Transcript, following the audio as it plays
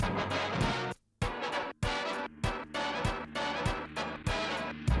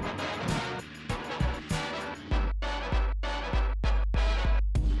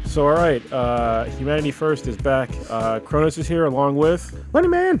So, all right, Humanity First is back. Kronos is here along with Money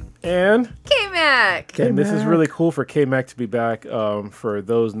Man and K-Mac. And this is really cool for K-Mac to be back. For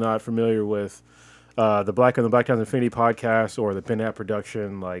those not familiar with the Black on the Black Times Infinity podcast or the Ben App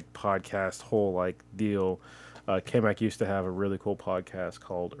production podcast whole deal, K-Mac used to have a really cool podcast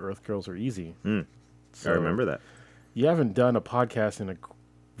called Earth Girls Are Easy. So, I remember that. You haven't done a podcast in a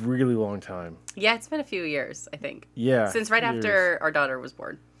really long time. Yeah, it's been a few years, I think. Yeah. Since right after our daughter was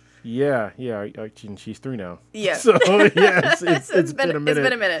born. Yeah. And she's 3 now. Yeah. So, yes, it's been a minute. It's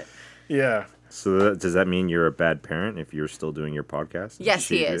been a minute. Yeah. So does that mean you're a bad parent if you're still doing your podcast? Yes,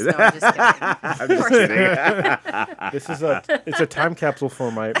 he is. No, I'm just kidding. I'm just kidding. This is a time capsule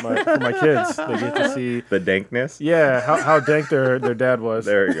for my kids. They get to see The dankness? Yeah, how dank their dad was.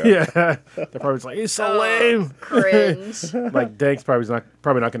 There you go. Yeah. They're probably just like, he's so lame. Cringe. Dank's probably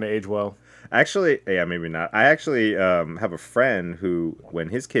not gonna age well. Actually, yeah, maybe not. I actually have a friend who, when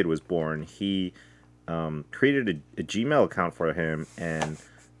his kid was born, he created a Gmail account for him and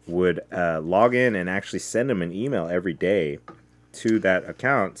would log in and actually send him an email every day to that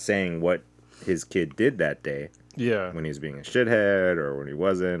account saying what his kid did that day. Yeah. When he was being a shithead or when he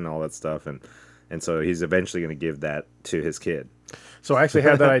wasn't, all that stuff. And so he's eventually going to give that to his kid. So I actually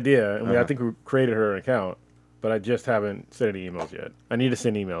had that idea, and I think we created her an account, but I just haven't sent any emails yet. I need to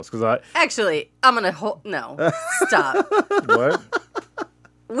send emails because I... Actually, I'm going to no, stop. What?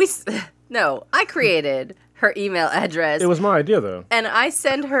 No, I created her email address. It was my idea, though. And I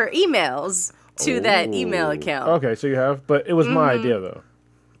send her emails to that email account. Okay, so you have, but it was my idea, though.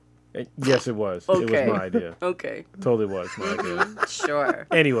 Yes, it was. Okay. It was my idea. Okay. Totally was my idea. Sure.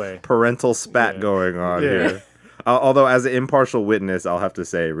 Anyway. Parental spat going on here. Although, as an impartial witness, I'll have to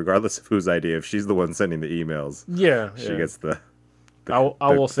say, regardless of whose idea, if she's the one sending the emails, she gets the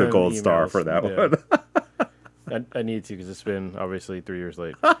gold star for that one. I need to because it's been obviously 3 years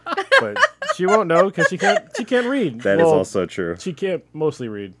late. But she won't know because she can't read. That is also true. She can't mostly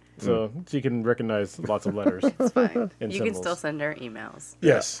read, so she can recognize lots of letters. It's fine. You symbols. can still send her emails.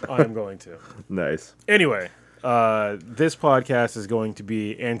 Yes, I am going to. Nice. Anyway, this podcast is going to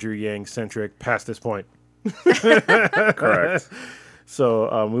be Andrew Yang centric past this point. Correct.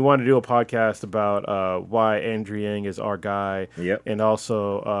 So we want to do a podcast about why Andrew Yang is our guy. Yep. And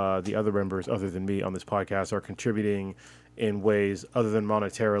also the other members other than me on this podcast are contributing in ways other than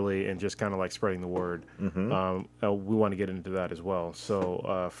monetarily and just kind of spreading the word. Mm-hmm. We want to get into that as well.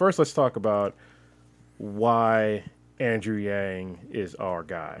 So first let's talk about why Andrew Yang is our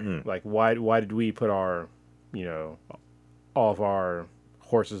guy. Why did we put our, all of our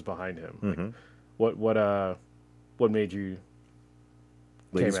horses behind him? Mm-hmm. What made you...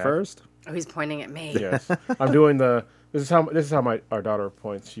 Ladies first? Oh, he's pointing at me. Yes, I'm doing the. This is how our daughter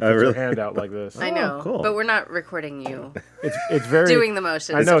points. She puts her hand out like this. I know, cool. but we're not recording you. It's very doing the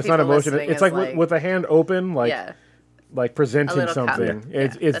motions. I know it's not a motion. Listening It's like with a hand open, like presenting something.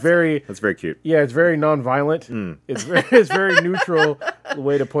 It's very. That's very cute. Yeah, it's very nonviolent. It's very neutral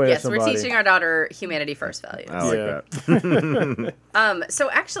way to point at somebody. Yes, we're teaching our daughter humanity first values. I like that. So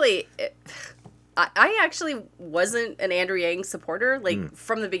actually. I actually wasn't an Andrew Yang supporter,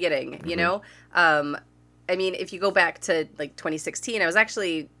 from the beginning, you know? I mean, if you go back to, 2016,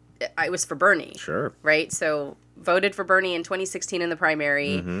 I was for Bernie. Sure. Right? So, voted for Bernie in 2016 in the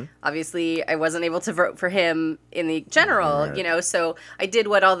primary. Obviously, I wasn't able to vote for him in the general, so I did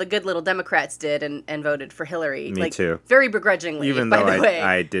what all the good little Democrats did and voted for Hillary. Me too. Very begrudgingly, Even by though the way.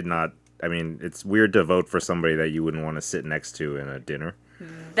 I did not, I mean, it's weird to vote for somebody that you wouldn't want to sit next to in a dinner.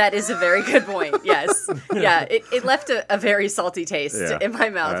 That is a very good point. Yes. Yeah. It left a very salty taste in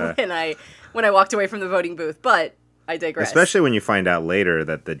my mouth when I walked away from the voting booth, but I digress. Especially when you find out later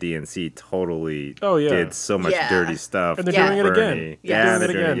that the DNC totally did so much dirty stuff. And they're doing it again. Yeah, they're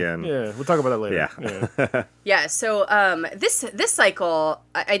doing it again. Yeah, we'll talk about that later. Yeah. Yeah, so this cycle,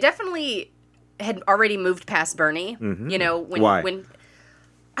 I definitely had already moved past Bernie. Why? When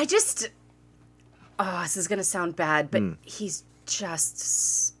I just, this is going to sound bad, but he's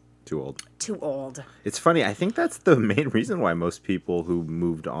just too old. It's funny. I think that's the main reason why most people who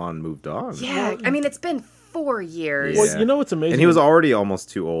moved on. Yeah, I mean, it's been 4 years. Well, you know what's amazing? And he was already almost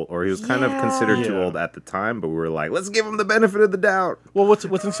too old, or he was kind of considered too old at the time, but we were like, let's give him the benefit of the doubt. Well, what's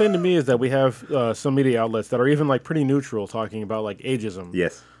insane to me is that we have some media outlets that are even pretty neutral talking about ageism.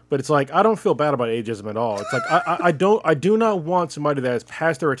 Yes. But it's I don't feel bad about ageism at all. It's I do not want somebody that is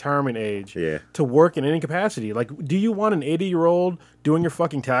past their retirement age to work in any capacity. Do you want an 80-year-old doing your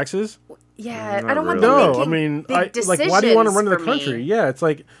fucking taxes? Yeah, Not I don't want really. them No, I making mean, big decisions why do you want to run the for country? me. Yeah, it's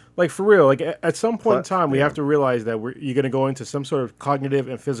like for real. At some point in time, we have to realize that you're going to go into some sort of cognitive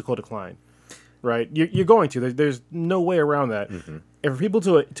and physical decline. right? You're going to. There's no way around that. And for people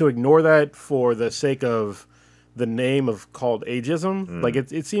to ignore that for the sake of the name of called ageism, like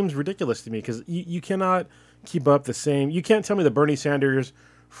it seems ridiculous to me because you cannot keep up the same. You can't tell me that Bernie Sanders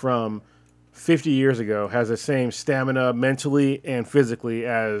from 50 years ago has the same stamina mentally and physically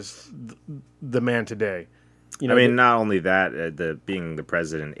as the man today. You know, I mean, not only that, being the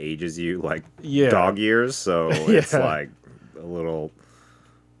president ages you like dog years, so it's like a little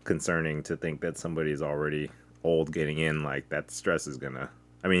concerning to think that somebody's already old getting in. Like that stress is gonna.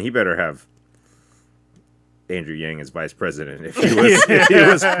 I mean, he better have Andrew Yang as vice president if he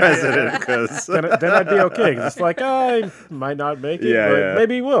was president, because then I'd be okay. Cause it's like I might not make it, but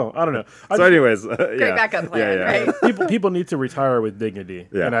maybe he will. I don't know. Anyways, great backup plan, right? People need to retire with dignity,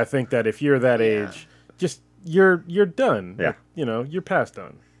 and I think that if you're that age, just you're done. Yeah, like, you're past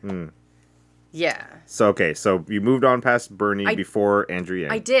done. Yeah. So you moved on past Bernie before Andrew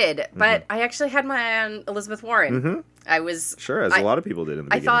Yang. I did, but I actually had my eye on Elizabeth Warren. I was as a lot of people did in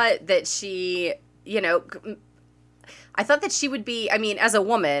the beginning. I thought that she. I thought that she would be, I mean, as a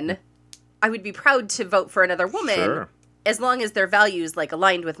woman, I would be proud to vote for another woman as long as their values, like,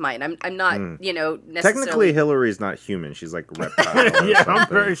 aligned with mine. I'm not, necessarily... Technically, Hillary's not human. She's, like, a reptile. Yeah, I'm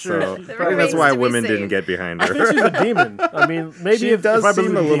very sure. So, I think that's why women didn't get behind her. I think she's a demon. I mean, maybe she if does I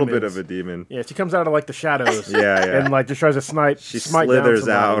seem a little demons, bit of a demon. Yeah, she comes out of, like, the shadows. And, like, just tries to smite slithers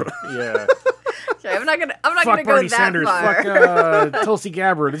down out. Yeah. Okay, I'm not gonna Fuck go Bernie that Sanders. far. Fuck Tulsi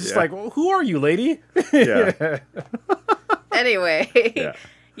Gabbard. It's just like, well, who are you, lady? Anyway,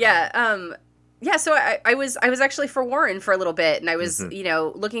 so I was actually for Warren for a little bit, and I was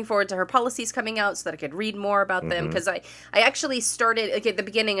looking forward to her policies coming out so that I could read more about them, because I actually started, like, at the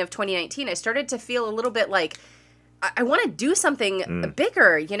beginning of 2019, I started to feel a little bit like I want to do something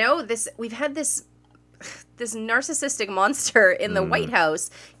bigger. We've had this narcissistic monster in the White House,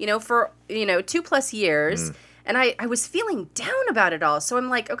 for 2+ years. And I was feeling down about it all. So I'm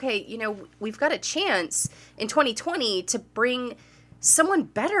like, okay, we've got a chance in 2020 to bring someone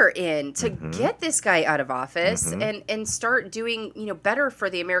better in, to get this guy out of office and start doing, better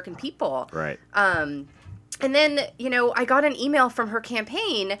for the American people. Right. And then, I got an email from her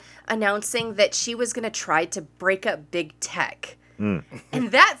campaign announcing that she was going to try to break up big tech.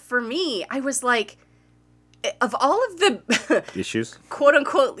 And that, for me, I was like, of all of the issues, quote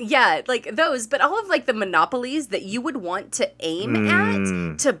unquote, like those, but all of, like, the monopolies that you would want to aim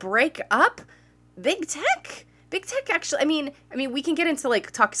at to break up big tech actually, I mean we can get into, like,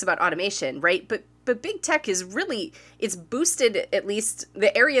 talks about automation, right? But big tech is really, it's boosted at least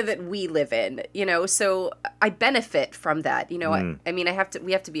the area that we live in, so I benefit from that. I mean,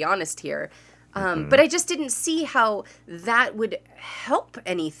 we have to be honest here. But I just didn't see how that would help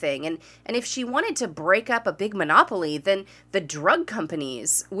anything. And if she wanted to break up a big monopoly, then the drug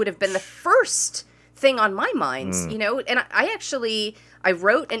companies would have been the first thing on my mind, And I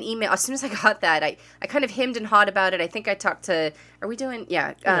wrote an email as soon as I got that. I kind of hemmed and hawed about it. I think I talked to,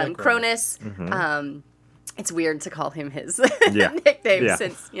 Cronus. It's weird to call him his nickname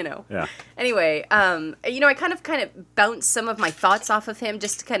since, Anyway, I kind of bounced some of my thoughts off of him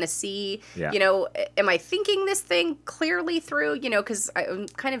just to kind of see, am I thinking this thing clearly through, because I'm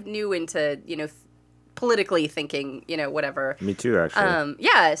kind of new into, politically thinking, whatever. Me too,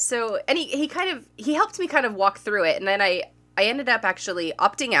 actually. So, and he helped me kind of walk through it. And then I ended up actually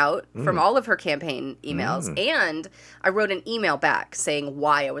opting out from all of her campaign emails, and I wrote an email back saying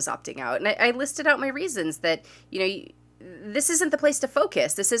why I was opting out. And I listed out my reasons that, this isn't the place to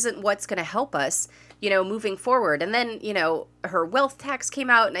focus. This isn't what's going to help us, moving forward. And then, her wealth tax came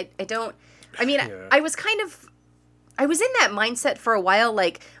out, and I was in that mindset for a while,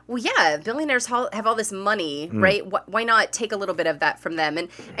 like, well, yeah, billionaires have all this money, right? Why not take a little bit of that from them? And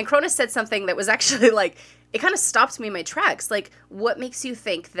Cronus said something that was actually, like, it kind of stopped me in my tracks. Like, what makes you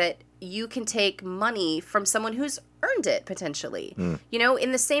think that you can take money from someone who's earned it, potentially?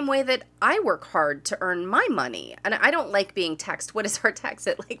 In the same way that I work hard to earn my money. And I don't like being taxed. What is our tax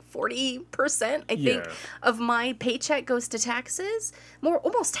at? Like 40%, I think, of my paycheck goes to taxes?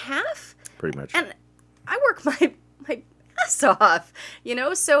 Almost half? Pretty much. And I work my ass off,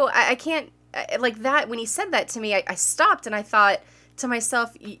 So I can't, like that, when he said that to me, I stopped and I thought to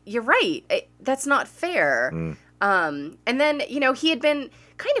myself, you're right, that's not fair. And then, he had been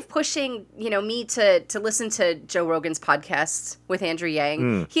kind of pushing, me to listen to Joe Rogan's podcast with Andrew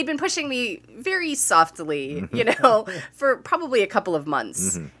Yang. He'd been pushing me very softly, for probably a couple of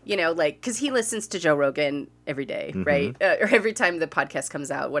months, like, because he listens to Joe Rogan every day, right? Or every time the podcast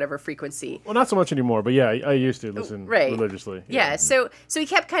comes out, whatever frequency. Well, not so much anymore, but yeah, I used to listen religiously. Yeah. So he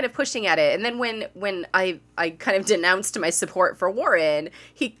kept kind of pushing at it, and then when I kind of denounced my support for Warren,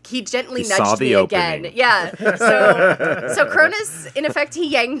 he gently nudged me opening. again. Yeah. So Cronus, in effect, he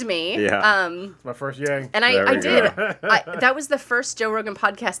yanged me. Yeah. My first yang. And I did. That was the first Joe Rogan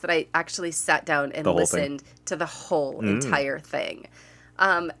podcast that I actually sat down and listened to the whole entire thing.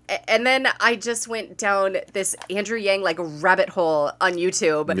 And then I just went down this Andrew Yang like rabbit hole on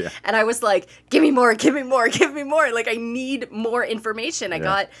YouTube, and I was like, "Give me more, give me more, give me more!" Like I need more information. I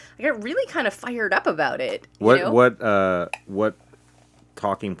got really kind of fired up about it. What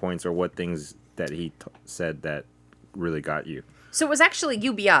talking points or what things that he said that really got you? So it was actually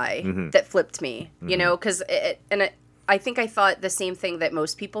UBI that flipped me. You know, because I think I thought the same thing that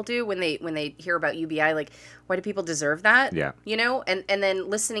most people do when they hear about UBI, like, why do people deserve that? Yeah. You know, and then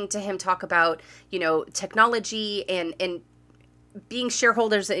listening to him talk about, you know, technology and being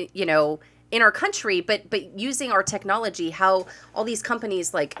shareholders, you know, in our country, but using our technology, how all these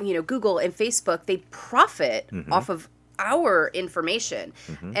companies like, you know, Google and Facebook, they profit off of our information.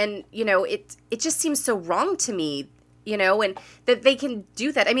 And, you know, it just seems so wrong to me, you know, and that they can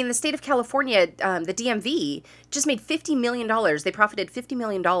do that. I mean, the state of California, the DMV, just made $50 million. They profited $50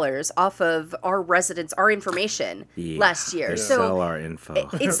 million off of our residents, our information last year. So sell our info.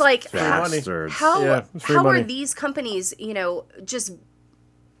 It's like, bastards. how are these companies, you know, just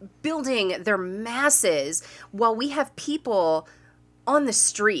building their masses while we have people on the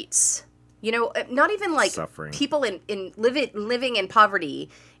streets? You know, not even like suffering. People living in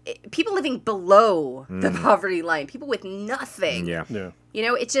poverty. People living below the poverty line, people with nothing. Yeah. You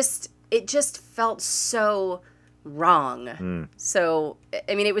know, it just felt so wrong. So,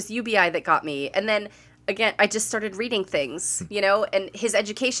 I mean, it was UBI that got me. And then, again, I just started reading things, you know, and his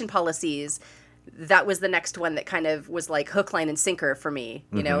education policies, that was the next one that kind of was like hook, line, and sinker for me,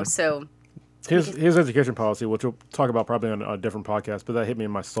 you know, so. His education policy, which we'll talk about probably on a different podcast, but that hit me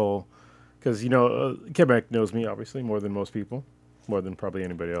in my soul. Because, you know, Quebec knows me, obviously, more than most people. More than probably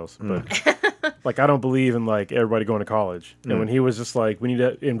anybody else, but like I don't believe in like everybody going to college. And when he was just like, we need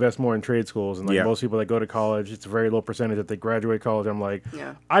to invest more in trade schools, and like most people that go to college, it's a very low percentage that they graduate college. I'm like,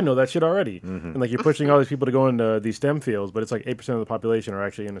 I know that shit already. And like you're pushing all these people to go into these STEM fields, but it's like 8% of the population are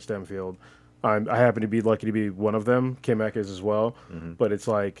actually in a STEM field. I happen to be lucky to be one of them. Quebec is as well, but it's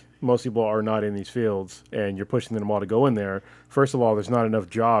like most people are not in these fields, and you're pushing them all to go in there. First of all, there's not enough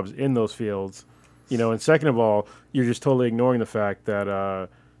jobs in those fields. You know, and second of all, you're just totally ignoring the fact that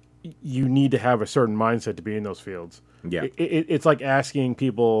you need to have a certain mindset to be in those fields. Yeah, it's like asking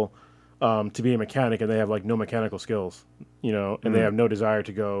people to be a mechanic and they have like no mechanical skills, you know, and they have no desire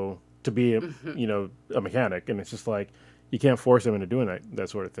to go to be, you know, a mechanic, and it's just like you can't force them into doing that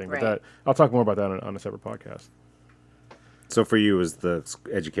sort of thing. Right. But that I'll talk more about that on a separate podcast. So for you, is the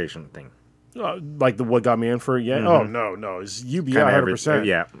education thing? Like what got me in for Oh no, it's UBI 100%.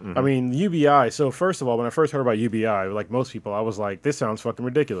 Yeah, I mean UBI. So first of all, when I first heard about UBI, like most people, I was like, this sounds fucking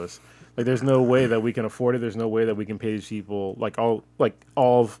ridiculous. Like there's no way that we can afford it. There's no way that we can pay these people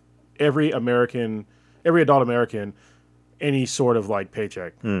every adult American any sort of like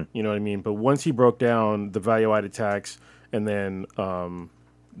paycheck. You know what I mean? But once he broke down the value added tax and then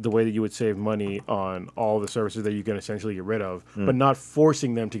the way that you would save money on all the services that you can essentially get rid of, but not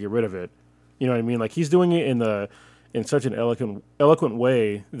forcing them to get rid of it. You know what I mean? Like he's doing it in such an eloquent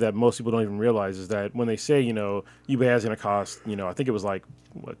way that most people don't even realize is that when they say, you know, UBI is going to cost, you know, I think it was like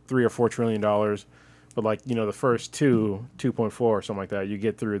what, $3 or $4 trillion, but like, you know, the first 2.4 or something like that, you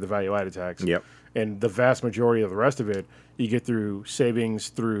get through the value added tax. Yep. And the vast majority of the rest of it, you get through savings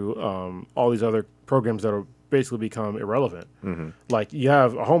through all these other programs that will basically become irrelevant. Like you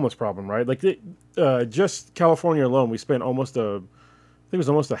have a homeless problem, right? Like just California alone, we spent almost I think it was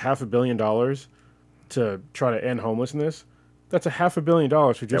almost $500 million to try to end homelessness. That's $500 million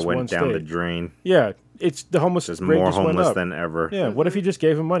for just one state. That went down the drain. Yeah, it's the homeless There's rate more just went homeless up. than ever. Yeah, what if you just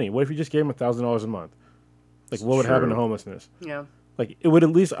gave him money? What if you just gave him $1,000 a month? Like, what would happen to homelessness? Yeah. Like, it would at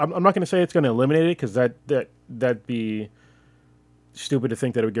least. I'm not going to say it's going to eliminate it because that'd be stupid to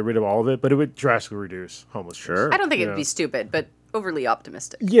think that it would get rid of all of it, but it would drastically reduce homelessness. Sure. I don't think it'd be stupid, but overly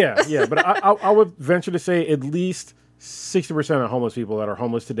optimistic. Yeah, but I would venture to say at least 60% of homeless people that are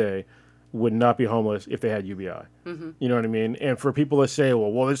homeless today would not be homeless if they had UBI. You know what I mean? And for people that say,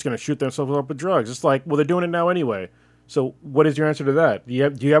 well, they're just going to shoot themselves up with drugs. It's like, well, they're doing it now anyway. So what is your answer to that? Do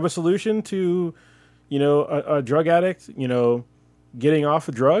you have a solution to, you know, a drug addict, you know, getting off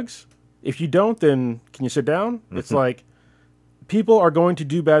of drugs? If you don't, then can you sit down? It's like people are going to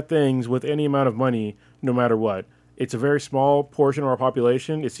do bad things with any amount of money, no matter what. It's a very small portion of our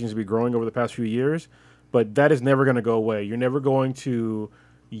population. It seems to be growing over the past few years. but that is never going to go away. You're never going to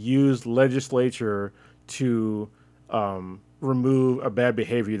use legislature to remove a bad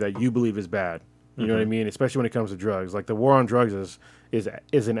behavior that you believe is bad. You know what I mean? Especially when it comes to drugs. Like the war on drugs is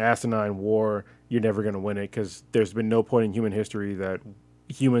an asinine war. You're never going to win it because there's been no point in human history that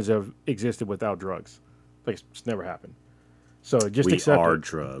humans have existed without drugs. Like it's never happened. So just we accept are it.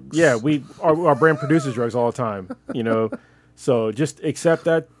 drugs. Yeah, our brand produces drugs all the time. You know, so just accept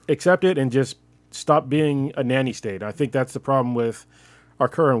it, and just stop being a nanny state. I think that's the problem with our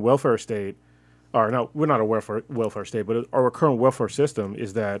current welfare state. Or no, we're not a welfare state, but our current welfare system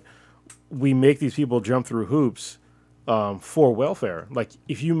is that we make these people jump through hoops for welfare. Like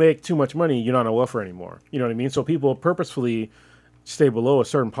if you make too much money, you're not on welfare anymore. You know what I mean? So people purposefully stay below a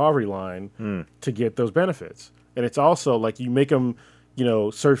certain poverty line to get those benefits. And it's also like you make them, you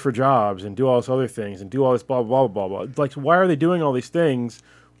know, search for jobs and do all this other things and do all this blah, blah, blah, blah, blah. Like, why are they doing all these things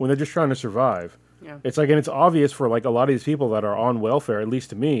when they're just trying to survive? Yeah. It's like, and it's obvious for like a lot of these people that are on welfare, at least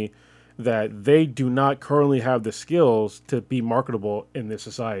to me, that they do not currently have the skills to be marketable in this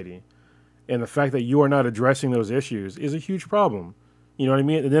society. And the fact that you are not addressing those issues is a huge problem. You know what I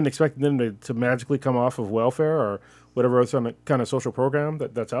mean? And then expecting them to magically come off of welfare or whatever other kind of social program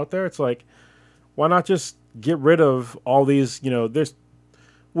that's out there. It's like, why not just get rid of all these, you know,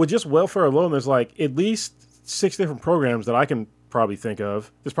 with just welfare alone, there's like at least 6 different programs that I can probably think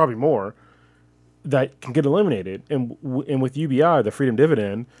of. There's probably more that can get eliminated. And with UBI, the Freedom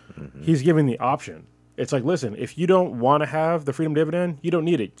Dividend, he's giving the option. It's like, listen, if you don't want to have the Freedom Dividend, you don't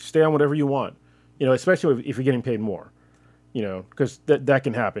need it. Stay on whatever you want, you know, especially if you're getting paid more, you know, because that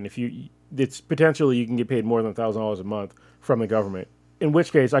can happen. It's potentially you can get paid more than $1,000 a month from the government, in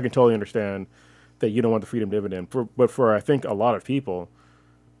which case I can totally understand that you don't want the Freedom Dividend. But for I think a lot of people,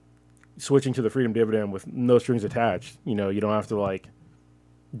 switching to the Freedom Dividend with no strings attached, you know, you don't have to like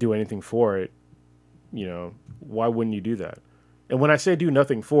do anything for it. You know, why wouldn't you do that? And when I say do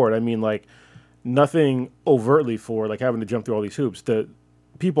nothing for it, I mean like nothing overtly for, like having to jump through all these hoops. The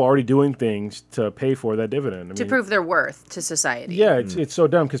people already doing things to pay for that dividend. To prove their worth to society. Yeah, it's so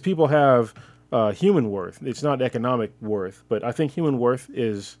dumb because people have human worth. It's not economic worth, but I think human worth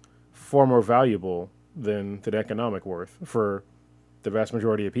is far more valuable than economic worth for the vast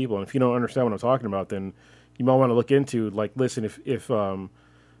majority of people. And if you don't understand what I'm talking about, then you might want to look into like, listen, if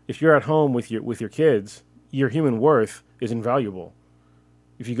you're at home with your kids, your human worth is invaluable.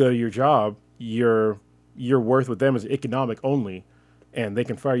 If you go to your job, your worth with them is economic only, and they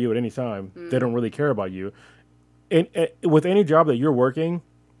can fire you at any time. They don't really care about you. And with any job that you're working,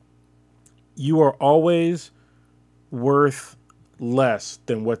 you are always worth less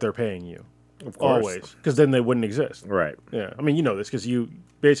than what they're paying you. Of course. Always. Because then they wouldn't exist. Right. Yeah. I mean, you know this because you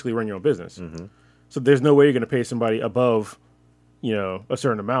basically run your own business. So there's no way you're going to pay somebody above, you know, a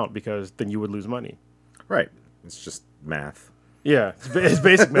certain amount because then you would lose money. Right. It's just math. Yeah, it's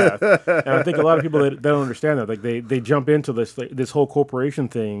basic math, and I think a lot of people that don't understand that, like they jump into this whole corporation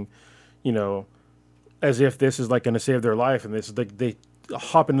thing, you know, as if this is like going to save their life, and this is like they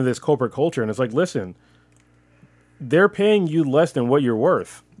hop into this corporate culture, and it's like, listen, they're paying you less than what you're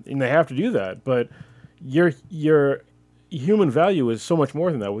worth, and they have to do that, but your human value is so much more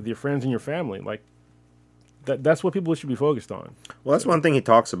than that with your friends and your family, like. That's what people should be focused on. Well, that's one thing he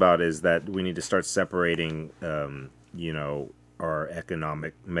talks about is that we need to start separating, you know, our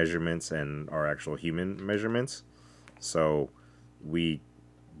economic measurements and our actual human measurements. So we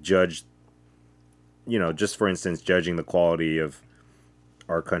judge, you know, just for instance, judging the quality of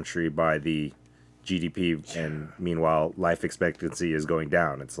our country by the GDP, and meanwhile, life expectancy is going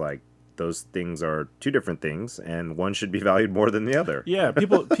down. It's like, those things are two different things, and one should be valued more than the other. Yeah,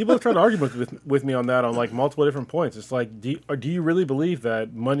 people have tried to argue with me on that on like multiple different points. It's like, do you really believe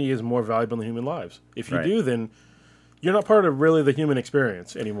that money is more valuable than human lives? If you do, then you're not part of really the human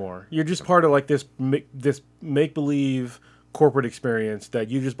experience anymore. You're just part of like this make-believe corporate experience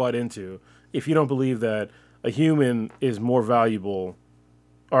that you just bought into. If you don't believe that a human is more valuable,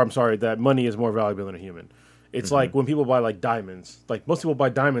 or I'm sorry, that money is more valuable than a human. It's like when people buy like diamonds. Like most people buy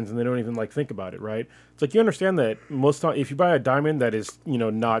diamonds and they don't even like think about it, right? It's like you understand that most time if you buy a diamond that is, you know,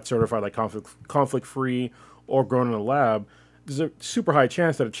 not certified like conflict free or grown in a lab, there's a super high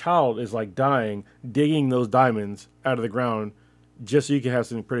chance that a child is like dying digging those diamonds out of the ground just so you can have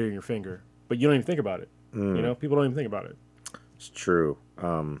something pretty on your finger. But you don't even think about it. You know, people don't even think about it. It's true.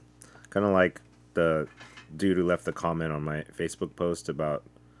 Kind of like the dude who left the comment on my Facebook post about,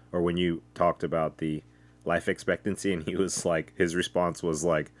 or when you talked about the life expectancy, and he was like, his response was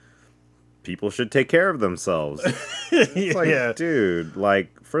like, people should take care of themselves. It's like, dude,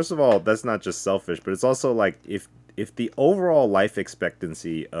 like, first of all, that's not just selfish, but it's also like, if the overall life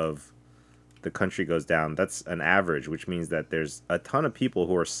expectancy of the country goes down, that's an average, which means that there's a ton of people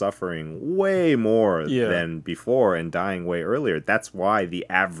who are suffering way more than before and dying way earlier. That's why the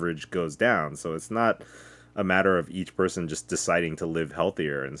average goes down. So it's not a matter of each person just deciding to live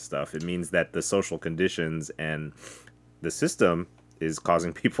healthier and stuff. It means that the social conditions and the system is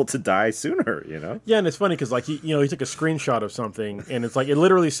causing people to die sooner, you know? Yeah, and it's funny because, like, he took a screenshot of something, and it's like, it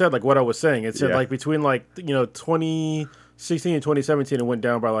literally said, like, what I was saying. It said, like, between, like, 2016 and 2017, it went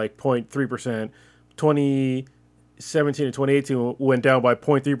down by, like, 0.3%. 2017 and 2018 went down by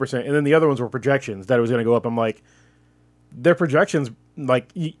 0.3%. And then the other ones were projections that it was going to go up. I'm like, their projections, like,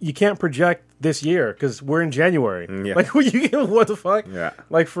 you can't project this year because we're in January. Yeah. Like, what the fuck? Yeah.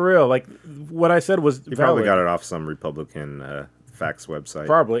 Like, for real. Like, what I said was You probably got it off some Republican facts website.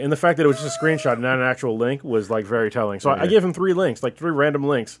 Probably. And the fact that it was just a screenshot and not an actual link was, like, very telling. So I gave him 3 links, like 3 random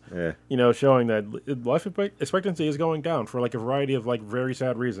links, showing that life expectancy is going down for, like, a variety of, like, very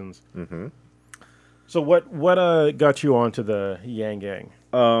sad reasons. Mm-hmm. So what got you onto the Yang Gang?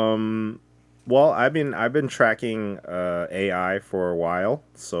 Well, I've been tracking AI for a while,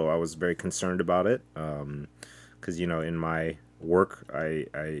 so I was very concerned about it. Because, in my work,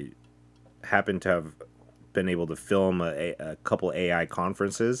 I happen to have been able to film a couple AI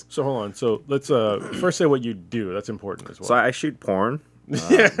conferences. So hold on. So let's first say what you do. That's important as well. So I shoot porn. No,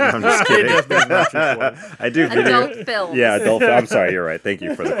 I'm just kidding. I do video. Adult films. Yeah, adult. I'm sorry, you're right. Thank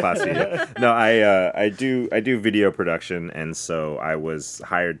you for the classy. No, I do video production, and so I was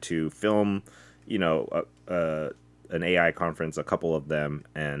hired to film, an AI conference, a couple of them,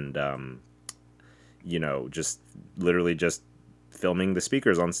 and just literally just filming the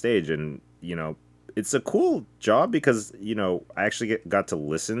speakers on stage, and it's a cool job because I actually got to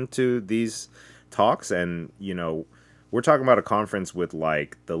listen to these talks, and we're talking about a conference with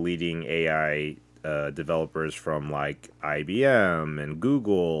like the leading AI developers from like IBM and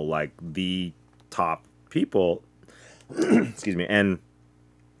Google, like the top people. Excuse me. And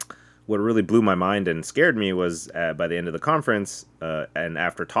what really blew my mind and scared me was by the end of the conference, and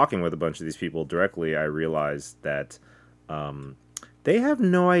after talking with a bunch of these people directly, I realized that they have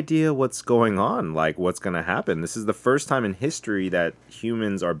no idea what's going on, like what's going to happen. This is the first time in history that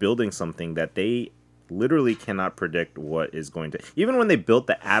humans are building something that they literally cannot predict what is going to. Even when they built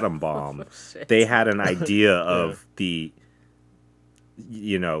the atom bomb, they had an idea of the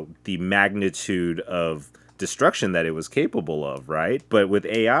magnitude of destruction that it was capable of, right? But with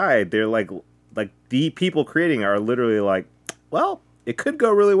AI, they're like the people creating are literally like, well, it could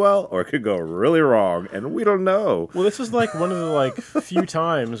go really well or it could go really wrong, and we don't know. Well, this is like one of the few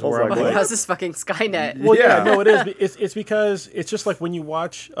times where I'm like, how's this fucking Skynet? Well, yeah, no, it is. It's because it's just like when you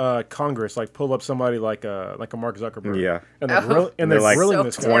watch Congress like pull up somebody like a Mark Zuckerberg, and they're like grilling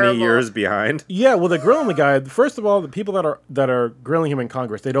this guy 20 years behind. Yeah, well, they're grilling the guy. First of all, the people that are grilling him in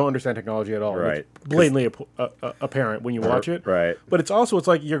Congress, they don't understand technology at all. Right, it's blatantly apparent when you watch it. Right, but it's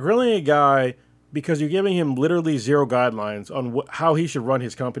like you're grilling a guy because you're giving him literally zero guidelines on how he should run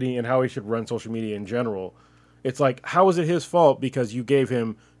his company and how he should run social media in general. It's like, how is it his fault because you gave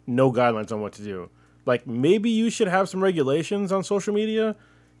him no guidelines on what to do? Like, maybe you should have some regulations on social media,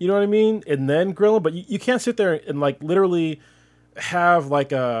 you know what I mean? And then grill him, but you can't sit there and like literally have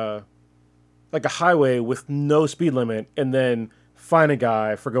like a highway with no speed limit and then fine a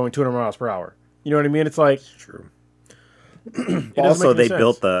guy for going 200 miles per hour. You know what I mean? It's like... It's true. Also,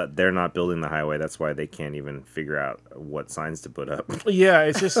 they're not building the highway. That's why they can't even figure out what signs to put up. Yeah,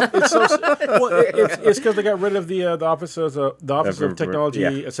 it's so it's because they got rid of the Office of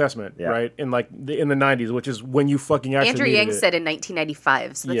Technology Assessment, right? In in the 90s, which is when you fucking actually Andrew Yang said in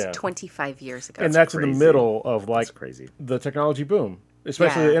 1995, so that's 25 years ago. And that's in the middle of crazy. The technology boom.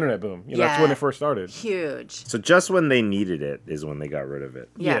 Especially the internet boom. That's when it first started. Huge. So just when they needed it is when they got rid of it.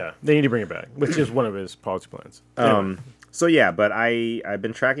 Yeah. They need to bring it back, which is one of his policy plans. Anyway. So yeah, but I've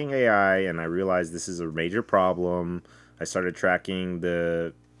been tracking AI, and I realized this is a major problem. I started tracking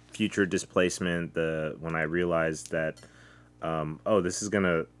the future displacement, when I realized that, this is going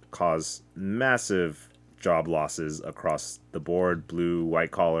to cause massive job losses across the board. Blue,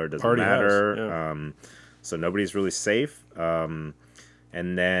 white collar, doesn't matter. So nobody's really safe. And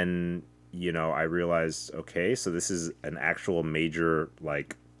then, I realized, okay, so this is an actual major,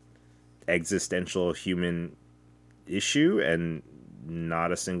 existential human issue, and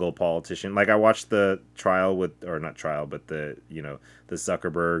not a single politician. Like, I watched the trial the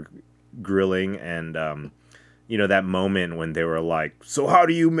Zuckerberg grilling, and, that moment when they were like, so how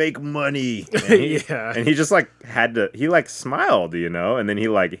do you make money? And and he just, he smiled, and then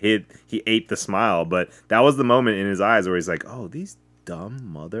he ate the smile. But that was the moment in his eyes where he's like, oh, these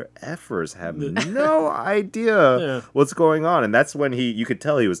dumb mother effers have no idea what's going on. And that's when you could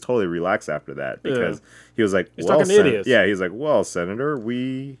tell he was totally relaxed after that, because he was like, he's talking to idiots. Yeah, he's like, well, Senator,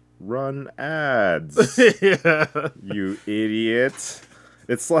 we run ads. You idiot.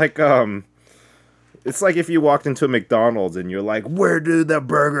 It's like if you walked into a McDonald's and you're like, where do the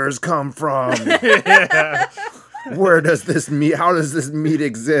burgers come from? Where does this meat? How does this meat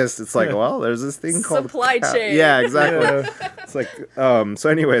exist? It's like, well, there's this thing called supply chain. Yeah, exactly. It's like, so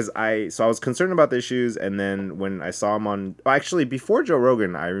anyways, I was concerned about the issues, and then when I saw him actually before Joe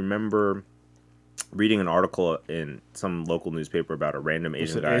Rogan, I remember reading an article in some local newspaper about a random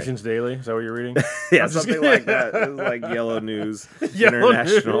Asian guy. Asians Daily? Is that what you're reading? Yeah, something like that. It was like Yellow News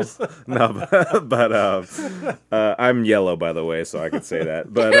International. News. No, but I'm yellow, by the way, so I could say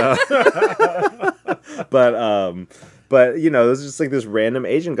that. But you know, it was just like this random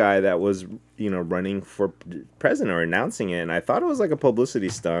Asian guy that was, you know, running for president or announcing it, and I thought it was like a publicity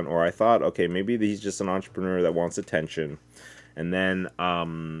stunt, or I thought, okay, maybe he's just an entrepreneur that wants attention, and then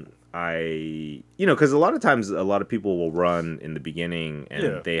because a lot of times a lot of people will run in the beginning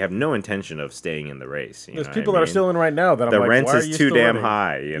and they have no intention of staying in the race. There's people that are still in right now that I'm the like, rent why is are you too still damn running?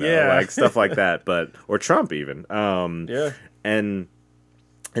 high, you know, like stuff like that. Or Trump even.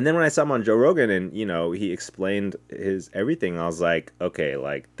 And then when I saw him on Joe Rogan and, you know, he explained his everything, I was like, okay,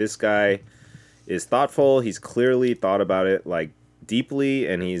 like this guy is thoughtful. He's clearly thought about it like deeply,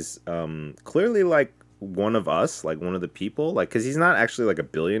 and he's clearly like one of us, like one of the people, like, because he's not actually like a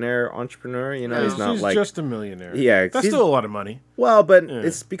billionaire entrepreneur, you know. No, he's not he's like just a millionaire. Yeah, that's still a lot of money. Well, but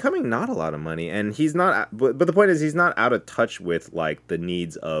it's becoming not a lot of money, and he's not. But the point is, he's not out of touch with like the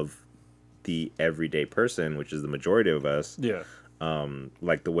needs of the everyday person, which is the majority of us. Yeah.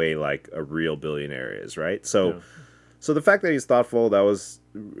 Like the way like a real billionaire is, right? So the fact that he's thoughtful, that was,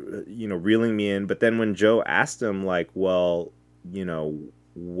 you know, reeling me in. But then when Joe asked him, like, well, you know,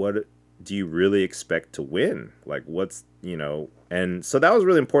 what do you really expect to win? Like, what's, you know, and so that was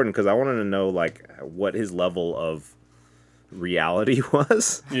really important because I wanted to know, like, what his level of reality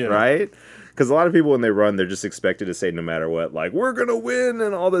was, right? Because a lot of people, when they run, they're just expected to say no matter what, like, we're going to win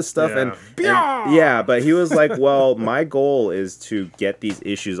and all this stuff. And but he was like, well, my goal is to get these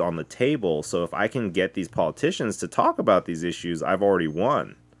issues on the table. So if I can get these politicians to talk about these issues, I've already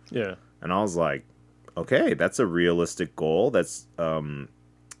won. Yeah. And I was like, okay, that's a realistic goal. That's,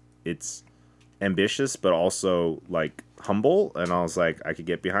 it's ambitious, but also like humble. And I was like, I could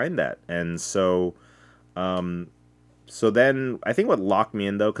get behind that. And so, so then I think what locked me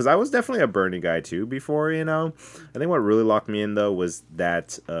in though, because I was definitely a Bernie guy too before, you know, I think what really locked me in though was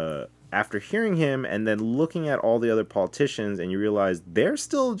that, after hearing him and then looking at all the other politicians, and you realize they're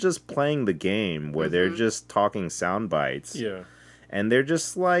still just playing the game where they're just talking sound bites. Yeah. And they're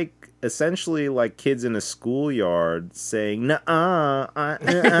just like, essentially like kids in a schoolyard saying, nuh-uh,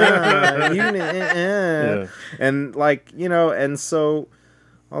 and like, you know, and so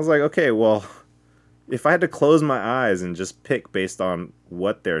I was like, okay, well, if I had to close my eyes and just pick based on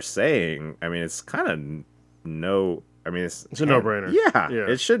what they're saying, I mean, it's kind of it's a no-brainer. Yeah,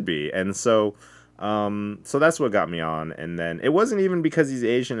 it should be. And so, so that's what got me on. And then it wasn't even because he's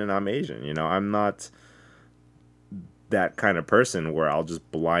Asian and I'm Asian, you know, I'm not that kind of person where I'll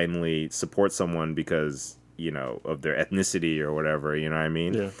just blindly support someone because, you know, of their ethnicity or whatever, you know what I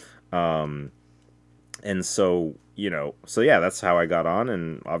mean? Yeah. And so, you know, so yeah, that's how I got on.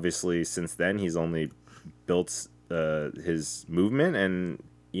 And obviously since then he's only built his movement, and,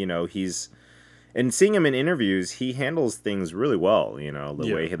 you know, and seeing him in interviews, he handles things really well, you know,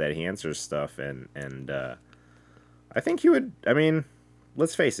 the way that he answers stuff. And I think he would, I mean,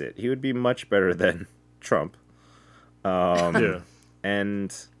 let's face it, he would be much better than Trump.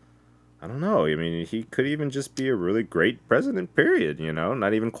 And I don't know. I mean, he could even just be a really great president, period, you know,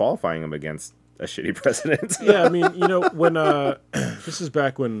 not even qualifying him against a shitty president. Yeah, I mean, you know, when this is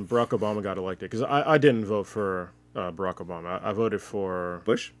back when Barack Obama got elected, because I didn't vote for Barack Obama. I voted for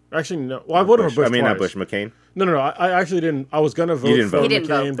Bush. Actually, no. Well, I voted for Bush. I mean, twice. Not Bush, McCain. No. I actually didn't. I was gonna vote for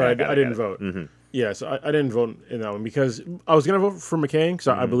McCain, but I didn't vote. Mm-hmm. Yeah, so I didn't vote in that one because I was gonna vote for McCain because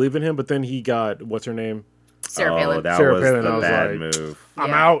I believe in him, but then he got what's her name. Sarah Palin. That Sarah was Palin. the I was bad like, move.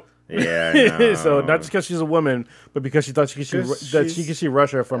 I'm out. Yeah. No. So not just because she's a woman, but because she thought she could see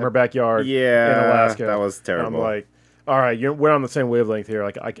Russia from her backyard. Yeah, in Alaska. That was terrible. And I'm like, all right, we're on the same wavelength here.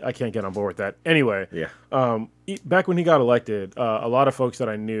 Like, I can't get on board with that. Anyway, back when he got elected, a lot of folks that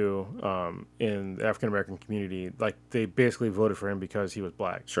I knew in the African American community, like, they basically voted for him because he was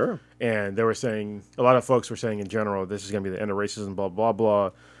black. Sure. And they were saying, a lot of folks were saying in general, this is going to be the end of racism, blah blah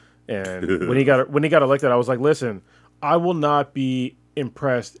blah. And when he got elected, I was like, listen, I will not be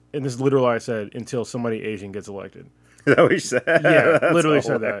impressed, and this is literally what I said, until somebody Asian gets elected. Is that what you said? Yeah, That's literally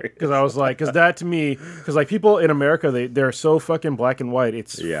said that hilarious. because I was like, because that to me, because like people in America, they're so fucking black and white.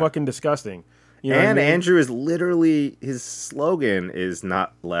 It's Yeah. fucking disgusting. You know And what I mean? Andrew is literally, his slogan is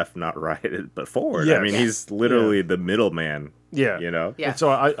not left, not right, but forward. Yes. I mean, Yeah. he's literally the middleman. Yeah. You know? Yeah. And so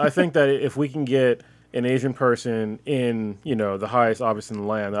I think that if we can get an Asian person in, you know, the highest office in the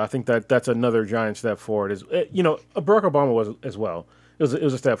land, I think that that's another giant step forward. Is you know, Barack Obama was as well. It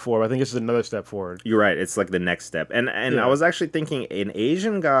was a step forward. I think this is another step forward. You're right. It's like the next step. And Yeah. I was actually thinking an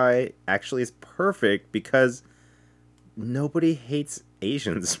Asian guy actually is perfect because nobody hates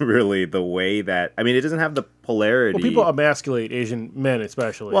Asians really the way that, I mean, it doesn't have the polarity. Well, people emasculate Asian men,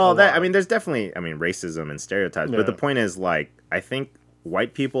 especially. Well, a that lot. I mean, there's definitely, I mean, racism and stereotypes. Yeah. But the point is, like, I think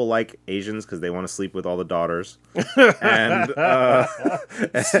white people like Asians because they want to sleep with all the daughters, and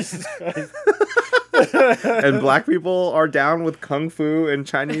and black people are down with kung fu and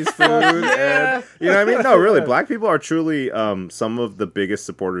Chinese food, and you know what I mean? No, really, black people are truly some of the biggest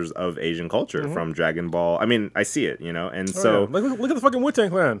supporters of Asian culture from Dragon Ball. I mean, I see it, you know, and Oh, so. yeah. look at the fucking Wu-Tang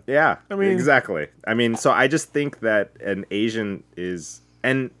Clan. Yeah, I mean- exactly. I mean, so I just think that an Asian is,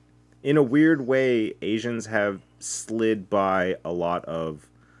 and in a weird way, Asians have slid by a lot of.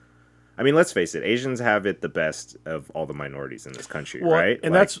 I mean, let's face it, Asians have it the best of all the minorities in this country, Well, right?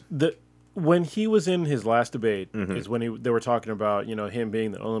 And Like, that's the when he was in his last debate Mm-hmm. is when they were talking about, you know, him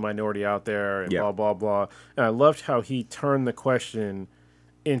being the only minority out there and Yeah. blah blah blah. And I loved how he turned the question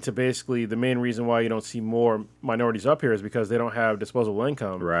into basically the main reason why you don't see more minorities up here is because they don't have disposable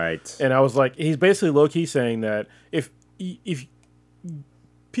income. right. And I was like, he's basically low key saying that if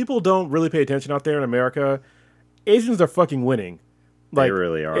people don't really pay attention out there in America, Asians are fucking winning. They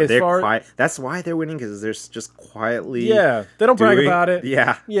really are. as They're far- quiet. That's why they're winning because they're just quietly. Yeah, they don't brag doing- about it.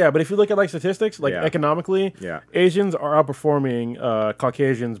 Yeah. Yeah, but if you look at like statistics, like Yeah. economically, Yeah. Asians are outperforming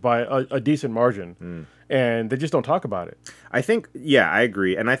Caucasians by a decent margin, Hmm. and they just don't talk about it. I think, yeah, I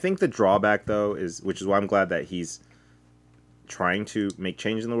agree. And I think the drawback, though, which is why I'm glad that he's trying to make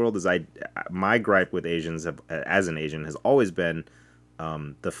change in the world, is my gripe with Asians, as an Asian, has always been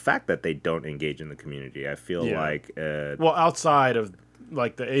the fact that they don't engage in the community. I feel Yeah. like, Well, outside of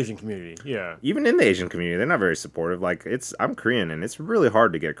like the Asian community, yeah. even in the Asian community, they're not very supportive. Like, I'm Korean, and it's really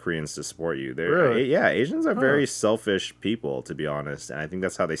hard to get Koreans to support you. Really? Yeah, Asians are very selfish people, to be honest, and I think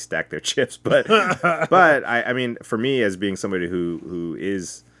that's how they stack their chips. But, but I mean, for me, as being somebody who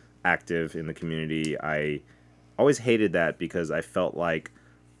is active in the community, I always hated that because I felt like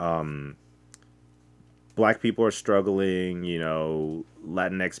black people are struggling, you know,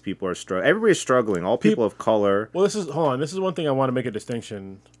 Latinx people are struggling. Everybody's struggling. All people of color. Well, this is one thing I want to make a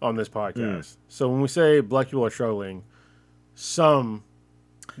distinction on this podcast. Mm. So when we say black people are struggling,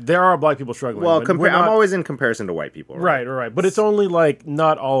 there are black people struggling. Well, but we're I'm not- always in comparison to white people. right. But it's only like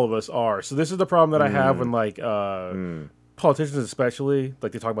not all of us are. So this is the problem that I have Mm. when like politicians, especially,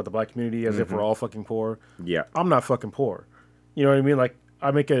 like they talk about the black community as if Mm-hmm. we're all fucking poor. Yeah. I'm not fucking poor. You know what I mean? Like I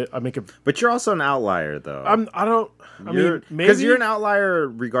make a. But you're also an outlier, though. I mean, maybe because you're an outlier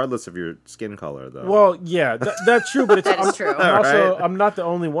regardless of your skin color, though. Well, yeah, that's true. But it's That is true. Right. I'm not the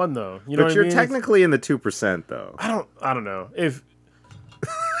only one though. You know but what you're I mean? technically in the 2%, though. I don't know if.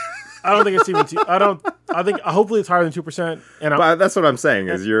 I don't think it's even. I think hopefully it's higher than 2%. And But that's what I'm saying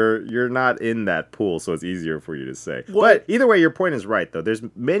is you're not in that pool, so it's easier for you to say. Well, but either way, your point is right, though. There's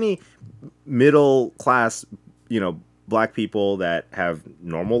many middle class, you know, black people that have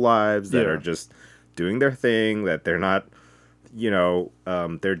normal lives that Yeah. are just doing their thing. That they're not, you know,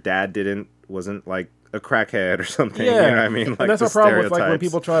 their dad wasn't like a crackhead or something. yeah, You know what I mean? Like and that's the our problem with like when stereotypes.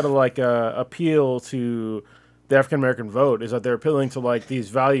 people try to like appeal to the African American vote is that they're appealing to like these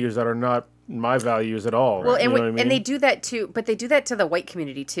values that are not my values at all. Well, you and know what I mean? and they do that too, but they do that to the white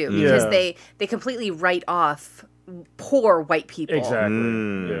community too, Yeah. because they completely write off poor white people. exactly.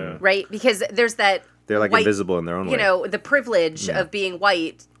 Mm. Yeah. Right? Because there's that They're like white, invisible in their own way. you know, the privilege of being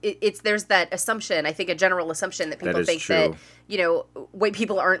white. There's that assumption, I think a general assumption that people is think true. that, you know, white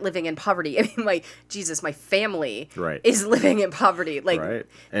people aren't living in poverty. I mean, my family Right. is living in poverty. Like Right.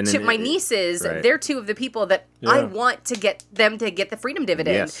 And to then my nieces, right. they're two of the people that I Yeah. want to get them to get the freedom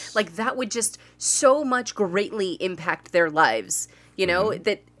dividend. Yes. Like that would just so much greatly impact their lives. You know, Mm-hmm.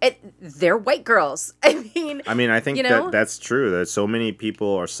 that they're white girls. I mean, I think you know? that's true. That so many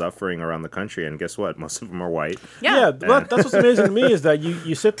people are suffering around the country, and guess what? Most of them are white. yeah. That's what's amazing to me is that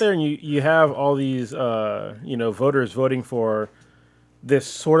you sit there and you have all these you know, voters voting for this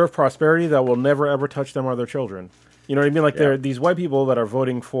sort of prosperity that will never ever touch them or their children. You know what I mean? Like there are these white people that are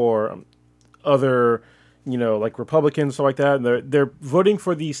voting for other, you know, like Republicans, stuff like that. And they're voting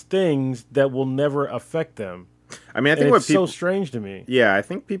for these things that will never affect them. I mean, I think And what it's people so strange to me. yeah, I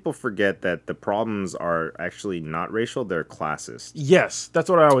think people forget that the problems are actually not racial; they're classist. Yes, that's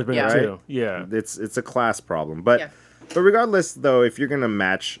what I always bring up Yeah. too. Yeah. It's a class problem. But Yeah. but regardless, though, if you're gonna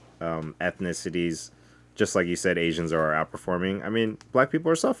match ethnicities, just like you said, Asians are outperforming. I mean, black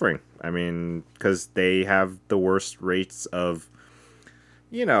people are suffering. I mean, because they have the worst rates of,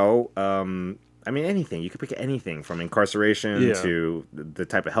 I mean, anything. You could pick anything from incarceration Yeah. to the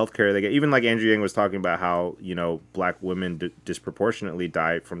type of healthcare they get. Even like Andrew Yang was talking about how, black women disproportionately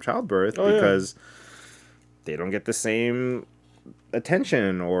die from childbirth Oh, yeah. because they don't get the same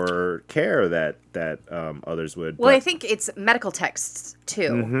attention or care that others would. Well, But- I think it's medical texts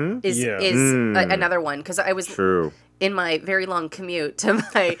too. Is Yeah. another one because I was True. in my very long commute to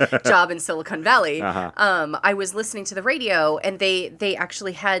my job in Silicon Valley. I was listening to the radio, and they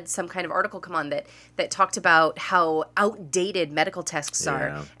actually had some kind of article come on that talked about how outdated medical texts Yeah.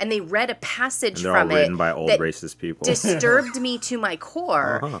 are, and they read a passage And they're all from written it by old that racist people. disturbed me to my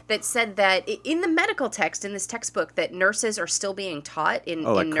core. That said that in the medical text in this textbook that nurses are still being taught in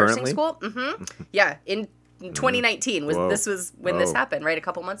Oh, like nursing currently? school. Yeah, in 2019 Whoa. was when this Whoa. happened, right? A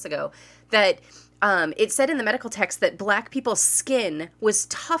couple months ago. That it said in the medical text that black people's skin was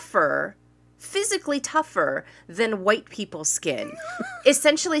tougher, physically tougher than white people's skin.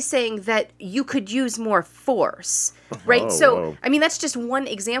 Essentially saying that you could use more force, right? Oh, So, whoa. I mean, that's just one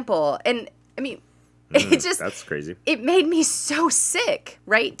example. And I mean, it just, That's crazy. it made me so sick,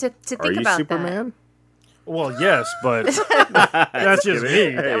 right? To think Are you about Superman? Well, yes, but that's just me.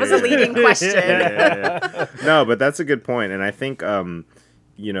 that. That was a leading question. Yeah. No, but that's a good point, and I think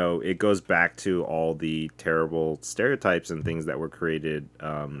it goes back to all the terrible stereotypes and things that were created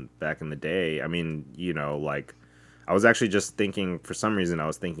back in the day. I mean, like I was actually just thinking, for some reason, I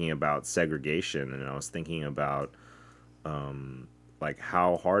was thinking about segregation, and I was thinking about like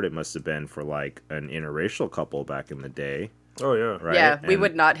how hard it must have been for like an interracial couple back in the day, Oh yeah. right? Yeah, we And-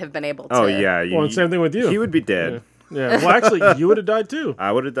 would not have been able to. Oh yeah. Well, and same thing with you. He would be dead. Yeah. Well, actually, you would have died too.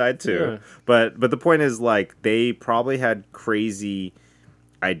 I would have died too. Yeah. But the point is, like, they probably had crazy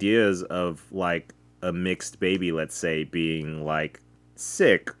ideas of like a mixed baby, let's say, being like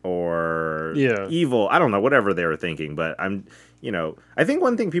sick or Yeah. evil. I don't know, whatever they were thinking. But I think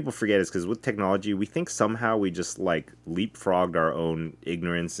one thing people forget is because with technology, we think somehow we just like leapfrogged our own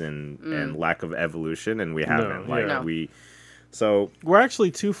ignorance and lack of evolution, and we haven't. Like yeah. No. So We're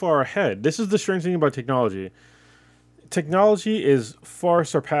actually too far ahead. This is the strange thing about technology. Technology is far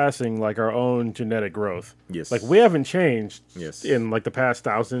surpassing like our own genetic growth. yes, Like we haven't changed Yes. in like the past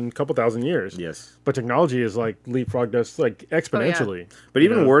couple thousand years. yes. But technology is like leapfrogged us like exponentially. But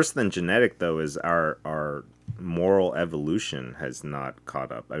even know? worse than genetic, though, is our moral evolution has not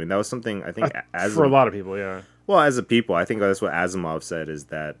caught up. I mean, that was something I think For a lot of people, yeah. well, as a people, I think that's what Asimov said is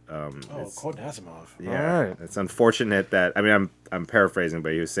that Quote Asimov. yeah, All right. it's unfortunate that I'm paraphrasing,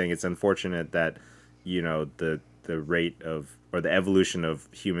 but he was saying it's unfortunate that the rate of or the evolution of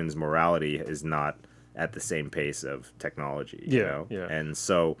humans' morality is not at the same pace of technology. Yeah, yeah. And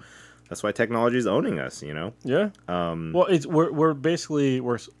so that's why technology is owning us. Yeah. Well, we're basically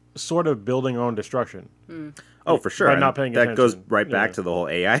sort of building our own destruction. Oh, for sure. By And not paying that goes attention. right back Yeah. to the whole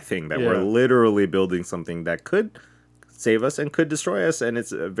AI thing that Yeah. we're literally building something that could save us and could destroy us. And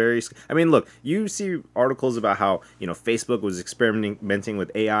it's I mean, look, you see articles about how, Facebook was experimenting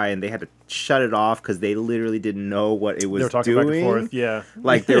with AI and they had to shut it off because they literally didn't know what it was They were talking doing. back and forth. Yeah.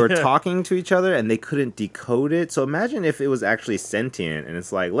 Like they were talking to each other and they couldn't decode it. So imagine if it was actually sentient and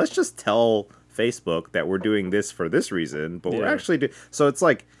it's like, let's just tell Facebook that we're doing this for this reason, but we're Yeah. actually so it's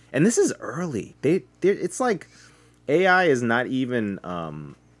like, and this is early. It's like AI is not even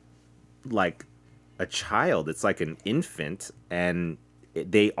like a child. It's like an infant, and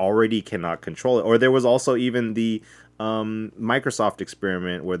they already cannot control it. Or there was also even the Microsoft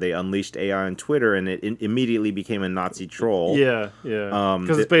experiment where they unleashed AI on Twitter, and it immediately became a Nazi troll. Yeah. Yeah.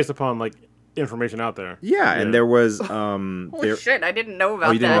 Because it's based upon like information out there. Yeah, and there was Holy shit, I didn't know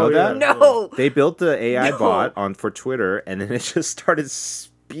about you didn't that. know that? No. they built the AI No. bot for Twitter, and then it just started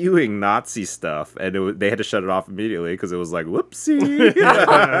spewing Nazi stuff, and they had to shut it off immediately because it was like, whoopsie.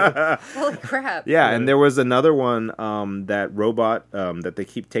 Holy crap. Yeah, and there was another one, that robot that they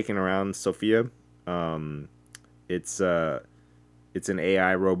keep taking around, Sophia. It's an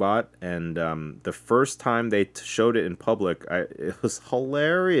AI robot, and the first time they showed it in public, it was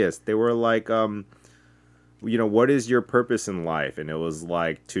hilarious. They were like, what is your purpose in life? And it was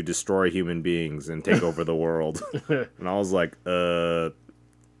like to destroy human beings and take over the world. And I was like,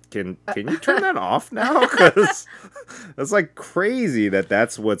 can you turn that off now? Because that's like crazy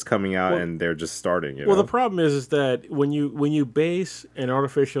that's what's coming out, and they're just starting. Well, the problem is that when you base an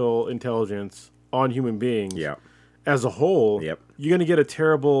artificial intelligence on human beings, Yeah. as a whole, Yep. you're gonna get a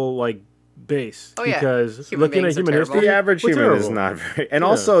terrible like base. Oh, yeah. Because Human looking at beings are human terrible. history, The average we're human is terrible. not very, and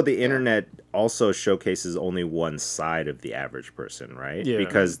also the internet also showcases only one side of the average person, right? Yeah.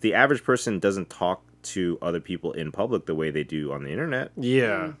 Because the average person doesn't talk to other people in public the way they do on the internet,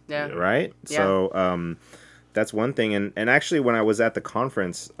 Yeah. Yeah. right? Yeah. So that's one thing. And actually, when I was at the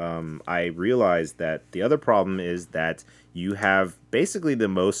conference, I realized that the other problem is that you have basically the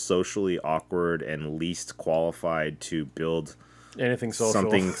most socially awkward and least qualified to build Anything social.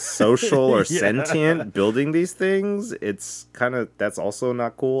 something social or Yeah. sentient building these things. It's kind of, that's also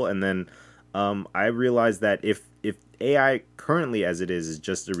not cool. And then I realized that if AI currently as it is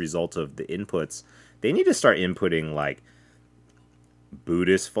just a result of the inputs, they need to start inputting like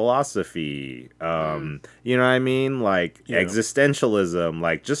Buddhist philosophy, you know what I mean, like Yeah. existentialism,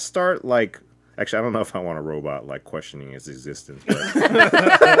 like just start like, actually I don't know if I want a robot like questioning its existence, but,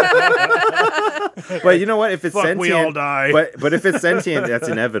 but you know what, if it's Fuck, sentient, we all die. but if it's sentient, that's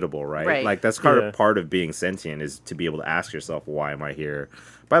inevitable, right? Right. Like that's kind Yeah. of part of being sentient is to be able to ask yourself, why am I here?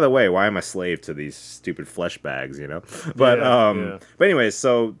 By the way, why am I slave to these stupid flesh bags, you know? But Yeah. but anyways,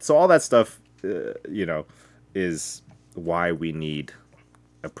 so all that stuff, you know, is why we need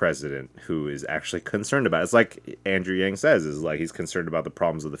a president who is actually concerned about it. It's like Andrew Yang says, is like he's concerned about the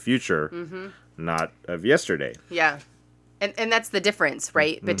problems of the future, not of yesterday. Yeah. And that's the difference,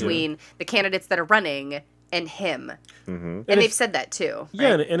 right? Between the candidates that are running and him. And they've said that too.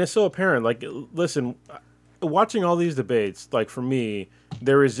 Yeah, right? and it's so apparent. Like, listen, watching all these debates, like for me,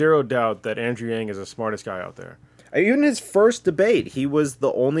 there is zero doubt that Andrew Yang is the smartest guy out there. Even his first debate, he was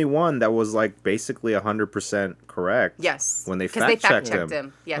the only one that was like basically 100% correct. Yes. When they 'Cause they fact checked fact-checked him.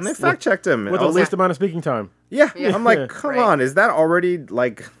 him. Yes. And they fact checked him. With the least amount of speaking time. Yeah. Yeah. I'm like, come Right. on, is that already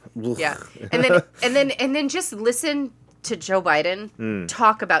like? Yeah. And then just listen to Joe Biden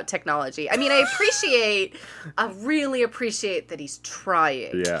talk about technology. I mean, I really appreciate that he's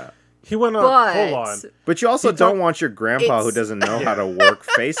trying. Yeah. He went on. But Hold on. But you also He don't talk- want your grandpa who It's- doesn't know how to work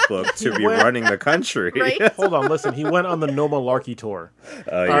Facebook to be went- running the country. Right? Hold on. Listen, he went on the No Malarkey tour.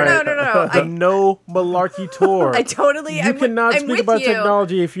 Yeah. All right. No. The No Malarkey tour. I totally. You I'm cannot I'm speak with about you.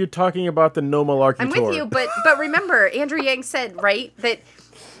 technology if you're talking about the No Malarkey I'm tour. with you, but remember, Andrew Yang said, right, that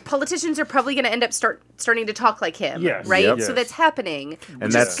politicians are probably going to end up starting to talk like him, Yes. right? Yep. So that's happening, And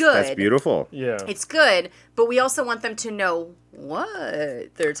which that's is good. that's beautiful. Yeah. It's good, but we also want them to know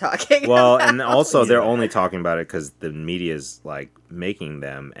what they're talking Well, about. and also they're only talking about it because the media's like making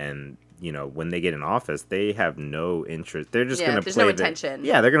them, and you know when they get in office, they have no interest. They're just Yeah, gonna there's play no the intention.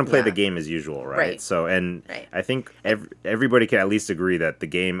 yeah, they're gonna play Yeah. the game as usual, right? Right. So, and Right. I think everybody can at least agree that the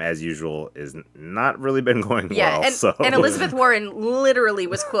game as usual is not really been going Yeah, well. and, So and Elizabeth Warren literally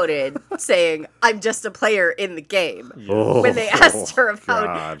was quoted saying, "I'm just a player in the game," Oh, when they asked her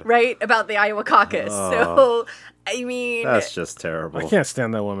about God. about the Iowa caucus. So, I mean, That's just terrible. I can't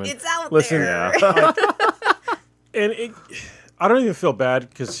stand that woman. it's out Listen, there. Yeah. And I don't even feel bad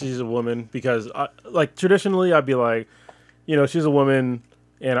because she's a woman. Because like traditionally, I'd be like, you know, she's a woman,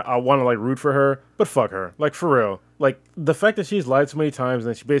 and I want to like root for her. But fuck her, like for real. Like the fact that she's lied so many times,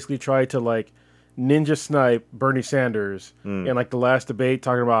 and she basically tried to like ninja snipe Bernie Sanders in like the last debate,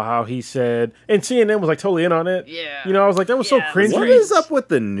 talking about how he said, and CNN was like totally in on it. Yeah. You know, I was like, that was so Yeah. cringy. What is up with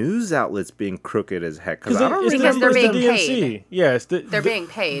the news outlets being crooked as heck? Because I don't it's Because remember. they're the being DNC. paid. Yeah, it's They're being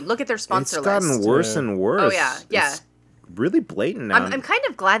paid. Look at their It's sponsor gotten list. worse Yeah. and worse. Oh, yeah, yeah. It's really blatant now. I'm kind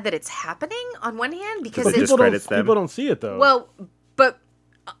of glad that it's happening on one hand because But it's people don't, discredits them. people don't see it though. well, but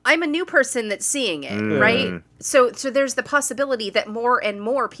I'm a new person that's seeing it, right? So there's the possibility that more and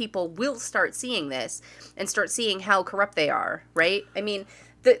more people will start seeing this and start seeing how corrupt they are, right? I mean,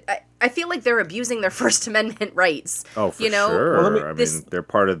 I feel like they're abusing their First Amendment rights. oh, for you know, sure. Well, let me- I this- mean, they're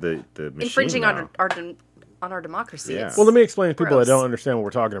part of the machine infringing now. on our democracy. Yeah. It's Well, let me explain to people that gross. don't understand what we're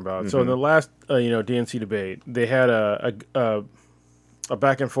talking about. So in the last, DNC debate, they had a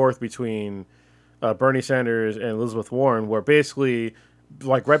back and forth between Bernie Sanders and Elizabeth Warren, where basically,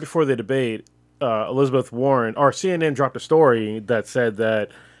 like right before the debate, Elizabeth Warren or CNN dropped a story that said that,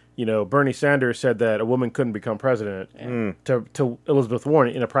 you know, Bernie Sanders said that a woman couldn't become president to Elizabeth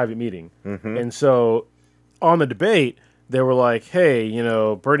Warren in a private meeting, and so on the debate, they were like, hey, you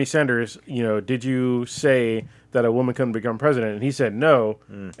know, Bernie Sanders, you know, did you say that a woman couldn't become president? And he said no.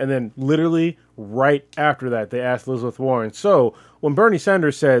 And then literally right after that, they asked Elizabeth Warren, so when Bernie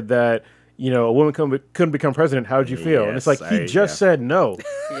Sanders said that, you know, a woman couldn't become president, how did you feel? And it's like, he just said no.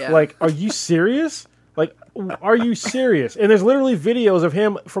 Yeah. Like, are you serious? Like, are you serious? And there's literally videos of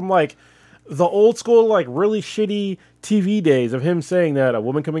him from like the old school, like really shitty TV days of him saying that a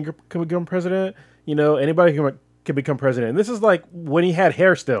woman can become president. You know, anybody could become president. And this is like when he had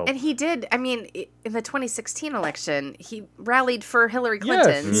hair still. And he did. I mean, in the 2016 election, he rallied for Hillary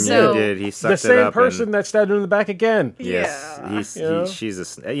Clinton. he so He did. He sucked the same it up. person that stabbed him in the back again. Yes, Yeah. she's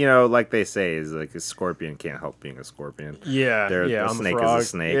a like they say is like a scorpion can't help being a scorpion. Yeah, The on the snake is frog. a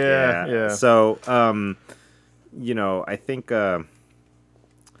snake. Yeah. So, I think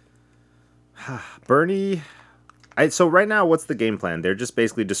Bernie. So right now, what's the game plan? They're just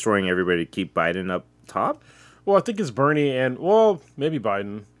basically destroying everybody to keep Biden up top. Well, I think it's Bernie and maybe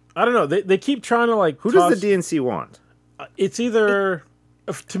Biden. I don't know. They keep trying to like. Who does the DNC want? It's either.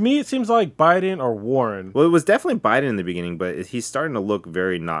 To me, it seems like Biden or Warren. Well, it was definitely Biden in the beginning, but he's starting to look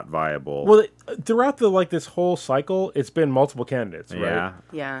very not viable. Well, throughout this whole cycle, it's been multiple candidates, right?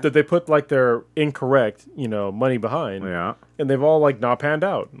 Yeah. That they put like their incorrect, money behind. Yeah. And they've all like not panned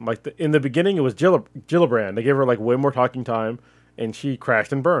out. Like in the beginning, it was Gillibrand. They gave her like way more talking time, and she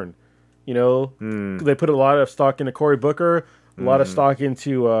crashed and burned. They put a lot of stock into Cory Booker, a lot of stock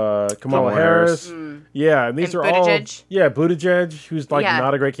into Kamala Harris. Yeah, and these And are Buttigieg. all Buttigieg, who's like Yeah.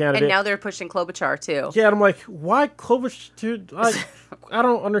 not a great candidate. And now they're pushing Klobuchar, too. Yeah, and I'm like, why Klobuchar? Dude, I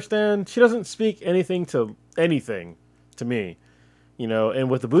don't understand. She doesn't speak anything to me, And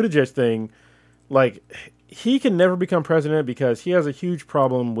with the Buttigieg thing, like, he can never become president because he has a huge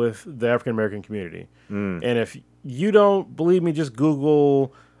problem with the African American community. And if you don't believe me, just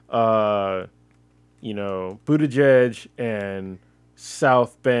Google, Buttigieg and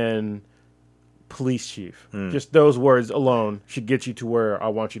South Bend police chief. Just those words alone should get you to where I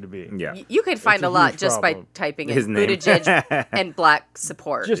want you to be. Yeah. You could find a a lot huge just problem. by typing in His name. Buttigieg and black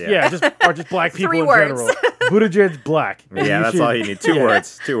support. Just Yeah. just black people 3 in words. general. Buttigieg black. And Yeah, that's should- all you need. 2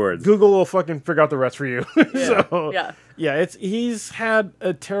 words. 2 words. Google will fucking figure out the rest for you. So Yeah. he's had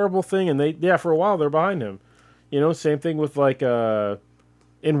a terrible thing, and for a while they're behind him. Same thing with like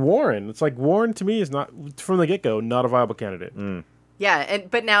in Warren. It's like Warren to me is not from the get go not a viable candidate. Yeah,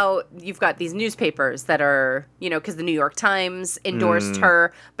 but now you've got these newspapers that are, because the New York Times endorsed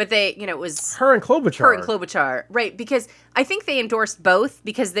her, but they, it was Her and Klobuchar. her and Klobuchar, right? Because I think they endorsed both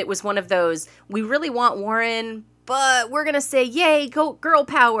because it was one of those, we really want Warren, but we're going to say, yay, go girl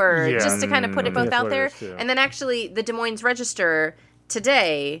power, Yeah. just to kind of put it I think both that's out what it there. is, too. And then actually the Des Moines Register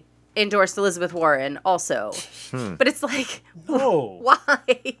today endorsed Elizabeth Warren also. But it's like, No.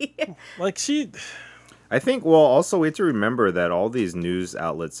 why? Like she. I think, also we have to remember that all these news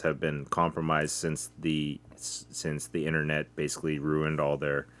outlets have been compromised since the internet basically ruined all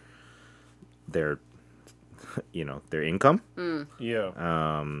their their income.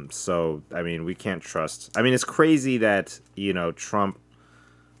 Yeah. So, I mean, we can't trust. I mean, it's crazy that, Trump,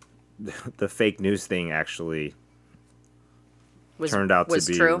 the fake news thing actually turned out to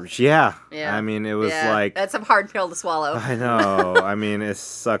be true. Yeah. Yeah. I mean, it was Yeah, like that's a hard pill to swallow. I know. I mean, it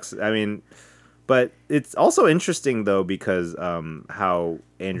sucks. I mean, but it's also interesting though because how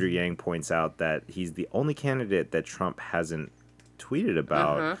Andrew Yang points out that he's the only candidate that Trump hasn't tweeted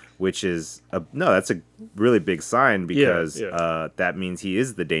about, which is that's a really big sign because that means he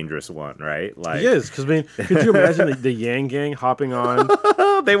is the dangerous one, right? Like He is, because could you imagine the Yang Gang hopping on?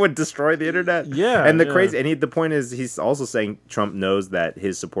 they would destroy the internet. Yeah, and the yeah. crazy, and the point is, he's also saying Trump knows that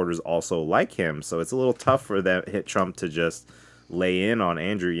his supporters also like him, so it's a little tough for Trump to just lay in on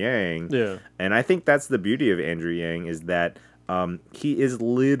Andrew Yang. Yeah. And I think that's the beauty of Andrew Yang is that he is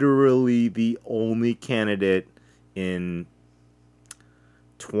literally the only candidate in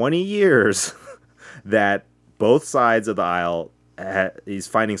 20 years that both sides of the aisle he's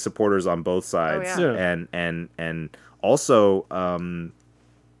finding supporters on both sides. yeah. And also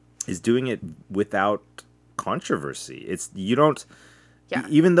is doing it without controversy.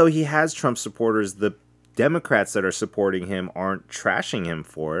 Even though he has Trump supporters, the Democrats that are supporting him aren't trashing him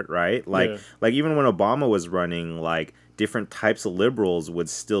for it, right? Like even when Obama was running, like different types of liberals would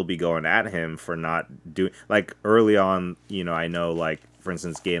still be going at him for not doing, like early on, I know, like for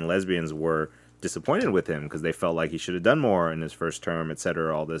instance, gay and lesbians were disappointed with him because they felt like he should have done more in his first term, et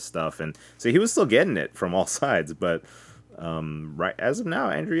cetera, all this stuff. And so he was still getting it from all sides. But right as of now,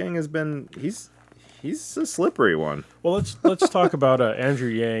 Andrew Yang has been, he's a slippery one. Well, let's talk about Andrew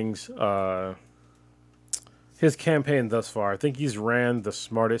Yang's his campaign thus far. I think he's ran the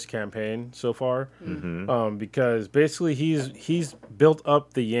smartest campaign so far, because basically he's built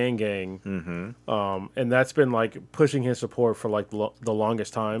up the Yang Gang, and that's been like pushing his support for like the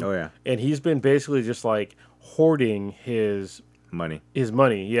longest time. Oh, yeah. And he's been basically just like hoarding his Money.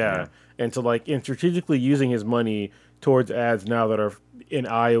 yeah, and to like and strategically using his money towards ads now that are in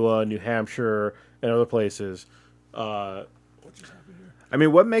Iowa, New Hampshire, and other places. I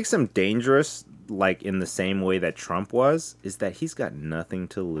mean, what makes him dangerous, like in the same way that Trump was, is that he's got nothing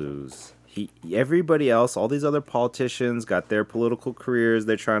to lose. everybody else, all these other politicians got their political careers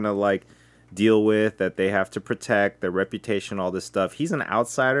they're trying to like deal with, that they have to protect their reputation, all this stuff. He's an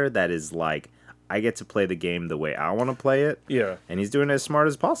outsider that is like, I get to play the game the way I want to play it. Yeah. And he's doing it as smart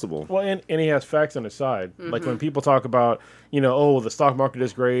as possible. Well, and he has facts on his side. Like when people talk about, the stock market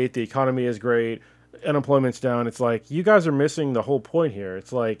is great, the economy is great, unemployment's down, it's like, you guys are missing the whole point here.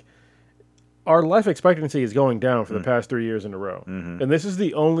 It's like, our life expectancy is going down for the past 3 years in a row. And this is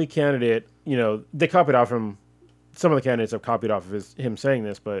the only candidate, they copied off him. Some of the candidates have copied off of him saying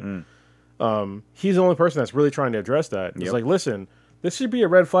this, but he's the only person that's really trying to address that. It's like, listen, this should be a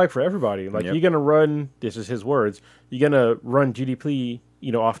red flag for everybody. Like, you're going to run, this is his words, you're going to run GDP,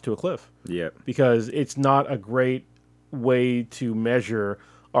 off to a cliff. Yep. Because it's not a great way to measure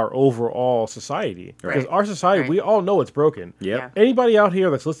our overall society. Right. Because our society, we all know it's broken. Yep. Yeah. Anybody out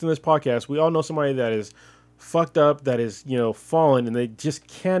here that's listening to this podcast, we all know somebody that is fucked up, that is, fallen, and they just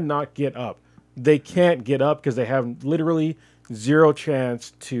cannot get up. They can't get up because they have literally zero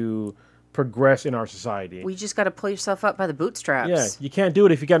chance to progress in our society. We just got to pull yourself up by the bootstraps. Yeah, you can't do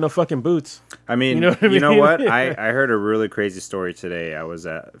it if you got no fucking boots. I mean, You know what I you know mean? what? I heard a really crazy story today. I was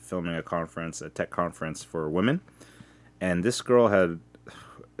filming a tech conference for women, and this girl had,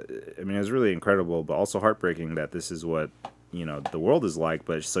 it was really incredible, but also heartbreaking that this is what, the world is like.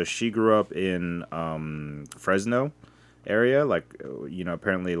 But so she grew up in Fresno area, like,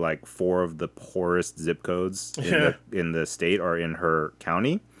 apparently like 4 of the poorest zip codes in the state are in her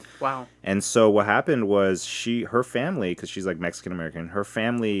county. Wow. And so what happened was her family, because she's like Mexican American, her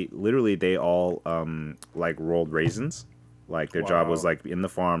family literally they all like rolled raisins. Like their job was like in the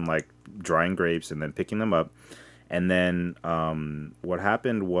farm, like drying grapes and then picking them up. And then what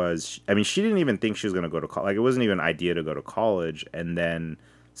happened was, she didn't even think she was going to go to college. Like, it wasn't even an idea to go to college. And then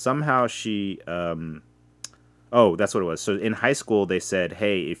somehow she, that's what it was. So in high school, they said,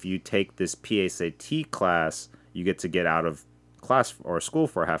 hey, if you take this PSAT class, you get to get out of class or school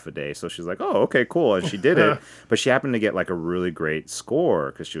for half a day. So she's like, oh, okay, cool. And she did it. But she happened to get like a really great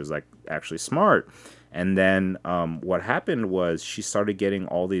score because she was like actually smart. And then what happened was she started getting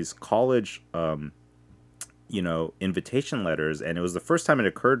all these college invitation letters, and it was the first time it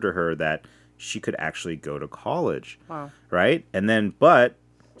occurred to her that she could actually go to college. Wow. Right? And then, but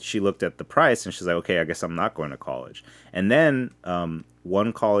she looked at the price and she's like, okay, I guess I'm not going to college. And then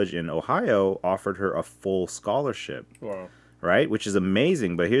one college in Ohio offered her a full scholarship. Wow. Right? Which is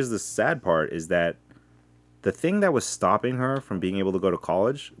amazing. But here's the sad part is that the thing that was stopping her from being able to go to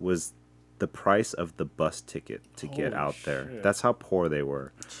college was the price of the bus ticket to get out there. Shit. That's how poor they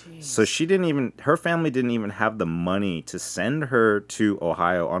were. Jeez. So her family didn't even have the money to send her to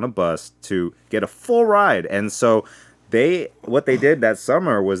Ohio on a bus to get a full ride. And so what they did that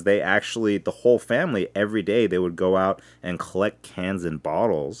summer was they actually, the whole family, every day they would go out and collect cans and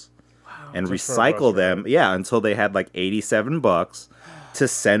bottles and Just for a recycle bus them. Yeah, until they had like $87 to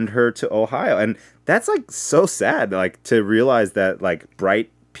send her to Ohio. And that's like so sad, like to realize that like bright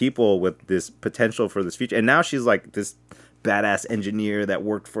people with this potential for this future. And now she's like this badass engineer that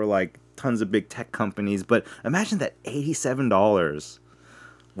worked for like tons of big tech companies. But imagine that $87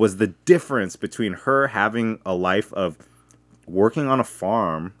 was the difference between her having a life of working on a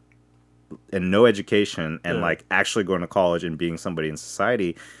farm and no education and like actually going to college and being somebody in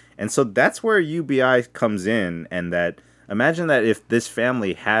society. And so that's where UBI comes in. And that imagine that if this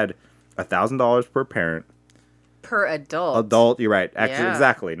family had $1,000 per parent, Per adult. Adult, you're right. Actually, Yeah.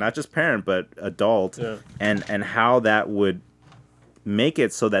 exactly. Not just parent, but adult. Yeah. And how that would make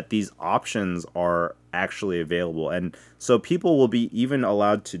it so that these options are actually available. And so people will be even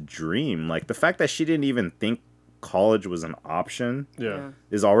allowed to dream. Like the fact that she didn't even think college was an option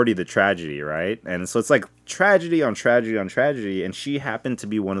is already the tragedy, right? And so it's like tragedy on tragedy on tragedy. And she happened to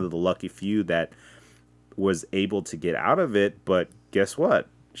be one of the lucky few that was able to get out of it. But guess what?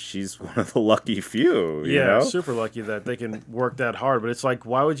 She's one of the lucky few, you know? Super lucky that they can work that hard. But it's like,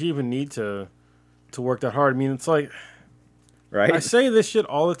 why would you even need to work that hard? I mean, it's like, Right? I say this shit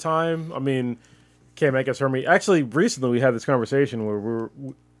all the time. I mean, can't make us hurt me. Actually, recently we had this conversation where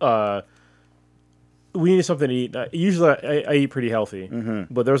we need something to eat. Usually I eat pretty healthy,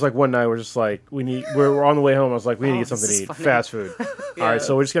 but there was like one night we're just like we're on the way home. I was like, we need to get something to this eat, is funny. fast food. All right,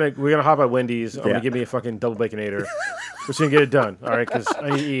 so we're gonna hop at Wendy's. I'm Yeah. gonna give me a fucking double baconator. We're just gonna get it done. All right, because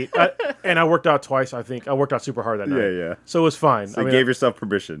I need to eat. And I worked out twice. I think I worked out super hard that night. Yeah. So it was fine. So you gave yourself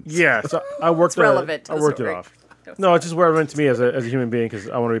permission. Yeah, so I worked. relevant to I the worked it story. off. No, it's just relevant to me as a human being because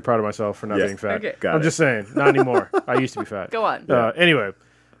I want to be proud of myself for not Yeah. being fat. Okay. Got I'm it. just saying, not anymore. I used to be fat. Go on. Anyway,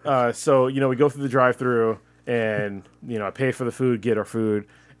 so we go through the drive-through, and I pay for the food, get our food,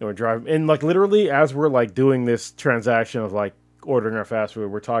 and we're driving. And like literally, as we're like doing this transaction of like ordering our fast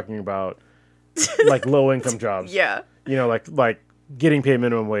food, we're talking about like low income jobs. Yeah. You know, like getting paid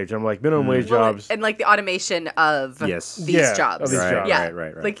minimum wage. I'm like minimum wage jobs. And like the automation of Yes. these Yeah, jobs. of these jobs. Yeah.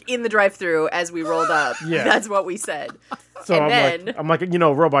 Right. Like in the drive-through as we rolled up. Yeah. That's what we said. So and I'm like, you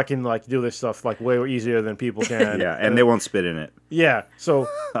know, robot can like do this stuff like way easier than people can. Yeah, and they won't spit in it Yeah. So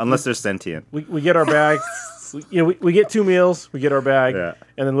unless they're sentient. we get our bag. we get 2 meals. We get our bag. Yeah.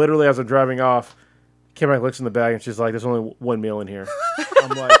 And then literally as I'm driving off, Kim looks in the bag and she's like, "There's only 1 meal in here."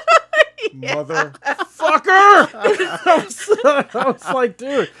 I'm like, motherfucker! I was like,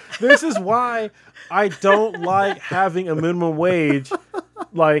 dude, this is why I don't like having a minimum wage,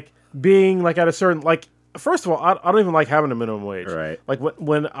 like being like at a certain like. First of all, I don't even like having a minimum wage. Right. Like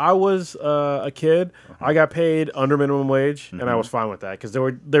when I was a kid, I got paid under minimum wage, and I was fine with that because they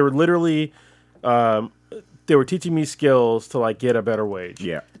were literally. They were teaching me skills to like get a better wage.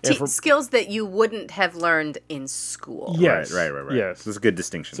 Yeah. skills that you wouldn't have learned in school. Yes. Right. Yes. This is a good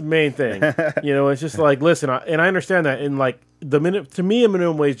distinction. It's the main thing. You know, it's just like, listen, I understand that. And like to me, a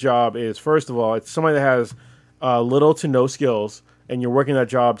minimum wage job is, first of all, it's somebody that has little to no skills, and you're working that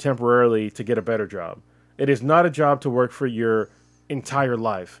job temporarily to get a better job. It is not a job to work for your entire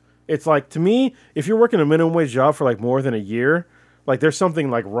life. It's like, to me, if you're working a minimum wage job for like more than a year, like there's something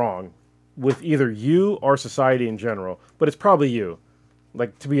like wrong with either you or society in general. But it's probably you.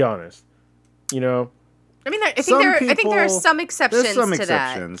 Like, to be honest, you know. I mean, I think there are some exceptions to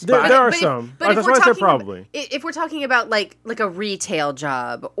that. There are some. But That's why I said probably. If we're talking about like a retail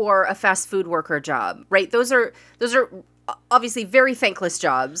job or a fast food worker job, right? Those are obviously very thankless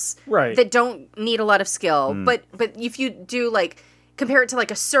jobs, right? That don't need a lot of skill. But if you do like compare it to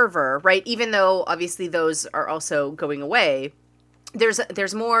like a server, right? Even though obviously those are also going away,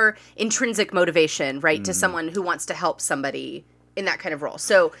 there's more intrinsic motivation, right, to someone who wants to help somebody in that kind of role.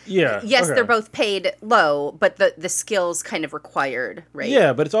 So yes, they're both paid low, but the skills kind of required, right?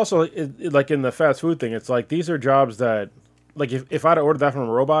 Yeah, but it's also like in the fast food thing. It's like these are jobs that, like, if I'd ordered that from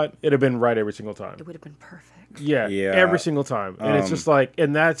a robot, it'd have been right every single time. It would have been perfect. Yeah, every single time. And it's just like,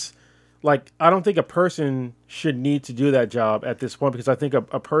 and that's like, I don't think a person should need to do that job at this point, because I think a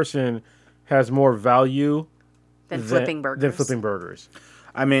person has more value than flipping burgers.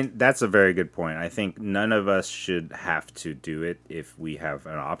 I mean, that's a very good point. I think none of us should have to do it if we have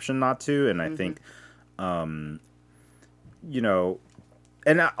an option not to. And I think, you know,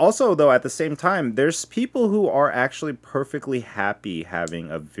 and also, though, at the same time, there's people who are actually perfectly happy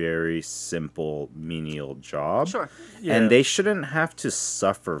having a very simple menial job. Sure. Yeah. And they shouldn't have to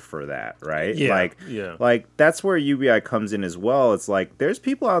suffer for that, right? Yeah. Like, that's where UBI comes in as well. It's like, there's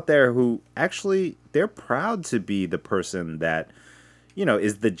people out there who actually, they're proud to be the person that, you know,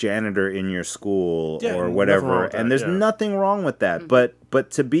 is the janitor in your school or whatever. And there's nothing wrong with that. Mm-hmm.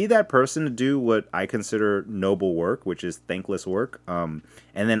 But to be that person to do what I consider noble work, which is thankless work, and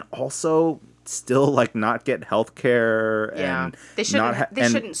then also still like not get health care and they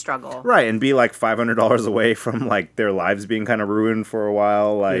shouldn't struggle. Right, and be like $500 away from like their lives being kind of ruined for a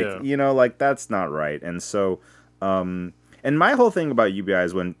while. Like, you know, like that's not right. And so and my whole thing about UBI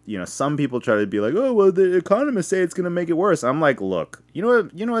is when, you know, some people try to be like, oh, well, the economists say it's going to make it worse. I'm like, look, you know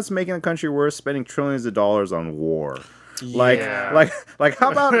what's making the country worse? Spending trillions of dollars on war. Yeah. Like,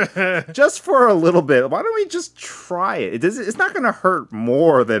 how about just for a little bit? Why don't we just try it? It's not going to hurt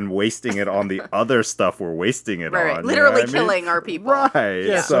more than wasting it on the other stuff we're wasting it on. Literally killing our people. Right.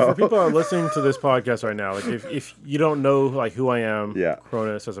 Yeah. So for people who are listening to this podcast right now, like if you don't know like who I am,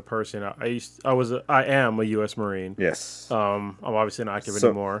 Cronus as a person, I am a U.S. Marine. Yes. I'm obviously not active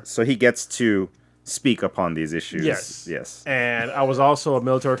anymore. So he gets to speak upon these issues. Yes. And I was also a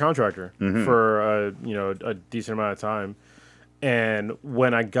military contractor for a decent amount of time. And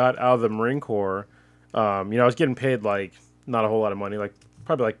when I got out of the Marine Corps, I was getting paid like not a whole lot of money, like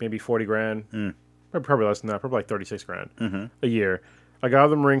probably like maybe $40,000, probably less than that, probably like $36,000 a year. I got out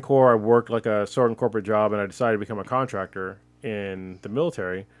of the Marine Corps. I worked like a certain corporate job, and I decided to become a contractor in the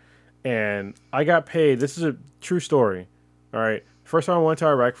military. And I got paid. This is a true story. All right. First time I went to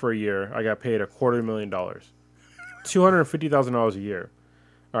Iraq for a year, I got paid $250,000, $250,000 a year.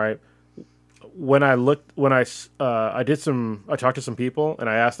 All right. When I talked to some people, and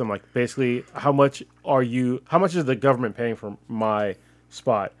I asked them like basically how much is the government paying for my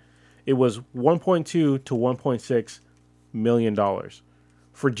spot? It was $1.2 to $1.6 million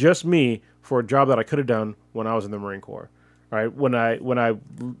for just me, for a job that I could have done when I was in the Marine Corps. All right. When I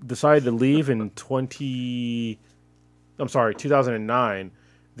decided to leave in 2009,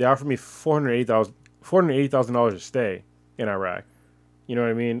 they offered me $480,000 to stay in Iraq. You know what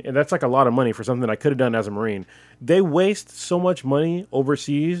I mean? And that's like a lot of money for something I could have done as a Marine. They waste so much money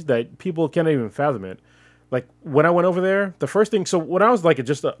overseas that people can't even fathom it. Like when I went over there, the first thing. So when I was like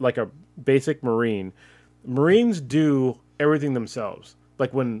like a basic Marine, Marines do everything themselves.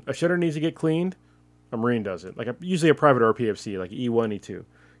 Like when a shitter needs to get cleaned, a Marine does it. Like usually a private or a PFC, like E1,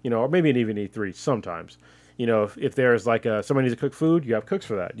 E2, or maybe even E3 sometimes. If there's like somebody needs to cook food, you have cooks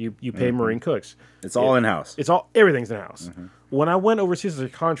for that. You pay Marine cooks. It's all in house. Everything's in house. When I went overseas as a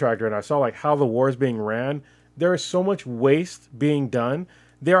contractor and I saw like how the war is being ran, there is so much waste being done.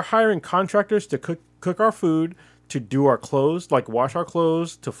 They're hiring contractors to cook our food, to do our clothes, like wash our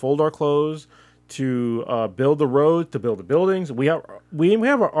clothes, to fold our clothes, to build the roads, to build the buildings. We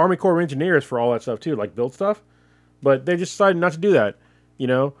have our Army Corps of Engineers for all that stuff too, like build stuff. But they just decided not to do that,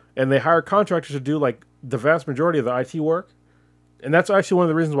 and they hire contractors to do like the vast majority of the IT work. And that's actually one of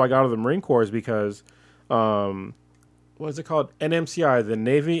the reasons why I got out of the Marine Corps, is because, what is it called? NMCI, the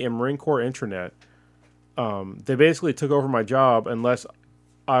Navy and Marine Corps Intranet. They basically took over my job unless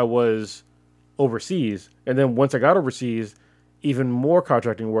I was overseas. And then once I got overseas, even more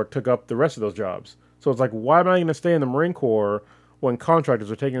contracting work took up the rest of those jobs. So it's like, why am I going to stay in the Marine Corps when contractors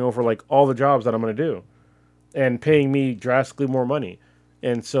are taking over like all the jobs that I'm going to do and paying me drastically more money?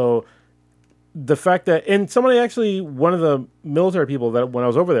 And so the fact that, and somebody actually, one of the military people that when I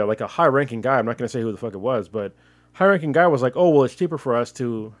was over there, like a high-ranking guy, I'm not going to say who the fuck it was, but high-ranking guy was like, oh, well, it's cheaper for us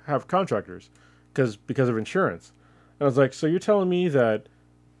to have contractors because of insurance. And I was like, so you're telling me that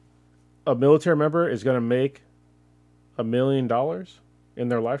a military member is going to make $1 million in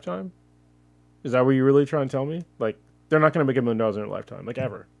their lifetime? Is that what you're really trying to tell me? Like, they're not going to make $1 million in their lifetime, like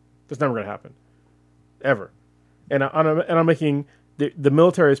ever. That's never going to happen, ever. And I'm making the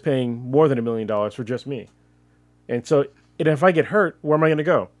military is paying more than $1 million for just me, and so if I get hurt, where am I going to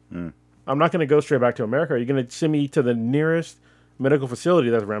go? I'm not going to go straight back to America. You're going to send me to the nearest medical facility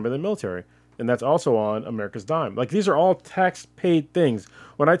that's run by the military, and that's also on America's dime. Like, these are all tax-paid things.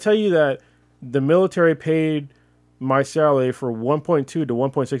 When I tell you that the military paid my salary for $1.2 to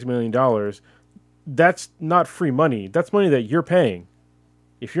 $1.6 million, that's not free money. That's money that you're paying.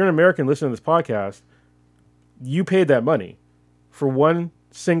 If you're an American listening to this podcast, you paid that money for one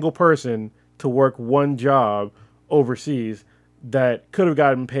single person to work one job overseas that could have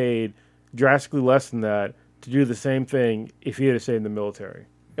gotten paid drastically less than that to do the same thing if he had stayed in the military.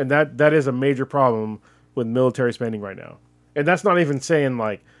 And that is a major problem with military spending right now. And that's not even saying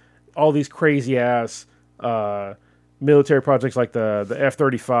like all these crazy ass military projects like the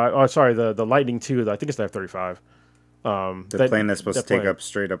F-35. Oh, sorry, the Lightning II. I think it's the F-35. The plane that's supposed to take up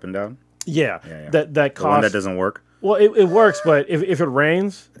straight up and down? Yeah. That costs... The one that doesn't work? Well, it works, but if it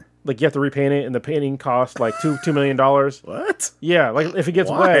rains, like you have to repaint it, and the painting costs like $2 million. What? Yeah, like if it gets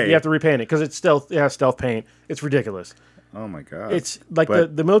wet, you have to repaint it because it has stealth paint. It's ridiculous. Oh my god! It's like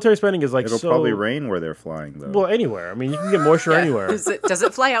the military spending is like it'll probably rain where they're flying though. Well, anywhere. I mean, you can get moisture anywhere. Does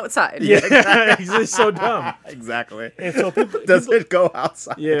it fly outside? Yeah, it's so dumb. Exactly. And so does it go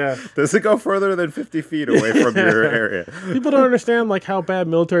outside? Yeah. Does it go further than 50 feet away from your area? People don't understand like how bad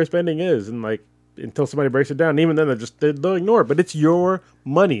military spending is, and like until somebody breaks it down, and even then they'll ignore it. But it's your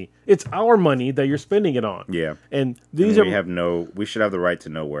money. It's our money that you're spending it on. Yeah. And we should have the right to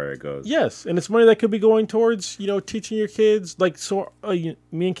know where it goes. Yes, and it's money that could be going towards, teaching your kids. Like, so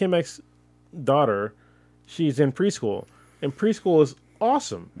me and Kimek's daughter, she's in preschool, and preschool is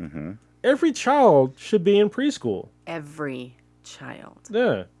awesome. Mm-hmm. Every child should be in preschool. Every child.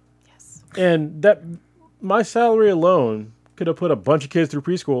 Yeah. Yes. And my salary alone could have put a bunch of kids through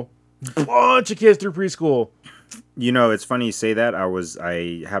preschool. It's funny you say that.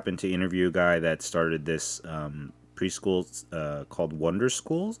 I happened to interview a guy that started this preschool called Wonder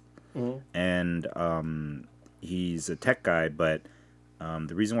Schools, and he's a tech guy. But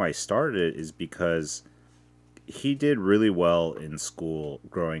the reason why he started it is because he did really well in school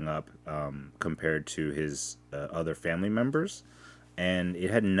growing up compared to his other family members. And it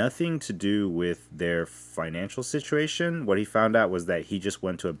had nothing to do with their financial situation. What he found out was that he just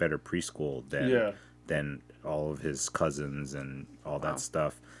went to a better preschool than all of his cousins and all that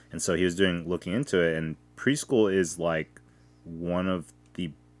stuff. And so he was looking into it. And preschool is like one of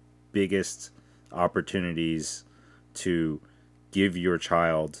the biggest opportunities to give your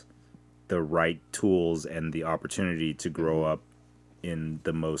child the right tools and the opportunity to grow up in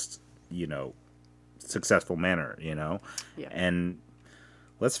the most, successful manner, Yeah. And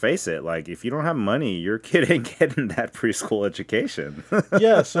let's face it, like if you don't have money, your kid ain't getting that preschool education.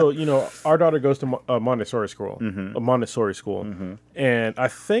 Yeah, so our daughter goes to a Montessori school, and I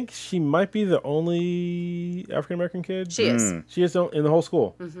think she might be the only African American kid. She is. She is in the whole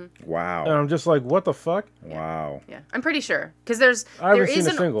school. Wow. And I'm just like, what the fuck? Wow. Yeah, I'm pretty sure because there's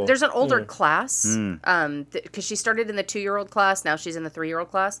an older class because she started in the 2-year-old class, now she's in the 3-year-old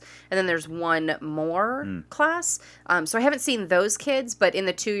class, and then there's one more class. So I haven't seen those kids, but in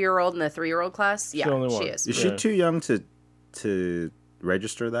the 2-year-old and the 3-year-old class, yeah, she is. Is she too young to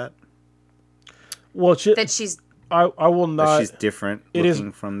register that? Well, she's. I will not. That she's different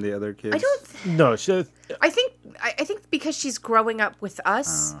looking from the other kids. I don't. No, she. I think because she's growing up with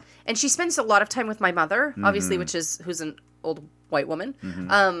us, and she spends a lot of time with my mother, obviously, who's an old white woman.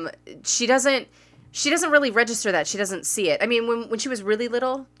 She doesn't really register that. She doesn't see it. I mean, when she was really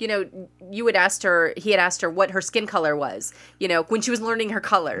little, he had asked her what her skin color was, when she was learning her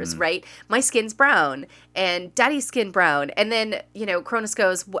colors, right? My skin's brown and daddy's skin brown. And then, Cronus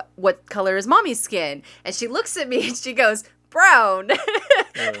goes, what color is mommy's skin? And she looks at me and she goes, brown. And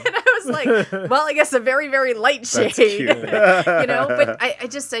I was like, well, I guess a very, very light shade. But I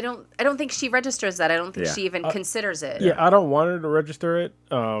don't think she registers that. I don't think she even considers it. Yeah, I don't want her to register it.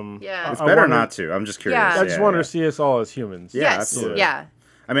 Yeah. It's better not to. I'm just curious. Yeah. I just want her to see us all as humans. Yeah, Yes. absolutely. Yeah.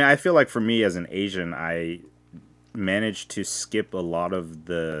 I mean, I feel like for me as an Asian, I managed to skip a lot of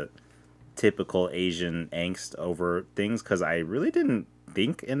the typical Asian angst over things because I really didn't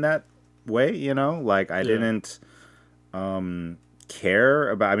think in that way, Like, I didn't care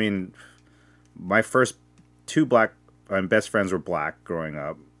about... I mean, my first 2 best friends were black growing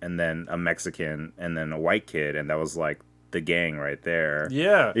up, and then a Mexican, and then a white kid, and that was, like, the gang right there.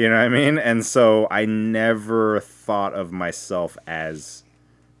 Yeah. You know what I mean? And so I never thought of myself as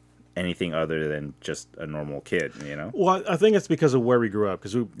anything other than just a normal kid, Well, I think it's because of where we grew up,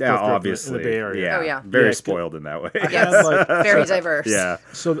 because we both obviously in the Bay Area. Yeah. Oh, yeah. Very spoiled in that way. Yes. Very diverse. Yeah.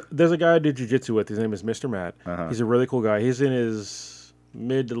 So there's a guy I did jiu-jitsu with. His name is Mr. Matt. He's a really cool guy. He's in his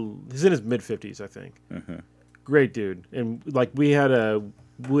mid 50s, I think. Great dude. And like we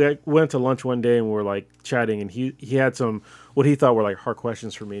went to lunch one day and we were like chatting, and he had some what he thought were like hard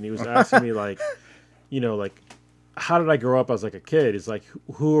questions for me, and he was asking me like, like, how did I grow up as like a kid? It's like,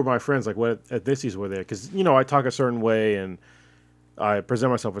 who were my friends? Like, what ethnicities were there? Because I talk a certain way and I present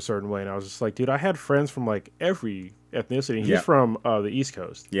myself a certain way, and I was just like, dude, I had friends from like every ethnicity. He's from the East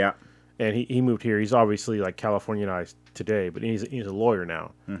Coast. Yeah. And he moved here. He's obviously like Californianized today, but he's a lawyer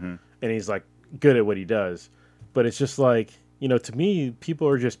now, and he's like good at what he does. But it's just like, to me, people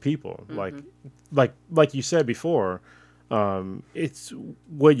are just people. Like you said before, it's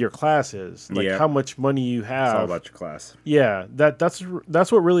what your class is, like how much money you have. It's all about your class. Yeah, that's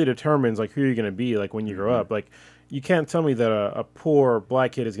what really determines like who you're gonna be like when you grow up. Like, you can't tell me that a poor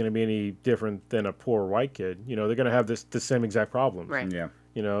black kid is gonna be any different than a poor white kid. They're gonna have the same exact problems. Right. Yeah.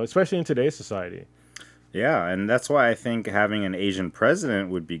 Especially in today's society. Yeah, and that's why I think having an Asian president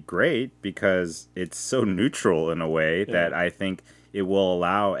would be great, because it's so neutral in a way that I think it will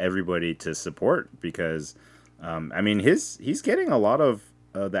allow everybody to support, because, I mean, he's getting a lot of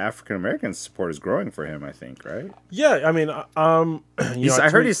the African American support is growing for him, I think, right? Yeah, I mean, I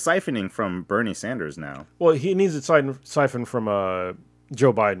heard he's siphoning from Bernie Sanders now. Well, he needs to siphon from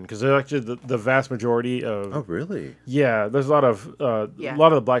Joe Biden, because they're actually the vast majority of... Oh, really? Yeah, there's a lot of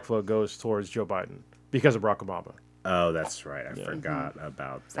the black vote goes towards Joe Biden because of Barack Obama. Oh, that's right. I forgot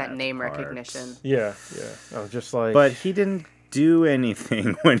about that name part. recognition. Yeah. I was just like... But he didn't do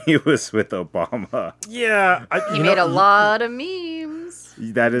anything when he was with Obama. Yeah. He made a lot of memes.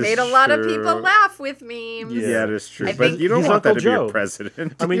 That is made a lot of people laugh with memes. Yeah, that is true. But you don't want that to be your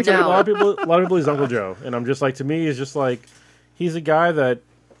president. I mean, to a lot of people, he's Uncle Joe. And I'm just like, to me, he's just like, he's a guy that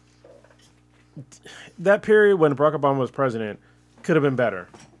period when Barack Obama was president could have been better.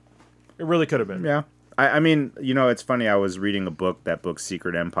 It really could have been. Yeah. I mean, it's funny. I was reading a book,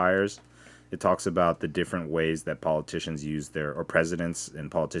 Secret Empires. It talks about the different ways that politicians presidents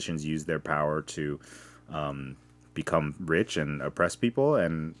and politicians use their power to become rich and oppress people.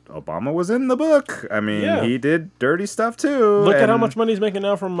 And Obama was in the book. I mean, he did dirty stuff too. Look at how much money he's making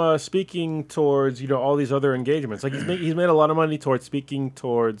now from speaking towards, all these other engagements. Like he's made a lot of money towards speaking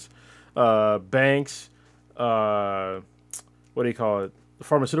towards banks, what do you call it?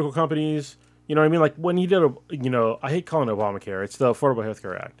 Pharmaceutical companies. You know what I mean? Like when he did, I hate calling it Obamacare. It's the Affordable Health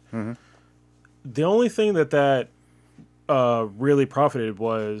Care Act. Mm-hmm. The only thing that really profited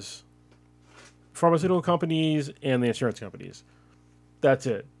was pharmaceutical companies and the insurance companies. That's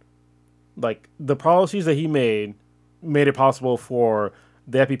it. Like the policies that he made it possible for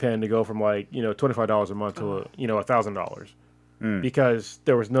the EpiPen to go from like $25 a month to $1,000. because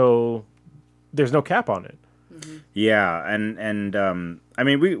there's no cap on it. Yeah, and I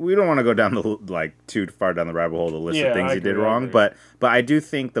mean, we don't want to go down the like too far down the rabbit hole, the list of things he did wrong, but I do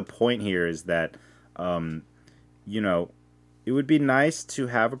think the point here is that, you know, it would be nice to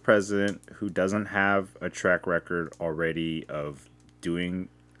have a president who doesn't have a track record already of doing.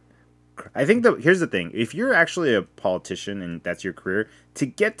 I think here's the thing: if you're actually a politician and that's your career, to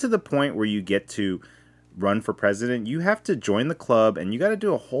get to the point where you get to run for president, you have to join the club and you got to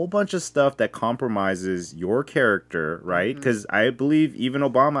do a whole bunch of stuff that compromises your character, right? Because I believe even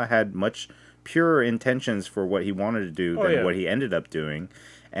Obama had much purer intentions for what he wanted to do than what he ended up doing,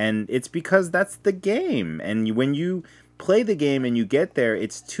 and it's because that's the game. And when you play the game and you get there,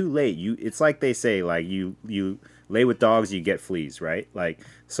 it's too late. It's like they say, like you lay with dogs, you get fleas, right? Like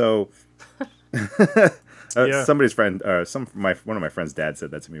so. Somebody's friend, one of my friend's dad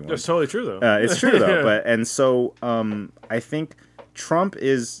said that to me once. That's totally true, though. It's true though, I think Trump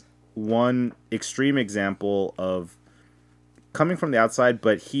is one extreme example of coming from the outside,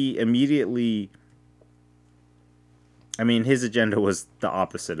 but he immediately. I mean, his agenda was the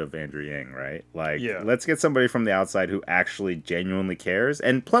opposite of Andrew Yang, right? Like, let's get somebody from the outside who actually genuinely cares,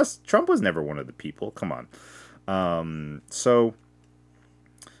 and plus, Trump was never one of the people. Come on, So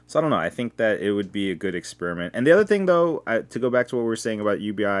I don't know. I think that it would be a good experiment. And the other thing, though, to go back to what we were saying about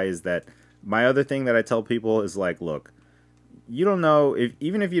UBI, is that my other thing that I tell people is like, look, you don't know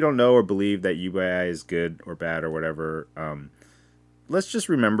even if you don't know or believe that UBI is good or bad or whatever. Let's just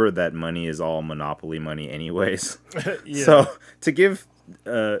remember that money is all monopoly money, anyways. So to give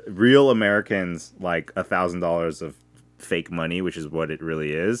real Americans like $1,000 of fake money, which is what it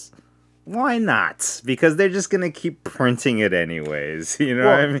really is. Why not? Because they're just going to keep printing it anyways. You know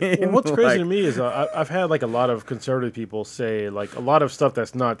what I mean? Well, what's crazy to me is I've had like a lot of conservative people say like a lot of stuff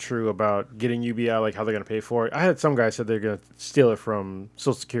that's not true about getting UBI, like how they're going to pay for it. I had some guys said they're going to steal it from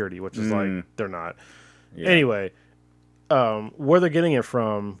Social Security, which is like, they're not. Yeah. Anyway, where they're getting it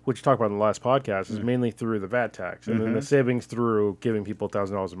from, which you talked about in the last podcast, is mainly through the VAT tax. And then the savings through giving people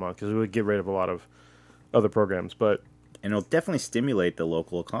 $1,000 a month, because it would get rid of a lot of other programs. And it'll definitely stimulate the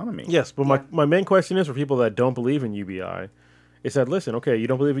local economy. Yes, but my main question is for people that don't believe in UBI, is that, listen, okay, you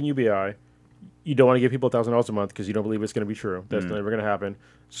don't believe in UBI, you don't want to give people $1,000 a month because you don't believe it's going to be true. That's never going to happen.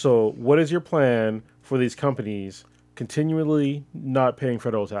 So what is your plan for these companies continually not paying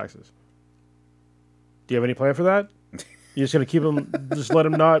federal taxes? Do you have any plan for that? You're just going to keep them, just let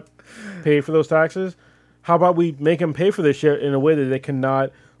them not pay for those taxes? How about we make them pay for this shit in a way that they cannot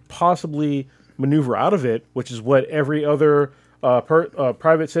possibly maneuver out of it, which is what every other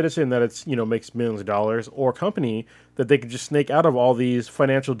private citizen that makes millions of dollars or company, that they could just snake out of all these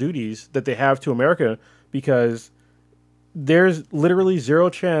financial duties that they have to America, because there's literally zero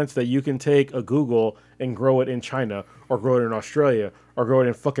chance that you can take a Google and grow it in China or grow it in Australia or grow it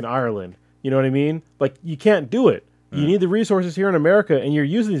in fucking Ireland. You know what I mean? Like, you can't do it. You need the resources here in America, and you're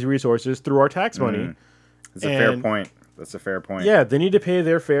using these resources through our tax money. That's a fair point. That's a fair point. Yeah, they need to pay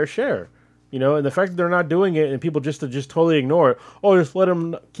their fair share. You know, and the fact that they're not doing it and people just totally ignore it. Oh, just let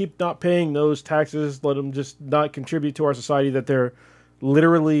them keep not paying those taxes. Let them just not contribute to our society that they're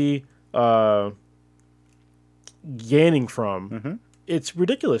literally gaining from. It's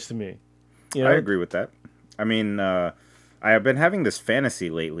ridiculous to me. You know? I agree with that. I mean, I have been having this fantasy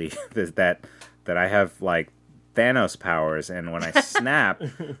lately that I have like Thanos powers, and when I snap,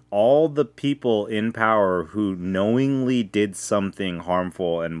 all the people in power who knowingly did something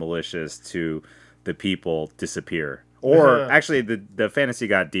harmful and malicious to the people disappear. Or actually, the fantasy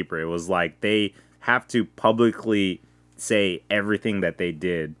got deeper. It was like they have to publicly say everything that they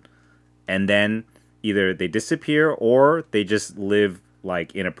did, and then either they disappear or they just live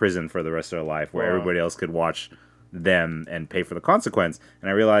like in a prison for the rest of their life, where everybody else could watch them and pay for the consequence. And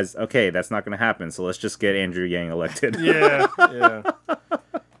I realized, okay, that's not going to happen, so let's just get Andrew Yang elected.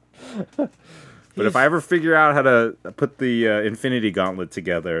 But if I ever figure out how to put the Infinity Gauntlet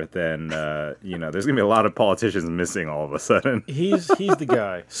together, then there's going to be a lot of politicians missing all of a sudden. He's the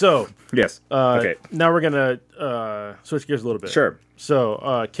guy. So yes, okay. Now we're gonna switch gears a little bit. Sure.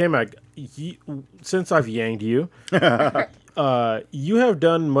 So K-Mac, since I've yanged you, you have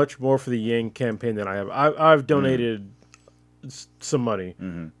done much more for the Yang campaign than I have. I've donated some money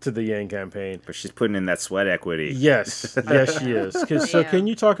to the Yang campaign. But she's putting in that sweat equity. Yes, she is. So can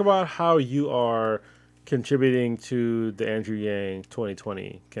you talk about how you are contributing to the Andrew Yang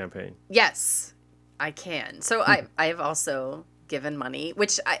 2020 campaign? Yes, I can. So I have also given money,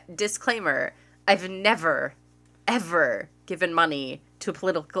 which, disclaimer, I've never, ever given money to a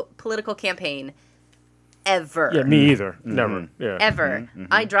political campaign. Ever. Yeah, me either. Never. Yeah. Ever.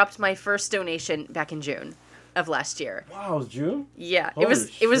 I dropped my first donation back in June. of last year. Wow, it was June? Yeah, Holy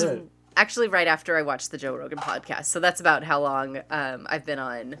it was shit. actually right after I watched the Joe Rogan podcast. So that's about how long I've been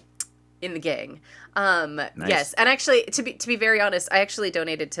on in the gang. Yes, and actually, to be very honest, I actually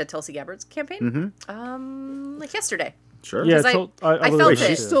donated to Tulsi Gabbard's campaign. Like yesterday. Sure. Yeah, I felt felt Wait, it.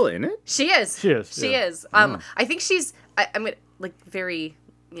 she's still in it? She is. She is, She yeah. is. I think she's. I'm gonna like very,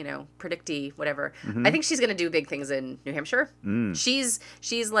 predicty whatever. I think she's gonna do big things in New Hampshire. She's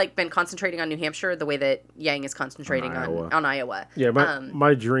like been concentrating on New Hampshire the way that Yang is concentrating on Iowa. Yeah,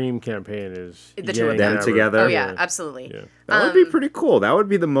 my dream campaign is The two of Yang them Gabbard. together. Oh yeah, absolutely. Yeah. That would be pretty cool. That would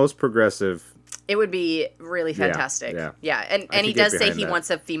be the most progressive. It would be really fantastic. yeah. And could he get does say behind he that. wants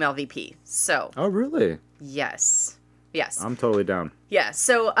a female VP. So Oh, really? yes. I'm totally down. Yeah.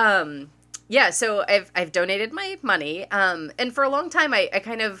 So so I've donated my money. And for a long time I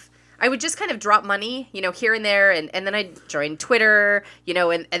would just kind of drop money, here and there, and then I'd join Twitter,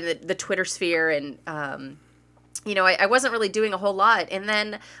 and the Twitter sphere, and I wasn't really doing a whole lot. And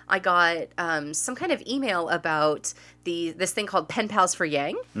then I got some kind of email about this thing called Pen Pals for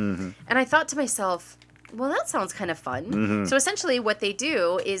Yang. And I thought to myself, well, that sounds kind of fun. So essentially what they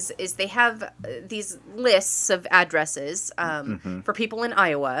do is they have these lists of addresses for people in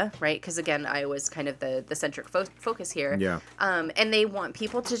Iowa, right? Because, again, Iowa's kind of the centric focus here. Yeah. And they want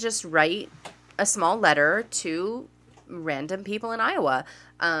people to just write a small letter to random people in Iowa.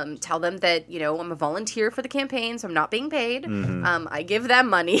 Tell them that, I'm a volunteer for the campaign, so I'm not being paid. I give them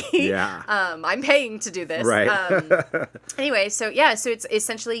money. Yeah. I'm paying to do this. Right. Anyway, so it's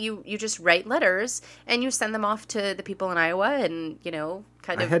essentially you just write letters and you send them off to the people in Iowa, and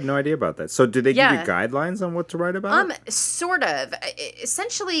I had no idea about that. So did they give you Yeah. guidelines on what to write about? Sort of.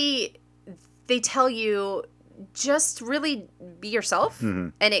 Essentially, they tell you just really be yourself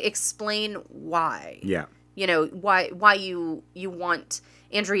and explain why. Yeah. Why you want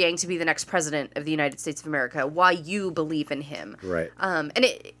Andrew Yang to be the next president of the United States of America, why you believe in him. Right. And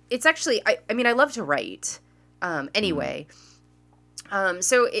it's actually, I love to write anyway.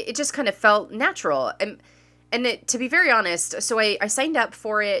 So it just kind of felt natural. And to be very honest, so I signed up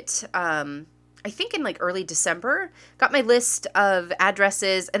for it, I think in like early December, got my list of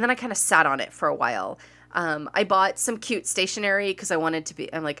addresses, and then I kind of sat on it for a while. I bought some cute stationery because I wanted to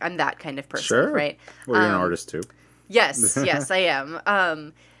be, I'm that kind of person, Sure. right? Well, you're an artist too. Yes, I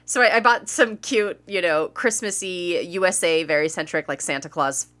am. So I bought some cute, Christmassy USA, very centric, like Santa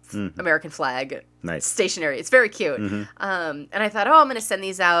Claus, American flag Nice. stationery. It's very cute. And I thought, I'm going to send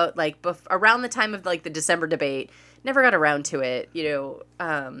these out like around the time of like the December debate. Never got around to it,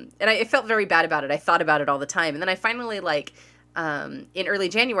 and I felt very bad about it. I thought about it all the time. And then I finally in early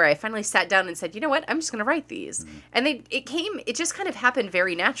January, I finally sat down and said, you know what, I'm just going to write these. And it just kind of happened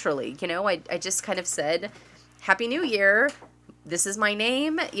very naturally. I just kind of said, Happy New Year. This is my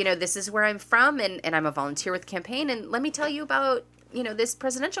name. This is where I'm from. And I'm a volunteer with the campaign. And let me tell you about, this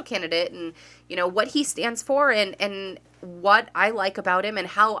presidential candidate and, what he stands for and what I like about him and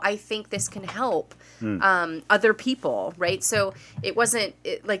how I think this can help other people. Right. So it wasn't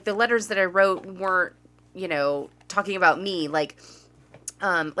like the letters that I wrote weren't, talking about me, like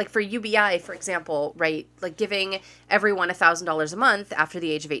for UBI, for example, right? Like giving everyone $1,000 a month after the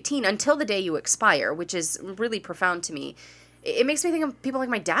age of 18 until the day you expire, which is really profound to me. It makes me think of people like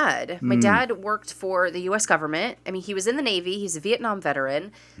my dad. My dad worked for the U.S. government. I mean, he was in the Navy. He's a Vietnam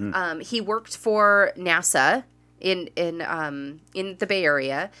veteran. He worked for NASA in the Bay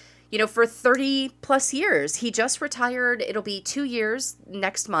Area, for 30 plus years. He just retired. It'll be 2 years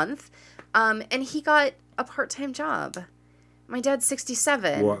next month. And he got a part-time job. My dad's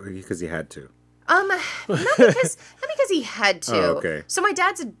 67. Well, because he had to. Not because he had to. Oh, okay. So my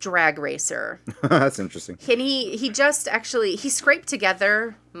dad's a drag racer. That's interesting. And he just actually he scraped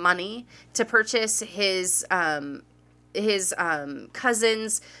together money to purchase his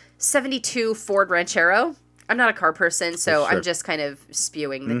cousin's 72 Ford Ranchero. I'm not a car person, so Sure. I'm just kind of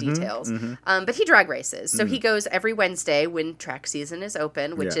spewing the details. But he drag races. So he goes every Wednesday when track season is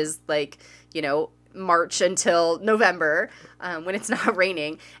open, which Yeah. is like, March until November when it's not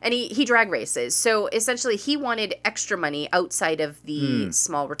raining. And he drag races. So essentially he wanted extra money outside of the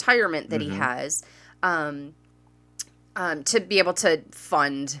small retirement that he has to be able to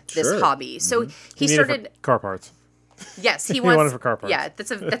fund this Sure. hobby. So he You need it for started... car parts. Yes, he wanted wants it for car parts. Yeah,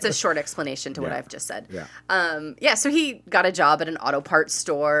 that's a short explanation to what Yeah. I've just said. Yeah. So he got a job at an auto parts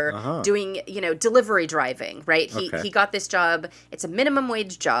store doing, delivery driving, right? Okay. He got this job. It's a minimum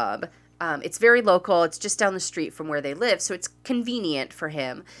wage job. It's very local. It's just down the street from where they live, so it's convenient for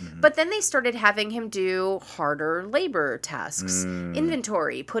him. But then they started having him do harder labor tasks,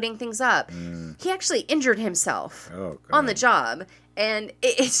 inventory, putting things up. He actually injured himself Oh, God. on the job, and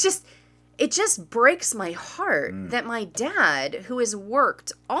it's just... it just breaks my heart that my dad, who has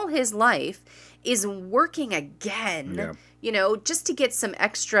worked all his life, is working again, just to get some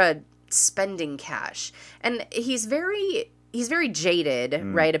extra spending cash. And he's very jaded,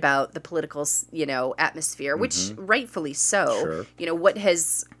 right, about the political, atmosphere, which rightfully so. Sure. What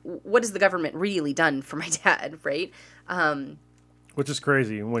has the government really done for my dad, right? Which is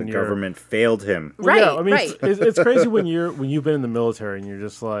crazy when The you're government failed him. Well, yeah, I mean, right. it's crazy when you've been in the military and you're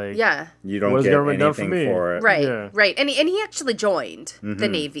just like, Yeah. You don't What has get government done for anything me? for it. Right, Yeah. right. And he actually joined the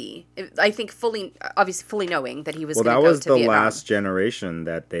Navy. I think obviously fully knowing that he was Well, going that to go was to the Vietnam. last generation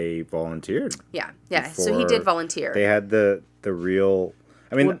that they volunteered. Yeah. So he before did volunteer. They had the real.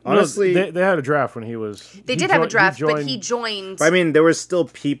 I mean, Well, no, honestly, they had a draft when he was. They he did have a joined- draft, but joined- he joined. I mean, there was still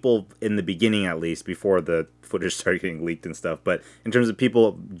people in the beginning, at least before the footage started getting leaked and stuff. But in terms of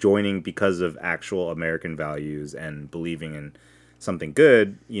people joining because of actual American values and believing in something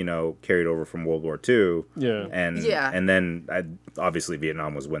good, carried over from World War II. Yeah. And then obviously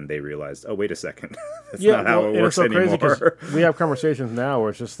Vietnam was when they realized, oh, wait a second, that's Yeah, not how well, it and works it's so crazy 'cause anymore. we have conversations now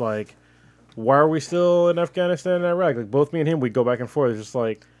where it's just like, why are we still in Afghanistan and Iraq? Like both me and him, we go back and forth. It's just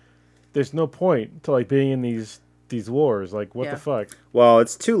like, there's no point to like being in these wars. Like, what Yeah. the fuck? Well,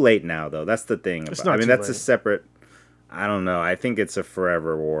 it's too late now, though. That's the thing. It's I not mean, too that's a late. separate. I don't know. I think it's a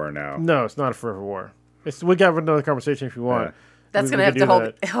forever war now. No, it's not a forever war. We can have another conversation if you want. Yeah. That's We going to could have do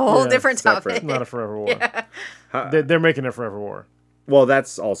to that. a whole Yeah, different separate. topic. It's not a forever war. Yeah. They're making it a forever war. Well,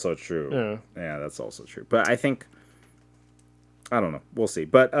 that's also true. Yeah. Yeah, that's also true. But I think. I don't know. We'll see.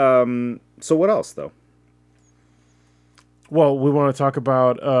 But so what else though? Well, we want to talk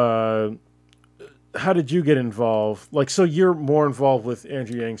about how did you get involved? Like, so you're more involved with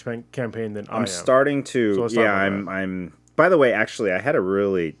Andrew Yang's campaign than I am. I'm starting to. So let's talk yeah, about I'm. By the way, actually, I had a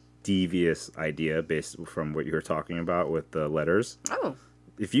really devious idea based from what you were talking about with the letters. Oh.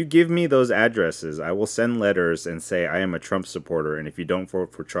 If you give me those addresses, I will send letters and say I am a Trump supporter, and if you don't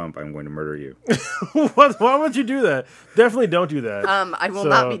vote for Trump, I'm going to murder you. Why would you do that? Definitely don't do that. I will So-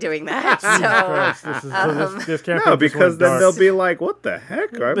 not be doing that. Christ, So, this campaign No, just because went then dark. they'll be like, "What the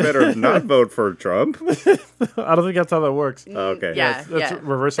heck? I better not vote for Trump." I don't think that's how that works. Okay. yeah, That's yeah.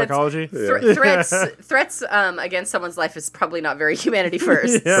 reverse psychology. Threats against someone's life is probably not very humanity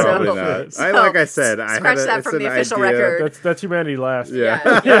first. Yeah. Probably so, not. so Like I said, I scratch had that it's from the an official idea. record. That's humanity last. Yeah.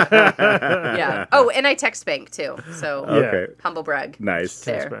 Yeah. Oh, and I text bank too. So Okay. humble brag. Nice.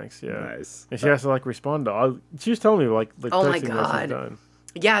 There. Banks, yeah. Nice. And she has to like respond to. She was telling me like Oh my texting me as God. she's done.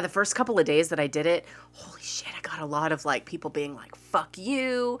 Yeah, the first couple of days that I did it, holy shit, I got a lot of like people being like, "Fuck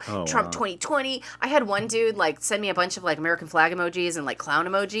you, Oh, Trump wow. 2020." I had one dude like send me a bunch of like American flag emojis and like clown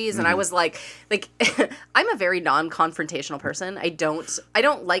emojis, and I was like, I'm a very non-confrontational person. I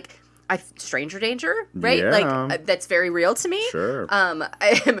don't like stranger danger, right? Yeah. Like that's very real to me. Sure.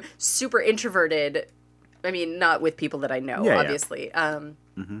 I am super introverted. I mean, not with people that I know, Yeah, yeah. obviously.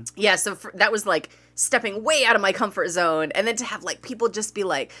 Yeah, so that was like stepping way out of my comfort zone, and then to have like people just be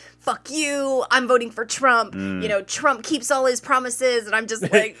like, "Fuck you, I'm voting for Trump." Trump keeps all his promises, and I'm just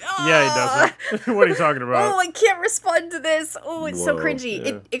like, oh, Yeah, he doesn't. What are you talking about? Oh, I can't respond to this. Oh, it's so Whoa, cringy.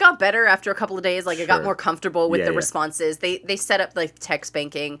 yeah. It got better after a couple of days. Like, I got Sure. more comfortable with Yeah, the yeah. responses. They set up like text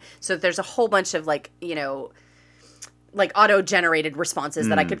banking, so there's a whole bunch of like like auto-generated responses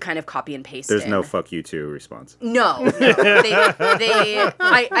that I could kind of copy and paste. There's in. no "fuck you" too response. No.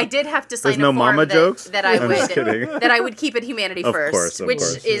 I did have to sign There's a no form mama jokes? that I I'm would just kidding. that I would keep it humanity Of first, course, of which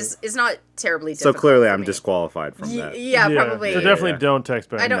course. is not terribly So difficult. clearly, for I'm me. disqualified from that. Yeah, probably. So definitely yeah. don't text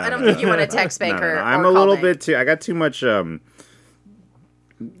back. I don't No, think you want to text No, bank no, or no. I'm or a call little bank. bit too. I got too much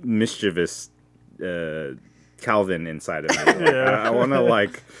mischievous Calvin inside of me. Yeah. I want to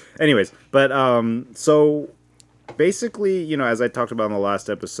like. Anyways, but so basically, you know, as I talked about in the last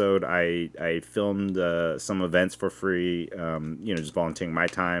episode, I filmed some events for free. You know, just volunteering my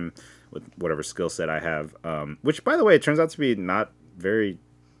time with whatever skill set I have. Which, by the way, it turns out to be not very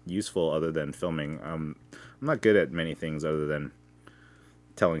useful other than filming. I'm not good at many things other than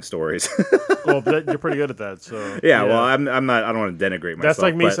telling stories. Well, but you're pretty good at that. So yeah, well, I'm not. I don't want to denigrate myself. that's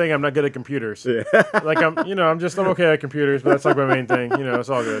like me but- saying I'm not good at computers. Like I'm okay at computers, but that's like my main thing. You know, it's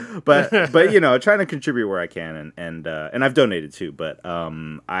all good. but you know, trying to contribute where I can, and I've donated too. But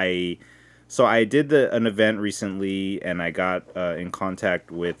I did an event recently, and I got in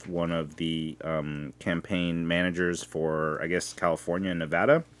contact with one of the campaign managers for, I guess, California and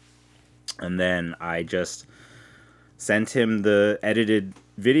Nevada, and then I just sent him the edited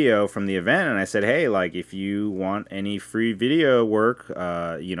video from the event, and I said, hey, like, if you want any free video work,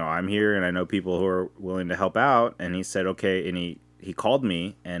 you know, I'm here, and I know people who are willing to help out. And he said, okay, and he called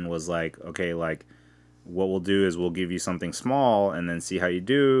me and was like, okay, like, what we'll do is we'll give you something small and then see how you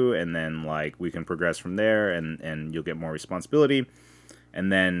do, and then like we can progress from there, and you'll get more responsibility. And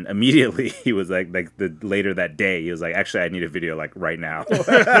then immediately he was like later that day, he was like, actually, I need a video like right now.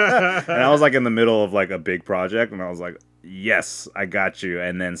 And I was like in the middle of like a big project, and I was like, yes, I got you.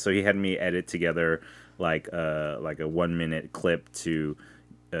 And then so he had me edit together like a 1 minute clip to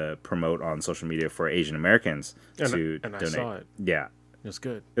promote on social media for Asian Americans to donate. I saw it. Yeah. It was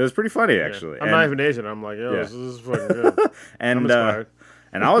good. It was pretty funny, actually. I'm not even Asian. I'm like, yo, this is fucking good. And I'm inspired.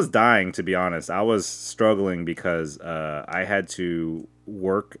 And I was dying, to be honest. I was struggling because I had to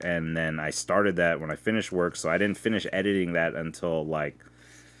work, and then I started that when I finished work, so I didn't finish editing that until like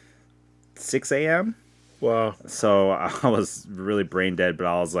 6 a.m. Wow. So I was really brain dead, but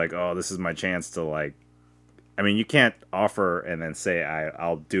I was like, oh, this is my chance to like, I mean, you can't offer and then say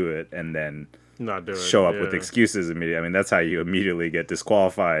I'll do it and then not do it. Show up with excuses immediately. I mean, that's how you immediately get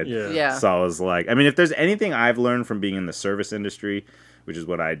disqualified. Yeah. So I was like, I mean, if there's anything I've learned from being in the service industry, which is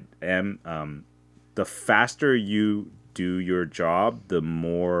what I am, the faster you do your job, the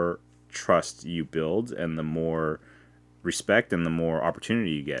more trust you build and the more respect and the more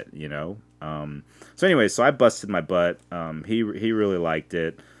opportunity you get, you know? So anyway, so I busted my butt. He really liked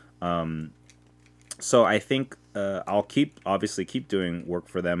it. So I think I'll obviously keep doing work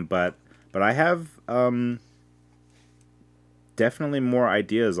for them, but I have definitely more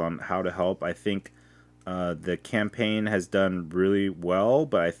ideas on how to help. I think the campaign has done really well,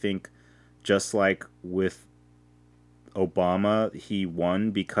 but I think just like with Obama, he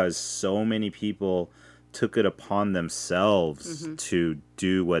won because so many people took it upon themselves to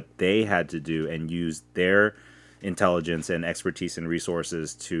do what they had to do and use their intelligence and expertise and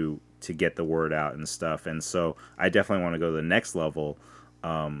resources to get the word out and stuff. And so I definitely want to go to the next level,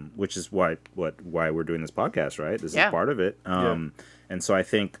 which is why we're doing this podcast, right? This is part of it. And so I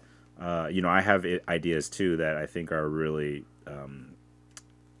think, I have ideas too that I think are really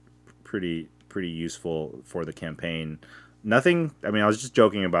pretty useful for the campaign. Nothing. I mean, I was just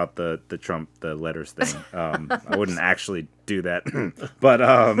joking about the Trump, the letters thing. I wouldn't actually do that, but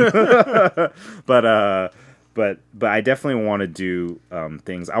I definitely want to do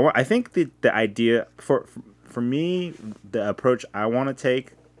things. I think the idea for me, the approach I want to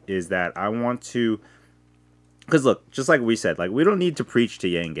take is that I want to, because look, just like we said, like we don't need to preach to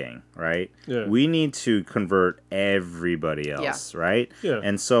Yang Gang, right? Yeah. We need to convert everybody else, right? Yeah.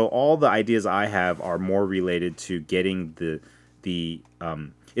 And so all the ideas I have are more related to getting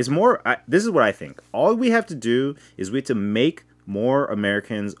it's more. This is what I think. All we have to do is we have to make more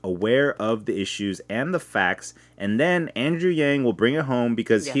Americans aware of the issues and the facts, and then Andrew Yang will bring it home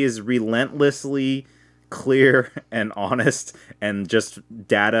because he is relentlessly clear and honest and just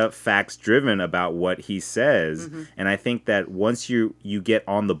data facts driven about what he says. And I think that once you get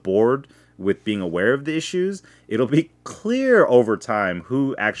on the board with being aware of the issues, it'll be clear over time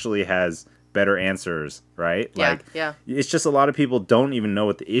who actually has better answers, right? It's just a lot of people don't even know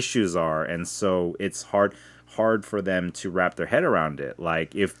what the issues are, and so it's hard for them to wrap their head around it.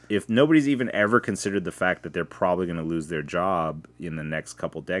 Like if nobody's even ever considered the fact that they're probably going to lose their job in the next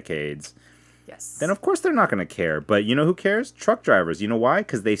couple decades, then of course they're not going to care. But you know who cares? Truck drivers. You know why?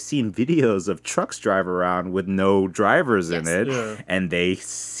 Because they've seen videos of trucks drive around with no drivers in it, and they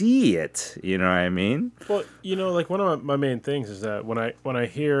see it. You know what I mean? Well, like one of my main things is that when I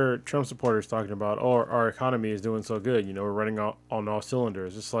hear Trump supporters talking about, our economy is doing so good, we're running on all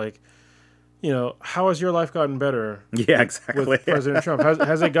cylinders, it's like, how has your life gotten better? Yeah, exactly. With President Trump,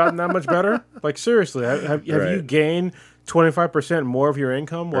 has it gotten that much better? Like seriously, have you gained 25% more of your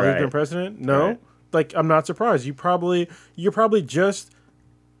income while he's been president? No. Right. Like, I'm not surprised. You're probably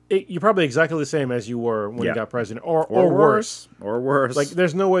exactly the same as you were when you got president, or worse. Or worse. Like,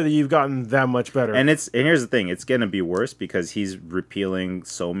 there's no way that you've gotten that much better. And here's the thing: it's gonna be worse because he's repealing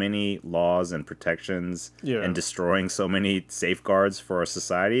so many laws and protections and destroying so many safeguards for our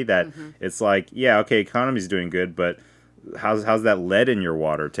society that it's like, economy's doing good, but how's that lead in your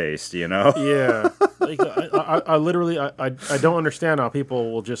water taste? Yeah. Like I literally I don't understand how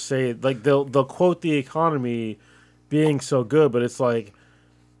people will just say, like, they'll quote the economy being so good, but it's like,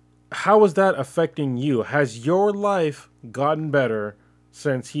 how is that affecting you? Has your life gotten better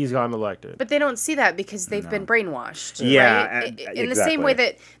since he's gotten elected? But they don't see that because they've been brainwashed. Yeah, right? In the same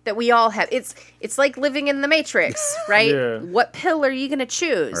way that we all have. It's like living in the Matrix, right? What pill are you going to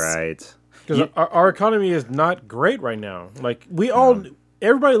choose? Right. Because our economy is not great right now. Like,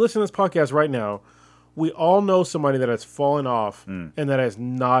 everybody listening to this podcast right now, we all know somebody that has fallen off and that has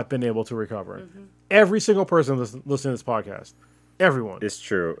not been able to recover. Every single person listening to this podcast. Everyone. It's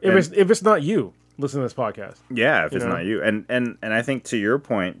true. If it's not you listening to this podcast. Yeah, if it's not you. And I think to your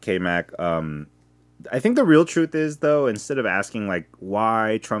point, K-Mac, I think the real truth is, though, instead of asking like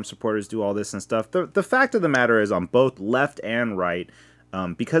why Trump supporters do all this and stuff, the fact of the matter is on both left and right,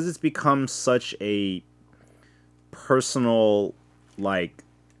 because it's become such a personal, like,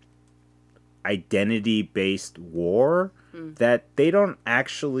 identity-based war that they don't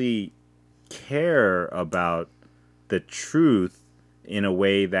actually care about the truth in a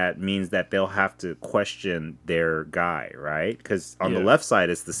way that means that they'll have to question their guy, right? Because on the left side,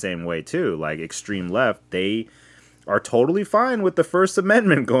 it's the same way too. Like extreme left, they are totally fine with the First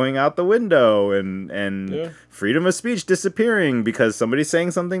Amendment going out the window and freedom of speech disappearing because somebody's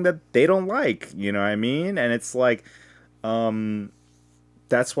saying something that they don't like. You know what I mean? And it's like,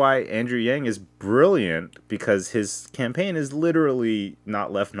 that's why Andrew Yang is brilliant, because his campaign is literally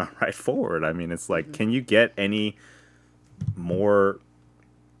not left, not right, forward. I mean, it's like, can you get any more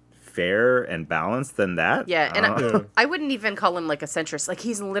fair and balanced than that? Yeah, and I wouldn't even call him like a centrist. Like,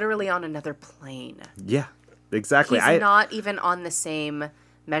 he's literally on another plane. Yeah, exactly. He's not even on the same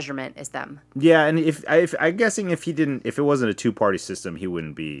measurement as them. Yeah, and if I'm guessing if it wasn't a two-party system, he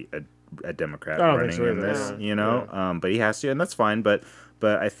wouldn't be a Democrat running in this, you know. Yeah. But he has to, and that's fine. But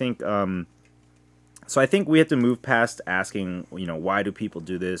I think so I think we have to move past asking, you know, why do people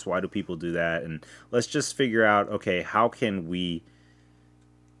do this? Why do people do that? And let's just figure out, okay, how can we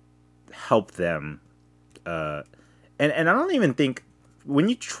help them? And I don't even think when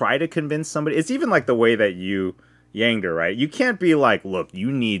you try to convince somebody, it's even like the way that you yanged her, right? You can't be like, look, you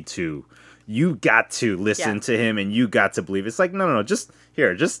got to listen to him and you got to believe. It's like, no, just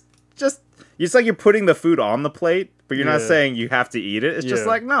it's like you're putting the food on the plate, but you're not saying you have to eat it. It's just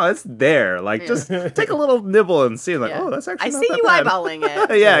like, no, it's there. Like, just take a little nibble and see. Like, oh, that's actually not that bad. I see you eyeballing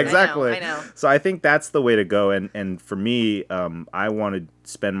it. Yeah, exactly. I know. So I think that's the way to go. And for me, I want to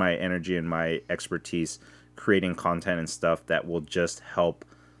spend my energy and my expertise creating content and stuff that will just help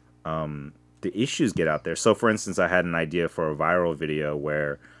the issues get out there. So, for instance, I had an idea for a viral video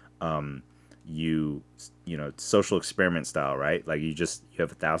where you know, social experiment style, right? Like you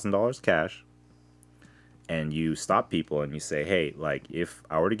have $1,000 cash. And you stop people and you say, hey, like, if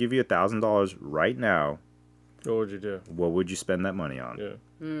I were to give you $1,000 right now, what would you do? What would you spend that money on?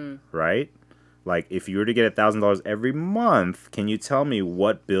 Yeah. Right? Like, if you were to get $1,000 every month, can you tell me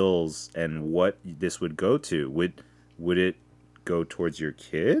what bills and what this would go to? Would it go towards your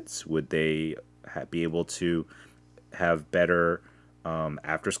kids? Would they be able to have better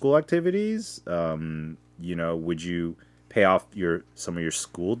after-school activities? You know, would you pay off some of your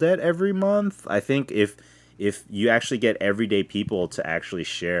school debt every month? I think if you actually get everyday people to actually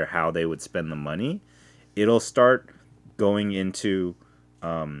share how they would spend the money, it'll start going into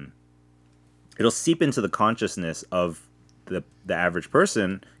it'll seep into the consciousness of the average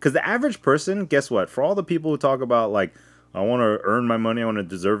person. Because the average person, guess what? For all the people who talk about, like, I want to earn my money, I want to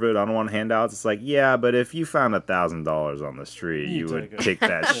deserve it, I don't want handouts, it's like, yeah, but if you found $1,000 on the street, you would pick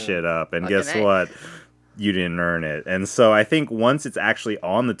that shit up. And guess what? You didn't earn it. And so I think once it's actually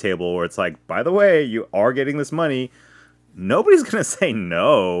on the table where it's like, by the way, you are getting this money, nobody's going to say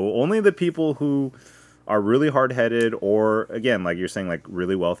no. Only the people who are really hard-headed or, again, like you're saying, like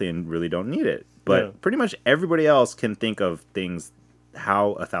really wealthy and really don't need it. But pretty much everybody else can think of things,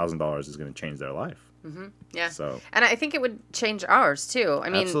 how $1,000 is going to change their life. Mm-hmm. Yeah. So, and I think it would change ours too. I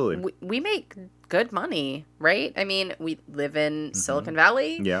mean, absolutely. We make good money, right? I mean, we live in Silicon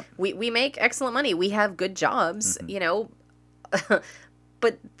Valley. Yeah. We make excellent money. We have good jobs, you know.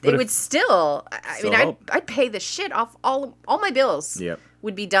 but it would still, I mean, I'd pay the shit off all my bills. Yep.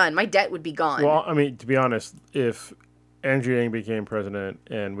 Would be done. My debt would be gone. Well, I mean, to be honest, if Andrew Yang became president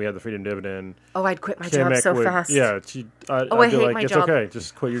and we had the freedom dividend, I'd quit my job so fast. Yeah, I'd be hate like, my it's job. okay,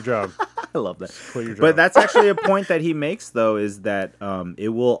 just quit your job. I love that. Just quit your job. But that's actually a point that he makes, though, is that it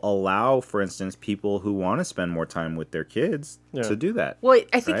will allow, for instance, people who want to spend more time with their kids to do that. Well,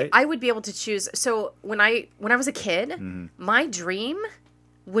 I think I would be able to choose. So when I was a kid, my dream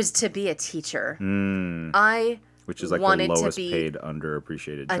was to be a teacher. Which is like the lowest paid,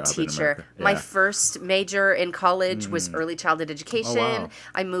 underappreciated job teacher. in America. Yeah. My first major in college was early childhood education. Oh, wow.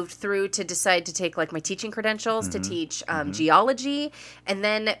 I moved through to decide to take like my teaching credentials to teach geology. And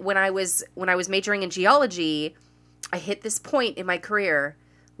then when I was majoring in geology, I hit this point in my career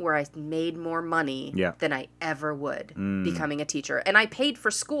where I made more money than I ever would becoming a teacher. And I paid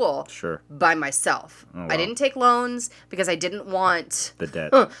for school by myself. Oh, wow. I didn't take loans because I didn't want the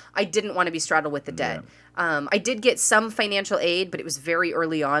debt. I didn't want to be straddled with the debt. I did get some financial aid, but it was very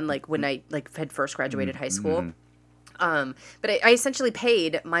early on, like when I had first graduated high school. But I essentially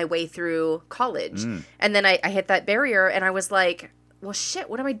paid my way through college. And then I hit that barrier and I was like, well, shit,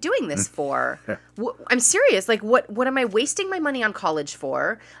 what am I doing this for? I'm serious. Like, what am I wasting my money on college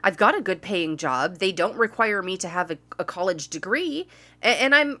for? I've got a good paying job. They don't require me to have a college degree.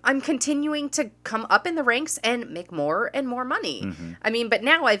 And I'm continuing to come up in the ranks and make more and more money. Mm-hmm. I mean, but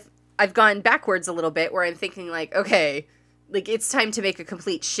now I've gone backwards a little bit where I'm thinking like, okay, like it's time to make a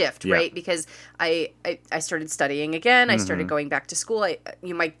complete shift, Yeah. right? Because I started studying again. I started going back to school.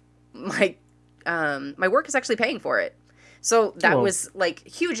 My work is actually paying for it. So that Well, was like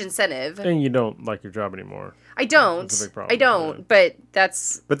huge incentive. And you don't like your job anymore. I don't. That's a big problem, I don't. yeah. But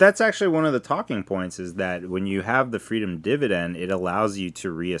that's But that's actually one of the talking points is that when you have the freedom dividend, it allows you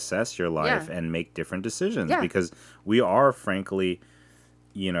to reassess your life Yeah. and make different decisions. Yeah. Because we are, frankly,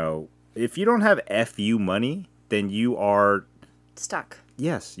 if you don't have FU money, then you are, stuck.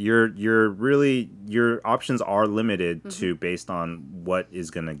 yes, you're really, your options are limited Mm-hmm. to based on what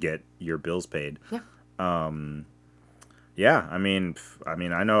is going to get your bills paid. Yeah. Yeah, I mean,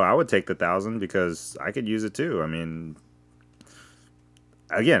 I know I would take the 1,000 because I could use it too. I mean,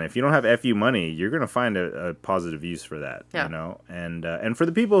 again, if you don't have FU money, you're gonna find a positive use for that, Yeah. And for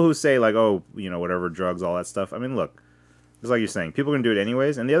the people who say like, oh, whatever, drugs, all that stuff. I mean, look, it's like you're saying, people are gonna do it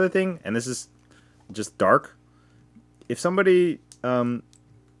anyways. And the other thing, and this is just dark, if somebody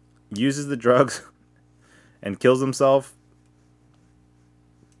uses the drugs and kills himself,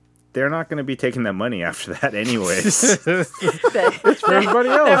 they're not going to be taking that money after that anyways. For everybody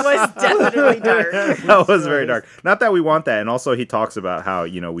else. That was definitely dark. That was very dark. Not that we want that. And also he talks about how,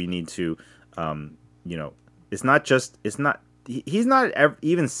 we need to, he's not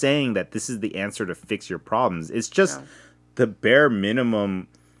even saying that this is the answer to fix your problems. It's just No. the bare minimum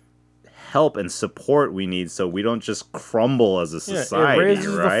help and support we need so we don't just crumble as a Yeah, society, it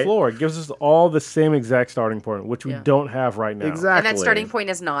raises right? the floor. It gives us all the same exact starting point, which we Yeah. don't have right now. Exactly. And that starting point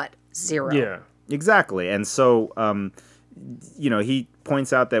is not zero. Yeah. Exactly. And so, he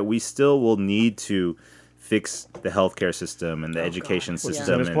points out that we still will need to fix the healthcare system and the education Which is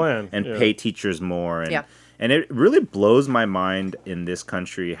system in his plan, and yeah. pay teachers more. And, Yeah. and it really blows my mind in this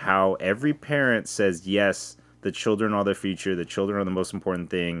country how every parent says, yes, the children are the future, the children are the most important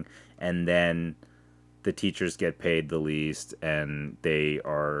thing. And then the teachers get paid the least and they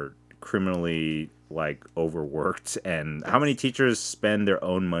are criminally overworked. And how many teachers spend their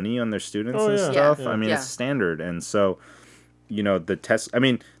own money on their students Oh, and yeah. stuff? Yeah. I mean, Yeah. it's standard. And so, the test, I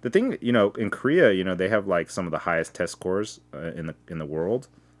mean, the thing, in Korea, they have some of the highest test scores in the world.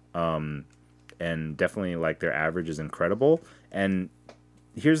 And definitely their average is incredible. And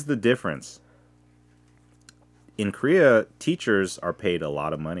here's the difference. In Korea, teachers are paid a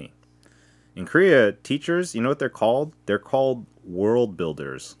lot of money. In Korea, teachers, you know what they're called? They're called world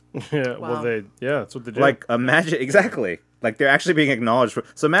builders. Yeah. Wow. Well, that's what they do. Imagine, exactly. They're actually being acknowledged.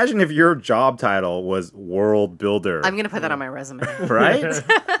 So imagine if your job title was world builder. I'm going to put that on my resume. Right?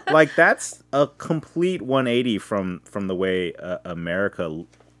 That's a complete 180 from the way America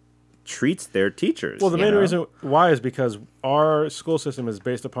treats their teachers. Well, the main you know? reason why is because our school system is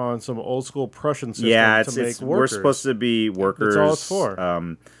based upon some old school Prussian system Yeah, to make it's workers. we're supposed to be workers. That's all it's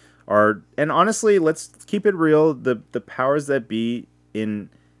for. And honestly, let's keep it real. The powers that be in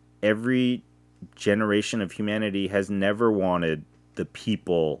every generation of humanity has never wanted the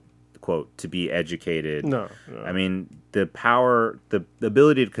people, quote, to be educated. No. I mean, the power, the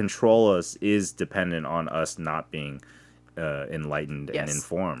ability to control us is dependent on us not being enlightened and Yes.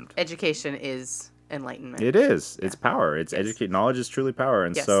 informed. Education is enlightenment. It is. It's power. It's educate. Knowledge is truly power.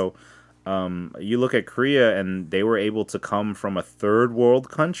 And Yes. so you look at Korea and they were able to come from a third world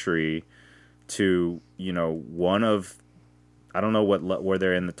country to, one of, I don't know where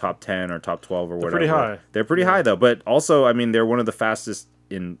they're in the top 10 or top 12 or whatever. pretty high. They're pretty high though. But also, I mean, they're one of the fastest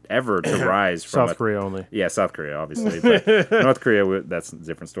ever to rise from South Korea only. Yeah, South Korea, obviously. But North Korea, that's a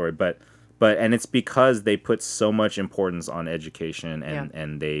different story. But and it's because they put so much importance on education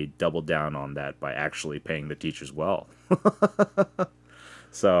and they doubled down on that by actually paying the teachers well.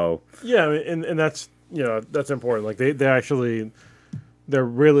 So Yeah, and that's that's important. They're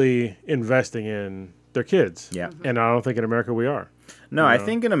really investing in their kids. Yeah. And I don't think in America we are. no, I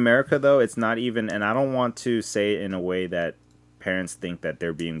think in America though it's not even, and I don't want to say it in a way that parents think that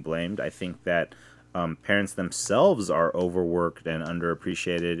they're being blamed. I think that parents themselves are overworked and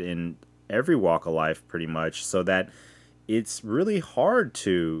underappreciated in every walk of life pretty much, so that it's really hard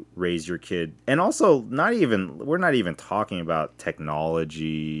to raise your kid. And also we're not even talking about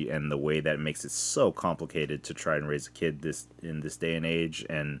technology and the way that makes it so complicated to try and raise a kid in this day and age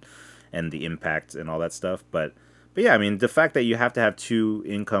and the impact and all that stuff. But yeah, I mean, the fact that you have to have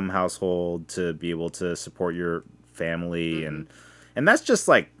 2-income household to be able to support your family And that's just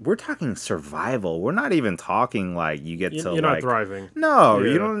like, we're talking survival. We're not even talking like you get to You're like not thriving. No,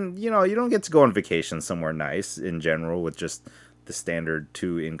 Yeah. you don't get to go on vacation somewhere nice in general with just the standard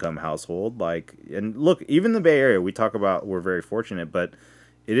 2-income household. Like, and look, even the Bay Area, we talk about we're very fortunate, but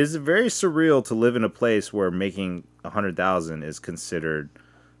it is very surreal to live in a place where making $100,000 is considered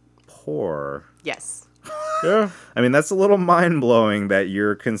poor. Yes. Yeah. I mean, that's a little mind blowing that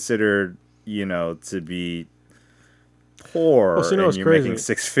you're considered, to be poor Well, so you know and what's you're crazy? making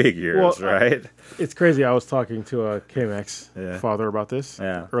 6 figures, Well, right? It's crazy. I was talking to KMX Yeah. father about this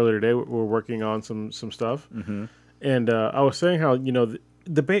Yeah. earlier today. We're working on some stuff, and I was saying how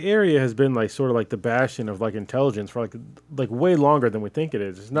the Bay Area has been like sort of like the bastion of like intelligence for like way longer than we think it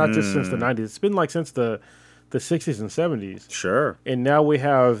is. It's not just since the 90s. It's been like since the 60s and 70s. Sure. And now we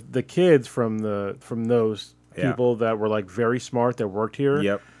have the kids from those Yeah. people that were like very smart that worked here.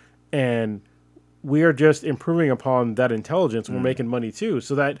 Yep. And we are just improving upon that intelligence. And we're making money too.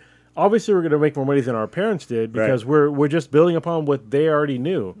 So that obviously we're going to make more money than our parents did because we're just building upon what they already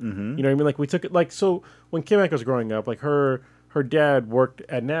knew. Mm-hmm. You know what I mean? Like we took it like, so when Kim Ek was growing up, like her dad worked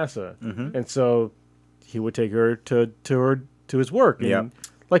at NASA. Mm-hmm. And so he would take her to his work. And Yep.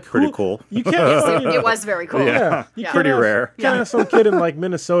 like Pretty cool. You can't fucking, It was very cool. yeah. You Yeah. can't Pretty have- rare. You can't have some kid in like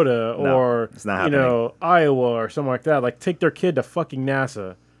Minnesota No, or it's not happening. Iowa or something like that. Like take their kid to fucking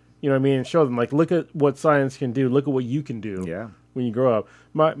NASA. You know what I mean? And show them like, look at what science can do. Look at what you can do. Yeah. When you grow up.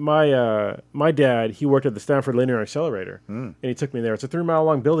 My dad, he worked at the Stanford Linear Accelerator, and he took me there. It's a 3-mile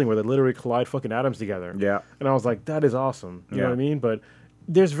long building where they literally collide fucking atoms together. Yeah. And I was like, that is awesome. You know Yeah. what I mean? But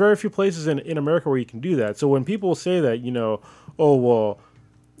there's very few places in America where you can do that. So when people say that, oh well,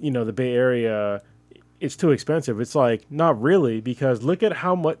 the Bay Area, it's too expensive. It's like not really, because look at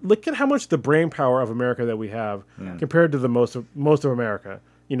how much the brain power of America that we have compared to the most of America.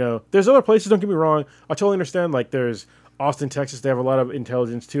 There's other places. Don't get me wrong. I totally understand. Like there's Austin, Texas. They have a lot of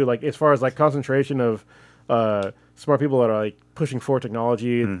intelligence too. Like as far as like concentration of smart people that are like pushing forward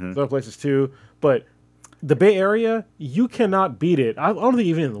technology. There's other places too. But the Bay Area, you cannot beat it. I don't think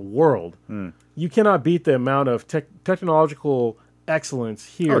even in the world, you cannot beat the amount of technological excellence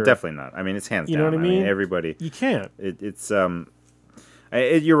here. Oh, definitely not. I mean, it's hands down. You know what I mean? Everybody. You can't.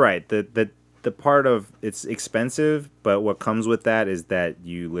 You're right. The part of it's expensive, but what comes with that is that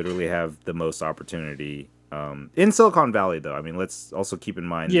you literally have the most opportunity. In Silicon Valley, though, I mean, let's also keep in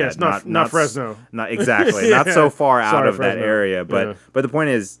mind Yes, that not Fresno. Not exactly, not so far out Sorry, of that Fresno. area. But Yeah. but the point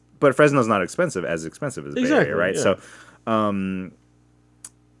is, but Fresno's not expensive as the Bay Exactly, Area, right? yeah. So,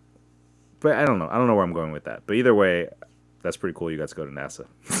 but I don't know. I don't know where I'm going with that. But either way, that's pretty cool. You got to go to NASA.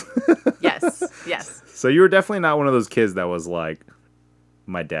 Yes. Yes. So you were definitely not one of those kids that was like,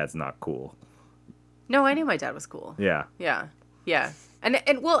 my dad's not cool. No, I knew my dad was cool. Yeah. Yeah. Yeah. And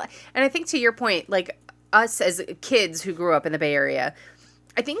I think to your point, like us as kids who grew up in the Bay Area,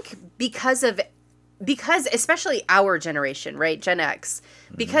 I think because especially our generation, right? Gen X,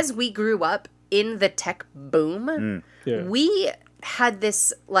 because we grew up in the tech boom, Yeah. we had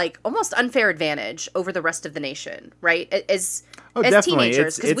this like almost unfair advantage over the rest of the nation, right? As definitely.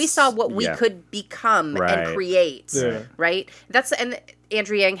 teenagers, because we It's- saw what we yeah. could become Right. and create, Yeah. right? And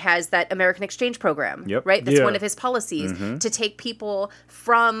Andrew Yang has that American exchange program, Yep. right? That's Yeah. one of his policies to take people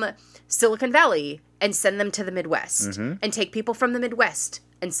from Silicon Valley and send them to the Midwest, and take people from the Midwest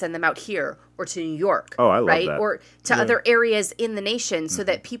and send them out here or to New York, Oh, I love right? that. Or to other areas in the nation, so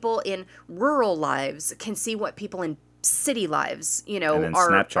that people in rural lives can see what people in city lives, And then are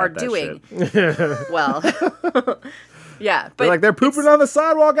Snapchat that doing. shit. Well, yeah, but They're like, they're pooping on the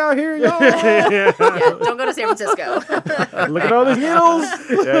sidewalk out here, y'all. yeah, don't go to San Francisco. Look at all these needles.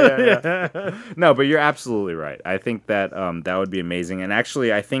 Yeah. No, but you're absolutely right. I think that that would be amazing. And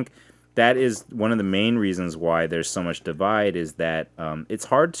actually, I think that is one of the main reasons why there's so much divide is that it's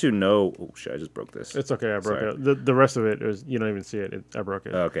hard to know. Oh, shit, I just broke this. It's okay. I broke Sorry. it. The rest of it is you don't even see it. I broke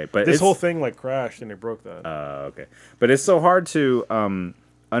it. Okay, but This it's, whole thing like crashed and it broke that. okay. But it's so hard to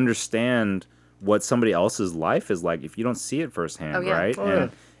understand what somebody else's life is like if you don't see it firsthand, Oh, yeah. right? Oh, yeah.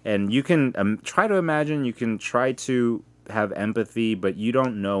 And you can try to imagine, you can try to have empathy, but you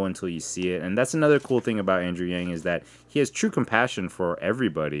don't know until you see it. And that's another cool thing about Andrew Yang is that he has true compassion for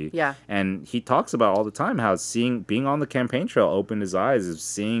everybody. Yeah. And he talks about all the time how being on the campaign trail opened his eyes, of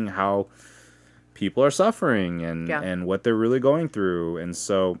seeing how people are suffering and what they're really going through. And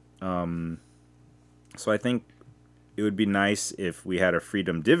so I think it would be nice if we had a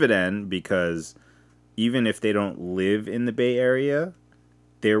freedom dividend, because even if they don't live in the Bay Area,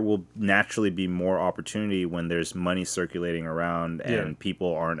 there will naturally be more opportunity when there's money circulating around and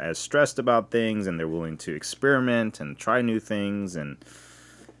people aren't as stressed about things and they're willing to experiment and try new things. And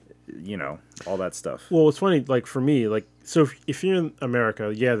all that stuff. Well, it's funny, like for me, like so if you're in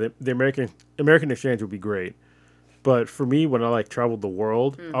America, yeah, the American exchange would be great. But for me, when I like traveled the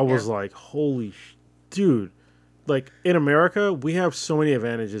world, I was like, holy dude, like in America, we have so many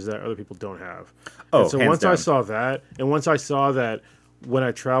advantages that other people don't have. Oh, and so hands once down. I saw that, and once I saw that when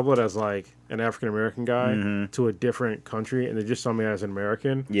I traveled as like an African American guy to a different country, and they just saw me as an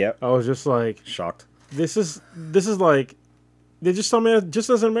American, Yep. I was just like, Shocked. this is like they just saw me just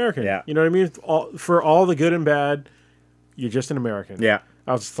as an American. Yeah. You know what I mean? For all the good and bad, you're just an American. Yeah.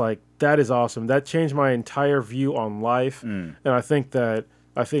 I was just like, that is awesome. That changed my entire view on life, and I think a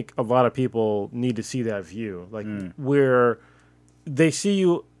lot of people need to see that view, like where they see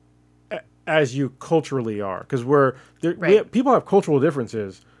you as you culturally are, because people have cultural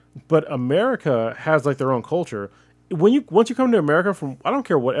differences, but America has like their own culture. Once you come to America from, I don't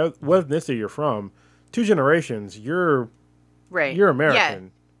care what ethnicity you're from, 2 generations, you're American. Yeah.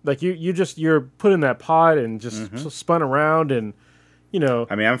 Like you're put in that pod and just spun around, and I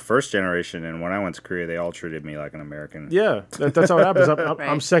mean, I'm first generation, and when I went to Korea, they all treated me like an American. yeah, that's how it happens. I'm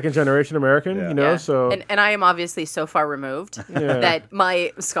Right. second generation American, Yeah. Yeah. so and I am obviously so far removed that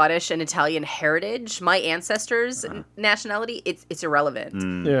my Scottish and Italian heritage, my ancestors' nationality, it's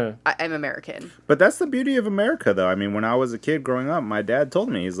irrelevant. yeah. I'm American. But that's the beauty of America, though. I mean, when I was a kid growing up, my dad told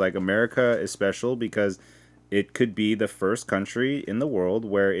me, he's like, America is special because it could be the first country in the world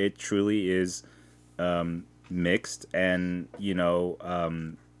where it truly is mixed and,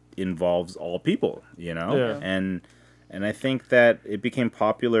 involves all people, Yeah. And I think that it became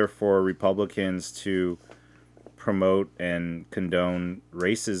popular for Republicans to promote and condone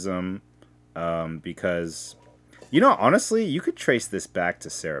racism because, honestly, you could trace this back to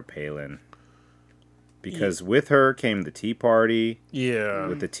Sarah Palin. Because with her came the Tea Party. Yeah.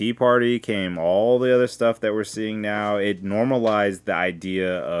 With the Tea Party came all the other stuff that we're seeing now. It normalized the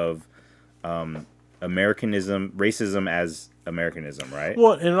idea of Americanism, racism as Americanism, right?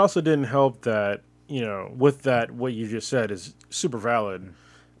 Well, and it also didn't help that, with that, what you just said is super valid.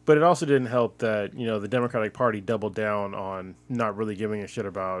 But it also didn't help that, the Democratic Party doubled down on not really giving a shit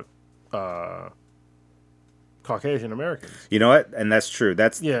about Caucasian Americans. You know what? And that's true.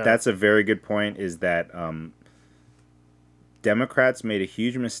 That's Yeah. a very good point, is that Democrats made a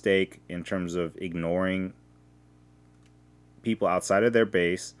huge mistake in terms of ignoring people outside of their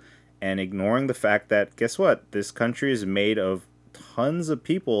base and ignoring the fact that, guess what? This country is made of tons of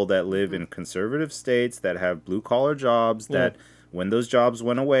people that live in conservative states that have blue-collar jobs that when those jobs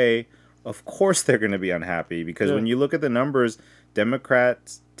went away, of course they're going to be unhappy because when you look at the numbers,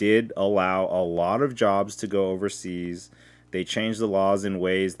 Democrats did allow a lot of jobs to go overseas. They changed the laws in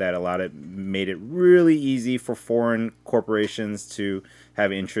ways that made it really easy for foreign corporations to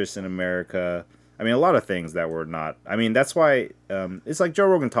have interests in America. I mean, a lot of things that were not. I mean, that's why it's like Joe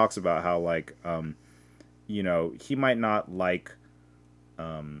Rogan talks about how, like, he might not like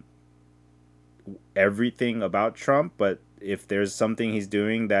everything about Trump, but if there's something he's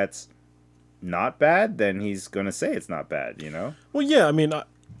doing that's not bad, then he's going to say it's not bad, Well, yeah, I mean,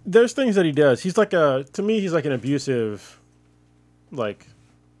 there's things that he does. He's like to me, he's like an abusive, like,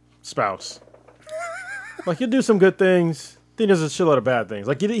 spouse. Like, he'll do some good things, then he does a shitload of bad things.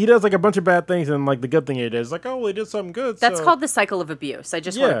 Like, he does, like, a bunch of bad things, and, like, the good thing he does is like, oh, well, he did something good. That's so. called the cycle of abuse. I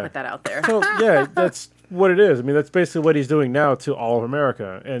just want to Yeah. put that out there. So, yeah, that's what it is. I mean, that's basically what he's doing now to all of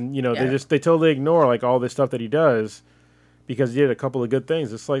America. And, they totally ignore, like, all this stuff that he does because he did a couple of good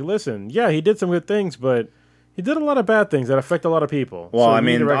things. It's like, listen, yeah, he did some good things, but he did a lot of bad things that affect a lot of people. Well, So I we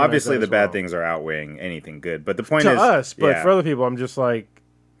need to mean, recognize obviously that the as bad well. things are outweighing anything good. But the point To is, us, but yeah. for other people, I'm just like,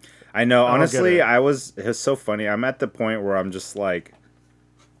 I know. I don't get Honestly, it. it was so funny. I'm at the point where I'm just like,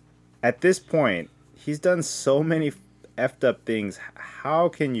 at this point, he's done so many effed up things. How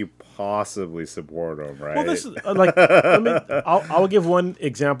can you possibly support him, right? well, this is like, I'll give one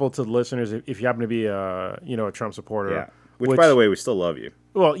example to the listeners if you happen to be a Trump supporter. Yeah. Which, by the way, we still love you.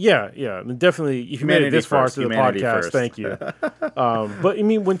 Well, yeah, definitely. If you made it Humanity this far first, through the humanity podcast, first. thank you. But I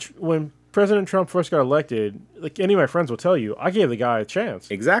mean, when President Trump first got elected, like any of my friends will tell you, I gave the guy a chance.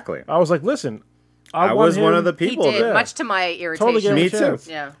 Exactly. I was like, listen, I want was one him- of the He people. did, that, much to my irritation. Totally get Me a too. chance.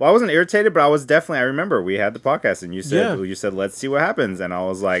 Yeah. Well, I wasn't irritated, but I was definitely. I remember we had the podcast, and you Yeah. said let's see what happens, and I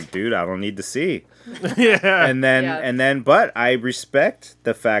was like, dude, I don't need to see. Yeah. And then, but I respect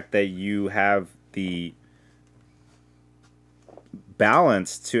the fact that you have the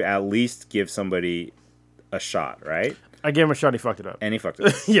balance to at least give somebody a shot, right? I gave him a shot. He fucked it up. And he fucked it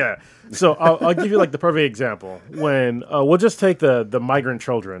up. Yeah. So I'll give you like the perfect example. When we'll just take the migrant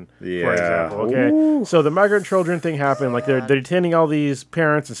children for Yeah. example. Okay. Ooh. So the migrant children thing happened. Like they're detaining all these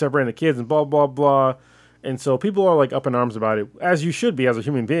parents and separating the kids and blah blah blah. And so people are like up in arms about it, as you should be as a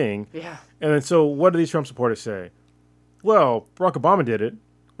human being. Yeah. And then so what do these Trump supporters say? Well, Barack Obama did it.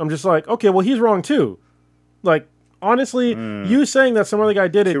 I'm just like, okay, well, he's wrong too. Like, honestly, you saying that some other guy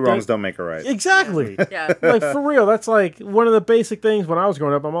did it. Two wrongs don't make a right. Exactly. Yeah. Like, for real, that's like one of the basic things when I was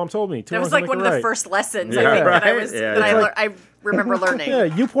growing up, my mom told me. That was like one of the first lessons I Yeah, think that I right? was Yeah, that yeah. I remember learning. Yeah,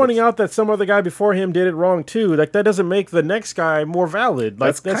 you pointing out that some other guy before him did it wrong too, like that doesn't make the next guy more valid.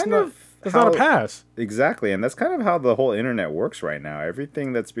 Like that's not a pass. Exactly, and that's kind of how the whole internet works right now.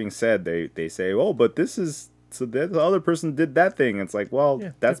 Everything that's being said, they say, oh, but this is... So the other person did that thing. It's like, well,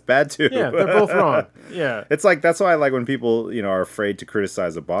 that's bad too. Yeah, they're both wrong. Yeah. It's like, that's why I like when people, are afraid to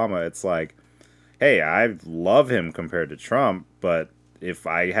criticize Obama. It's like, hey, I love him compared to Trump, but if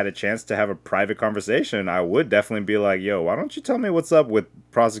I had a chance to have a private conversation, I would definitely be like, yo, why don't you tell me what's up with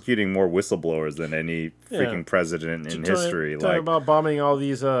prosecuting more whistleblowers than any freaking president in history? Talking about bombing all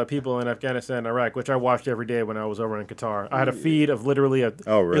these people in Afghanistan and Iraq, which I watched every day when I was over in Qatar. I had a feed of literally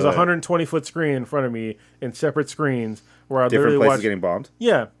there's a 120-foot screen in front of me in separate screens where I different literally places watched. getting bombed?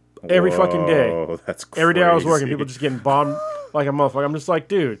 Yeah, every fucking day. Oh, that's crazy. Every day I was working, people just getting bombed like a motherfucker. I'm just like,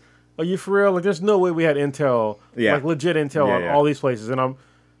 dude, are you for real? Like, there's no way we had intel, like legit intel on all these places, and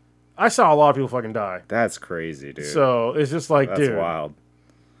I saw a lot of people fucking die. That's crazy, dude. So it's just like, That's wild.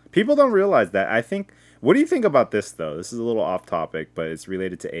 People don't realize that. I think. What do you think about this though? This is a little off topic, but it's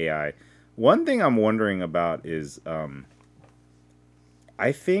related to AI. One thing I'm wondering about is,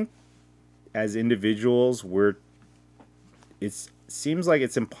 I think as individuals, it seems like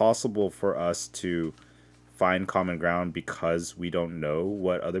it's impossible for us to find common ground because we don't know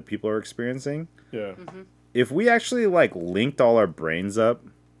what other people are experiencing. Yeah. Mm-hmm. If we actually like linked all our brains up,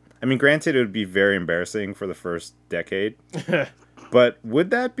 I mean, granted, it would be very embarrassing for the first decade. But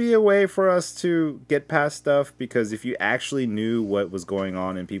would that be a way for us to get past stuff? Because if you actually knew what was going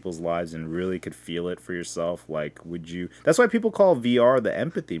on in people's lives and really could feel it for yourself, like, would you... That's why people call VR the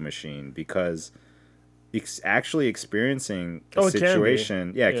empathy machine, because actually experiencing a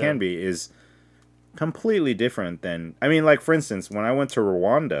situation... It can be, is completely different than... I mean, like, for instance, when I went to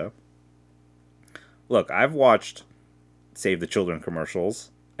Rwanda... Look, I've watched Save the Children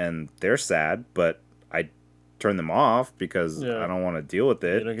commercials, and they're sad, but I turn them off because I don't want to deal with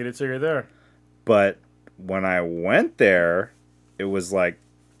it. You don't get it till you're there. But when I went there, it was like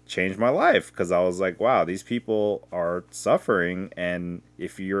changed my life, because I was like, wow, these people are suffering, and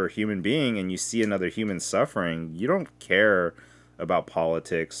if you're a human being and you see another human suffering, you don't care about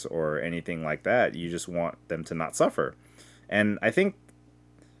politics or anything like that. You just want them to not suffer. And I think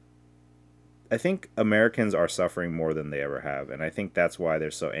Americans are suffering more than they ever have, and I think that's why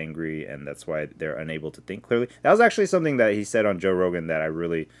they're so angry, and that's why they're unable to think clearly. That was actually something that he said on Joe Rogan that I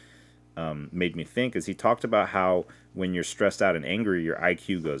really made me think, is he talked about how when you're stressed out and angry, your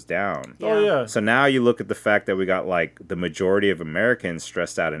IQ goes down. Yeah. Oh, yeah. So now you look at the fact that we got, like, the majority of Americans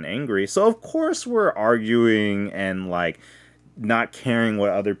stressed out and angry, so of course we're arguing and, like, not caring what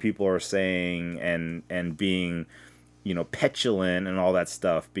other people are saying and being... petulant and all that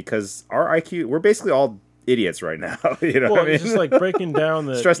stuff, because our IQ, we're basically all idiots right now. Well, what I mean? It's just like breaking down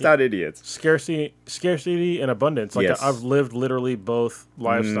the stressed out idiots. Scarcity and abundance. Like I've lived literally both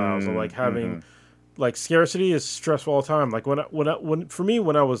lifestyles of like having like scarcity is stressful all the time. Like when for me,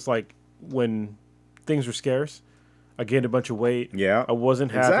 when I was like, when things were scarce, I gained a bunch of weight. Yeah, I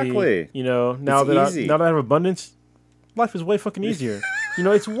wasn't happy. Exactly. Now that I have abundance, life is way fucking easier.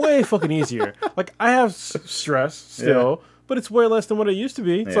 It's way fucking easier. Like, I have stress still, but it's way less than what it used to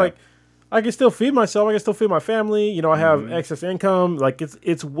be. It's like, I can still feed myself. I can still feed my family. I have excess income. Like,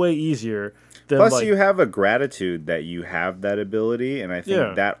 it's way easier. Than, plus, you have a gratitude that you have that ability, and I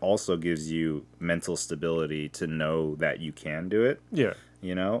think that also gives you mental stability to know that you can do it. Yeah.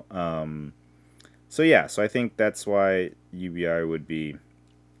 So I think that's why UBI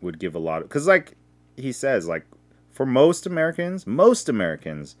would give a lot of... Because, like he says, like, for most Americans,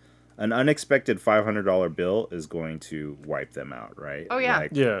 an unexpected $500 bill is going to wipe them out, right? Oh, yeah.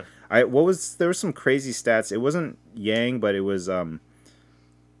 Like, there were some crazy stats. It wasn't Yang, but it was, I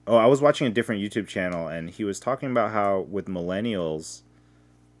was watching a different YouTube channel, and he was talking about how with millennials,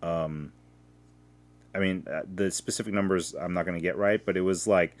 the specific numbers I'm not going to get right, but it was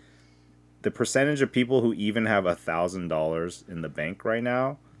like the percentage of people who even have $1,000 in the bank right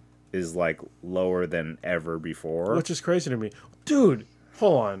now is like lower than ever before. Which is crazy to me. Dude,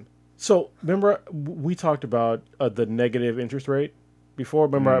 hold on. So, remember we talked about the negative interest rate before?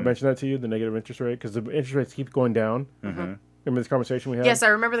 Remember I mentioned that to you, the negative interest rate? Because the interest rates keep going down. Mm-hmm. Remember this conversation we had? Yes, I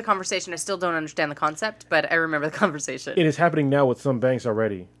remember the conversation. I still don't understand the concept, but I remember the conversation. It is happening now with some banks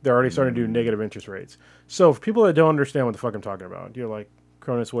already. They're already starting to do negative interest rates. So, for people that don't understand what the fuck I'm talking about, you're like,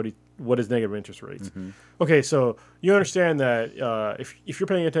 Cronus, what is negative interest rates? Okay, so you understand that if you're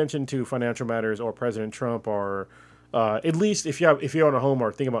paying attention to financial matters or President Trump, or at least if you own a home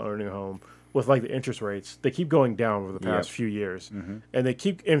or think about owning a home, with like the interest rates, they keep going down over the past few years,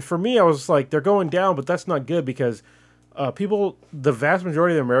 and for me, I was like, they're going down, but that's not good because the vast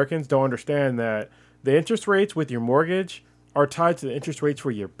majority of the Americans don't understand that the interest rates with your mortgage are tied to the interest rates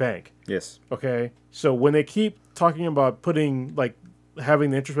for your bank. Yes. Okay, so when they keep talking about having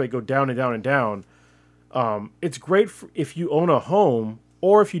the interest rate go down and down and down, it's great if you own a home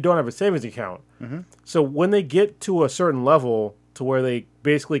or if you don't have a savings account. So when they get to a certain level to where they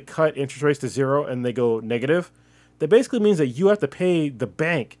basically cut interest rates to zero and they go negative, that basically means that you have to pay the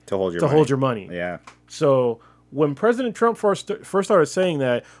bank to hold your money. Yeah. So when President Trump first started saying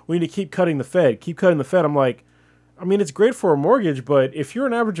that we need to keep cutting the Fed, I'm like, I mean, it's great for a mortgage, but if you're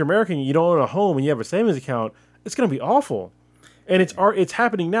an average American and you don't own a home and you have a savings account, it's going to be awful. And it's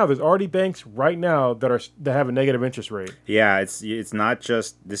happening now. There's already banks right now that have a negative interest rate. Yeah, it's not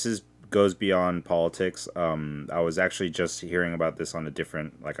just goes beyond politics. I was actually just hearing about this on a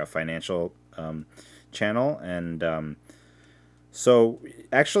different, like a financial channel, and so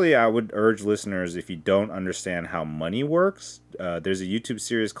actually I would urge listeners, if you don't understand how money works, there's a YouTube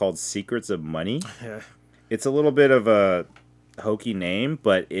series called Secrets of Money. Yeah. It's a little bit of a hokey name,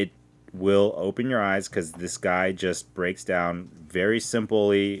 but it will open your eyes because this guy just breaks down very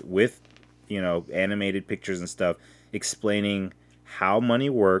simply with, animated pictures and stuff, explaining how money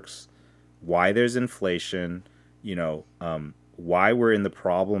works, why there's inflation, why we're in the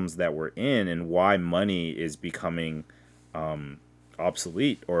problems that we're in, and why money is becoming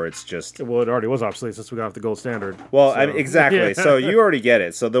obsolete, or it's just... Well, it already was obsolete since we got off the gold standard. Well, so. Exactly. Yeah. So you already get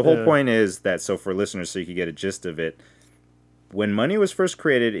it. So the whole point is that, so for listeners, so you can get a gist of it, when money was first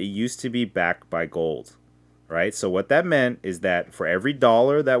created, it used to be backed by gold, right? So what that meant is that for every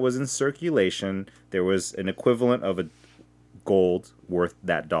dollar that was in circulation, there was an equivalent of a gold worth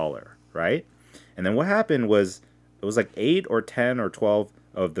that dollar, right? And then what happened was, it was like 8 or 10 or 12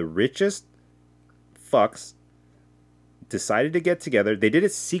 of the richest fucks decided to get together. They did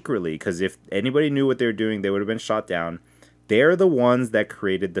it secretly because if anybody knew what they were doing, they would have been shot down. They're the ones that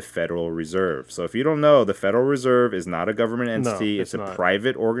created the Federal Reserve. So if you don't know, the Federal Reserve is not a government entity. No, it's a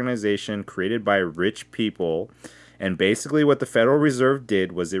private organization created by rich people. And basically what the Federal Reserve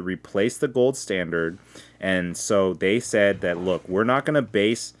did was it replaced the gold standard. And so they said that, look, we're not going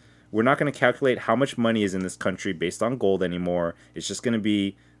to calculate how much money is in this country based on gold anymore. It's just going to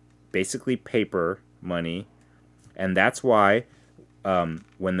be basically paper money. And that's why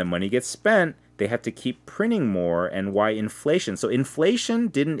when the money gets spent, they have to keep printing more, and why inflation. So inflation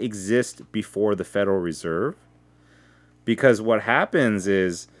didn't exist before the Federal Reserve, because what happens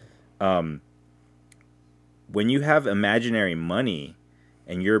is when you have imaginary money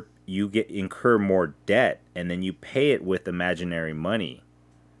and you incur more debt, and then you pay it with imaginary money,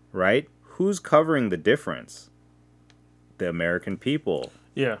 right? Who's covering the difference? The American people.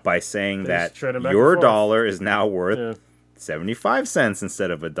 Yeah. By saying that your dollar is now worth 75 cents instead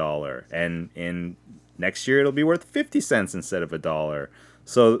of $1, and in next year it'll be worth 50 cents instead of $1.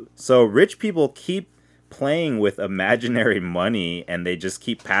 So rich people keep playing with imaginary money, and they just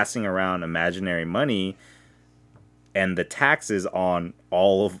keep passing around imaginary money, and the taxes on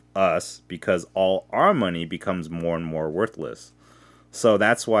all of us, because all our money becomes more and more worthless. So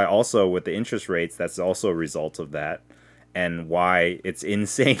that's why also with the interest rates, that's also a result of that, and why it's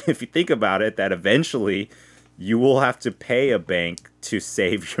insane if you think about it, that eventually you will have to pay a bank to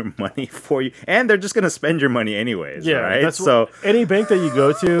save your money for you, and they're just going to spend your money anyways, right? That's so any bank that you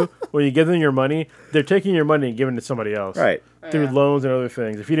go to, when you give them your money, they're taking your money and giving it to somebody else, right? Through loans and other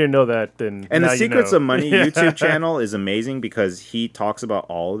things. If you didn't know that, then and the Secrets of Money YouTube channel is amazing because he talks about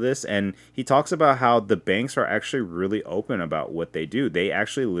all of this, and he talks about how the banks are actually really open about what they do. They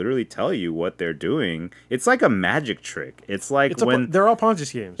actually literally tell you what they're doing. It's like a magic trick. It's like they're all Ponzi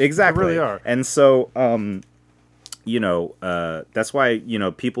schemes. Exactly, they really are. And so that's why,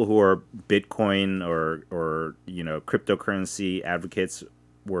 people who are Bitcoin or cryptocurrency advocates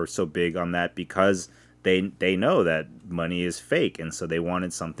were so big on that, because they know that money is fake, and so they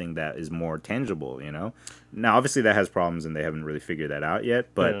wanted something that is more tangible, Now, obviously that has problems, and they haven't really figured that out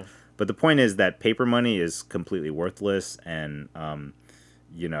yet, but the point is that paper money is completely worthless, and,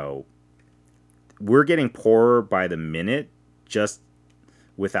 we're getting poorer by the minute just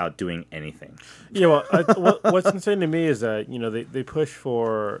without doing anything. Yeah, well, what's insane to me is that, they push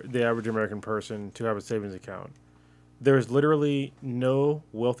for the average American person to have a savings account. There's literally no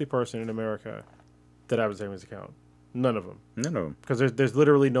wealthy person in America that have a savings account. None of them. None of them. Because there's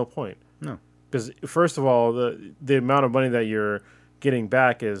literally no point. No. Because first of all, the amount of money that you're getting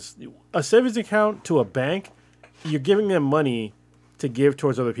back is a savings account to a bank. You're giving them money to give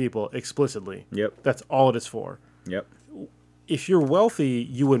towards other people explicitly. Yep. That's all it is for. Yep. If you're wealthy,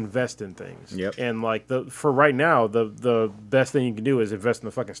 you invest in things. Yep. And like for right now, the best thing you can do is invest in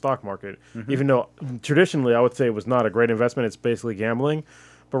the fucking stock market. Even though traditionally I would say it was not a great investment, it's basically gambling.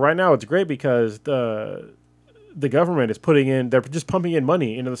 But right now it's great because the government is they're just pumping in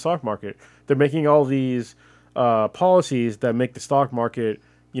money into the stock market. They're making all these policies that make the stock market,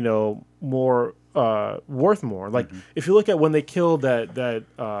 more worth more. Like if you look at when they killed that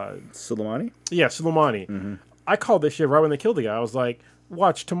Soleimani? yeah, Soleimani. I called this shit right when they killed the guy. I was like,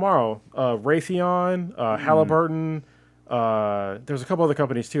 watch tomorrow. Raytheon, Halliburton, there's a couple other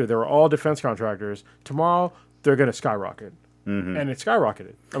companies too. They were all defense contractors. Tomorrow, they're going to skyrocket. And it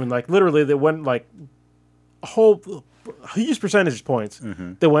skyrocketed. I mean, like, literally, they went, like, a whole huge percentage points.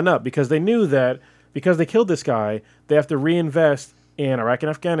 They went up because they knew that because they killed this guy, they have to reinvest in Iraq and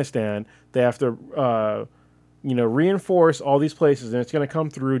Afghanistan. They have to reinforce all these places, and it's going to come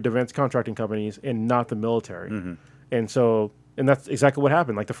through defense contracting companies and not the military. And that's exactly what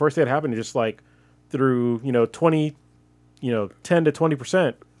happened. Like the first day it happened, it just like through 10 to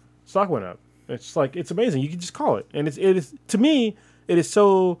 20% stock went up. It's like it's amazing. You can just call it, and it is to me it is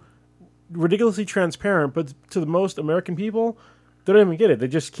so ridiculously transparent. But to the most American people, they don't even get it. They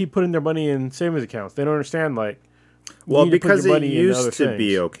just keep putting their money in savings accounts. They don't understand like. Well, because it used to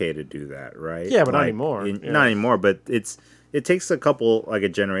be okay to do that, right? Yeah, but not anymore. Not anymore, but it takes a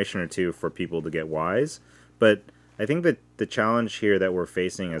generation or two for people to get wise. But I think that the challenge here that we're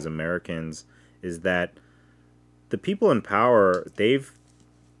facing as Americans is that the people in power, they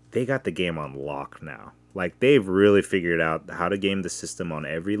got the game on lock now. Like, they've really figured out how to game the system on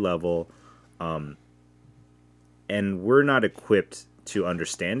every level. And we're not equipped to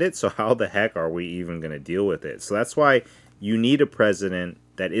understand it, so how the heck are we even going to deal with it? So that's why you need a president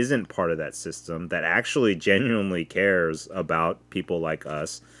that isn't part of that system, that actually genuinely cares about people like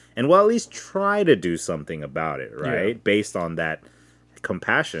us, and will at least try to do something about it, right? Yeah. Based on that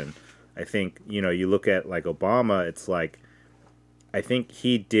compassion. I think, you look at like Obama, it's like, I think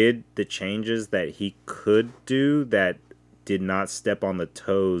he did the changes that he could do that did not step on the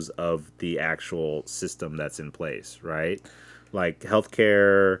toes of the actual system that's in place, right? Like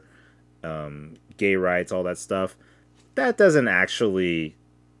healthcare, gay rights, all that stuff, that doesn't actually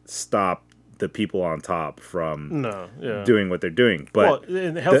stop the people on top from doing what they're doing. But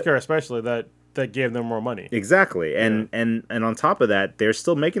in healthcare especially, that gave them more money. Exactly. And on top of that, they're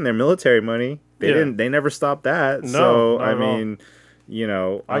still making their military money. They never stopped that. I mean,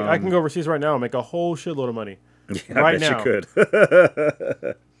 I can go overseas right now and make a whole shitload of money. Yeah, right I bet now. You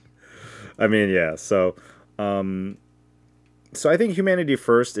could. I mean, yeah. So I think humanity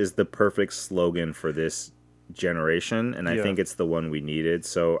first is the perfect slogan for this generation, and I think it's the one we needed.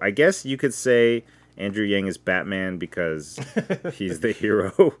 So I guess you could say Andrew Yang is Batman because he's the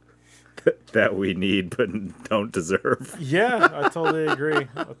hero that we need but don't deserve. Yeah, I totally agree.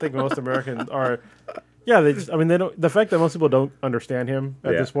 I think most Americans are. Yeah, they don't. The fact that most people don't understand him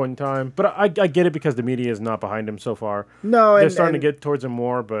at this point in time, but I get it because the media is not behind him so far. No, they're starting to get towards him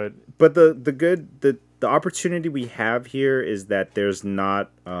more, but the opportunity we have here is that there's not.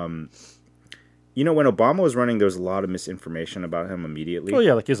 When Obama was running, there was a lot of misinformation about him immediately. Oh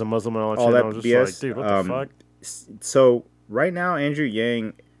yeah, like he's a Muslim and all that shit. That I was just BS. like, dude, what the fuck? So right now, Andrew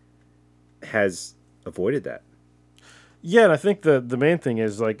Yang has avoided that. Yeah, and I think the main thing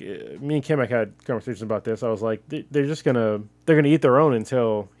is, like, me and Kamek had conversations about this. I was like, they're gonna eat their own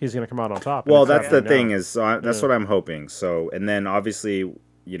until he's gonna come out on top. Well, that's the thing is, that's what I'm hoping. So, and then obviously,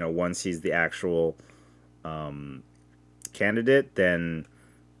 once he's the actual candidate, then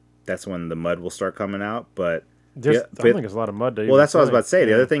that's when the mud will start coming out. But I don't think there's a lot of mud. Well, that's what I was about to say.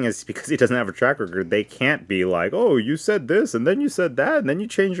 The other thing is because he doesn't have a track record, they can't be like, oh, you said this, and then you said that, and then you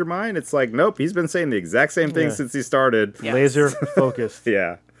changed your mind. It's like, nope, he's been saying the exact same thing since he started. Yes. Laser focused.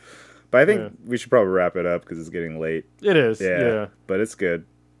 Yeah. But I think we should probably wrap it up because it's getting late. It is, yeah. But it's good.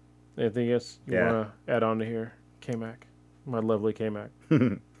 Anything else you want to add on to here, K-Mac? My lovely K-Mac.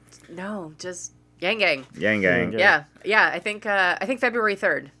 No, just Yang Gang. Yang Gang. Yeah. I think February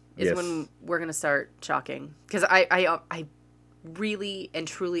 3rd. Is when we're going to start shocking. Because I really and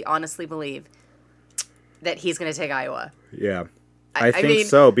truly honestly believe that he's going to take Iowa. Yeah. I think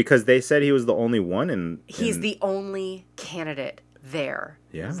so, because they said he was the only one. He's the only candidate there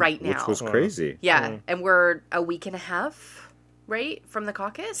right now. Which was crazy. Yeah. And we're a week and a half, right, from the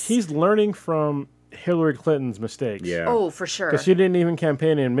caucus? He's learning from Hillary Clinton's mistakes. Yeah. Oh, for sure. Because she didn't even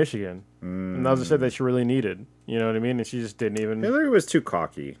campaign in Michigan. And that was a state that she really needed. You know what I mean? And she just didn't even... Hillary was too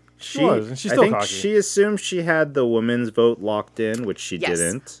cocky. She was, and she's I still think cocky. she assumed she had the women's vote locked in, which she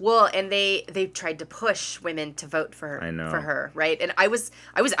didn't. Well, and they tried to push women to vote for her. I know. For her, right? And I was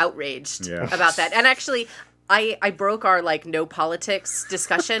outraged Yeah. about that. And actually, I broke our like no politics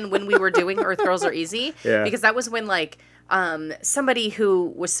discussion when we were doing Earth Girls Are Easy, Yeah. because that was when like somebody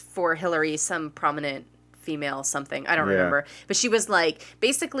who was for Hillary, some prominent female something, I don't Yeah. remember, but she was like,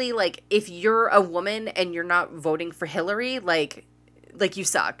 basically like, if you're a woman and you're not voting for Hillary, like you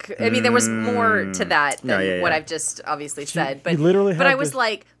suck. I mean, there was more to that than what I've just obviously said, but literally but had I was this-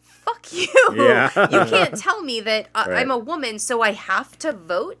 like, fuck you. Yeah. You can't tell me that Right. I'm a woman, so I have to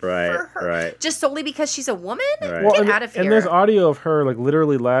vote Right, for her right. just solely because she's a woman. Right. Well, Get and, out of here. and there's audio of her like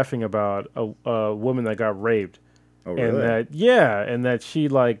literally laughing about a woman that got raped, Oh, and really? that she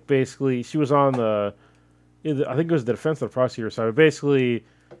like basically she was on the, I think it was the defense of the prosecutor side, but basically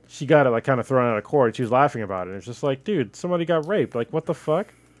she got it like kind of thrown out of court. She was laughing about it. It's just like, dude, somebody got raped. Like, what the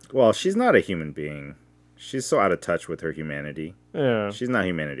fuck? Well, she's not a human being. She's so out of touch with her humanity. Yeah, She's not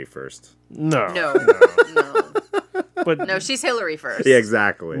humanity first. no. no. But No, she's Hillary first. Yeah,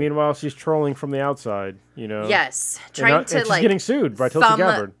 exactly. meanwhile, she's trolling from the outside. You know. Yes, And trying not- to and she's like getting sued by Tulsi thumb,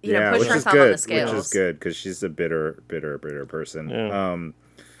 Gabbard. you know, push which her is thumb on the good. scales. Which is good because she's a bitter person. Yeah.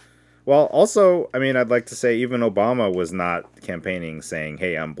 Well, also, I mean, I'd like to say even Obama was not campaigning saying,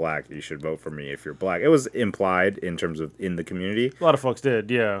 "Hey, I'm black. You should vote for me if you're black." It was implied in terms of in the community. A lot of folks did.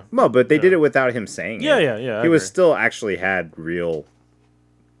 Yeah. No, but they did it without him saying Yeah, it. yeah. I He was agree. still actually had real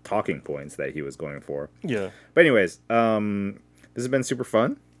talking points that he was going for. Yeah. But anyways, this has been super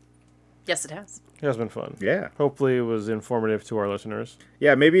fun. Yes, it has. It has been fun. Yeah. Hopefully, it was informative to our listeners.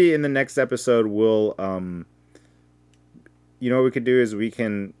 Yeah, maybe in the next episode we'll you know what we could do is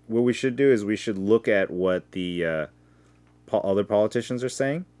we should look at what the other politicians are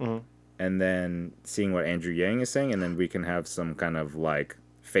saying, and then seeing what Andrew Yang is saying, and then we can have some kind of like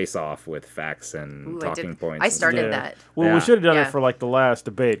face off with facts and Ooh, talking points. I and started stuff. that. Well, Yeah. we should have done Yeah. it for like the last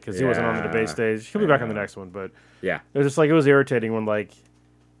debate because he wasn't on the debate Yeah. stage. He'll be I back on the know. next one, but Yeah. it was just like it was irritating when like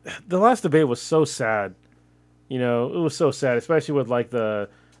the last debate was so sad. You know, it was so sad, especially with like the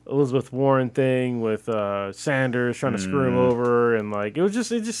Elizabeth Warren thing with Sanders trying to screw him over, and like it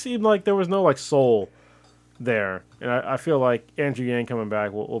just seemed like there was no like soul there, and I feel like Andrew Yang coming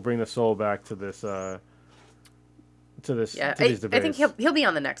back will bring the soul back to this. Yeah, To these I debates. think he'll be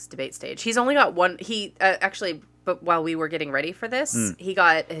on the next debate stage. He's only got one. He actually, but while we were getting ready for this, he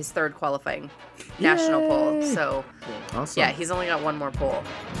got his third qualifying national poll. So Awesome. yeah, he's only got one more poll,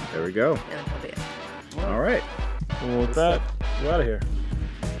 There we go. and then he'll be it. All right. And with that, we're out of here.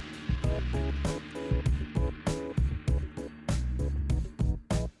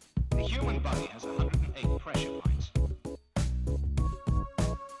 The human body has 108 pressure points.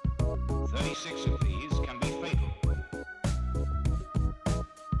 36 of these can be fatal.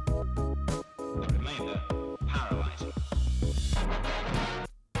 The remainder, paralyzing.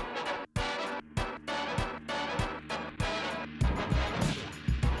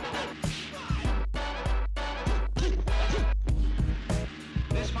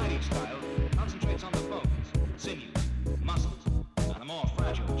 This fighting style concentrates on the bones, sinews, muscles, and the more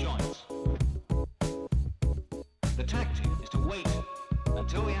fragile joints. The tactic is to wait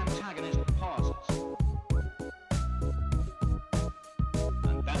until the antagonist pauses.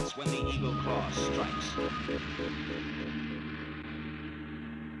 And that's when the eagle claw strikes.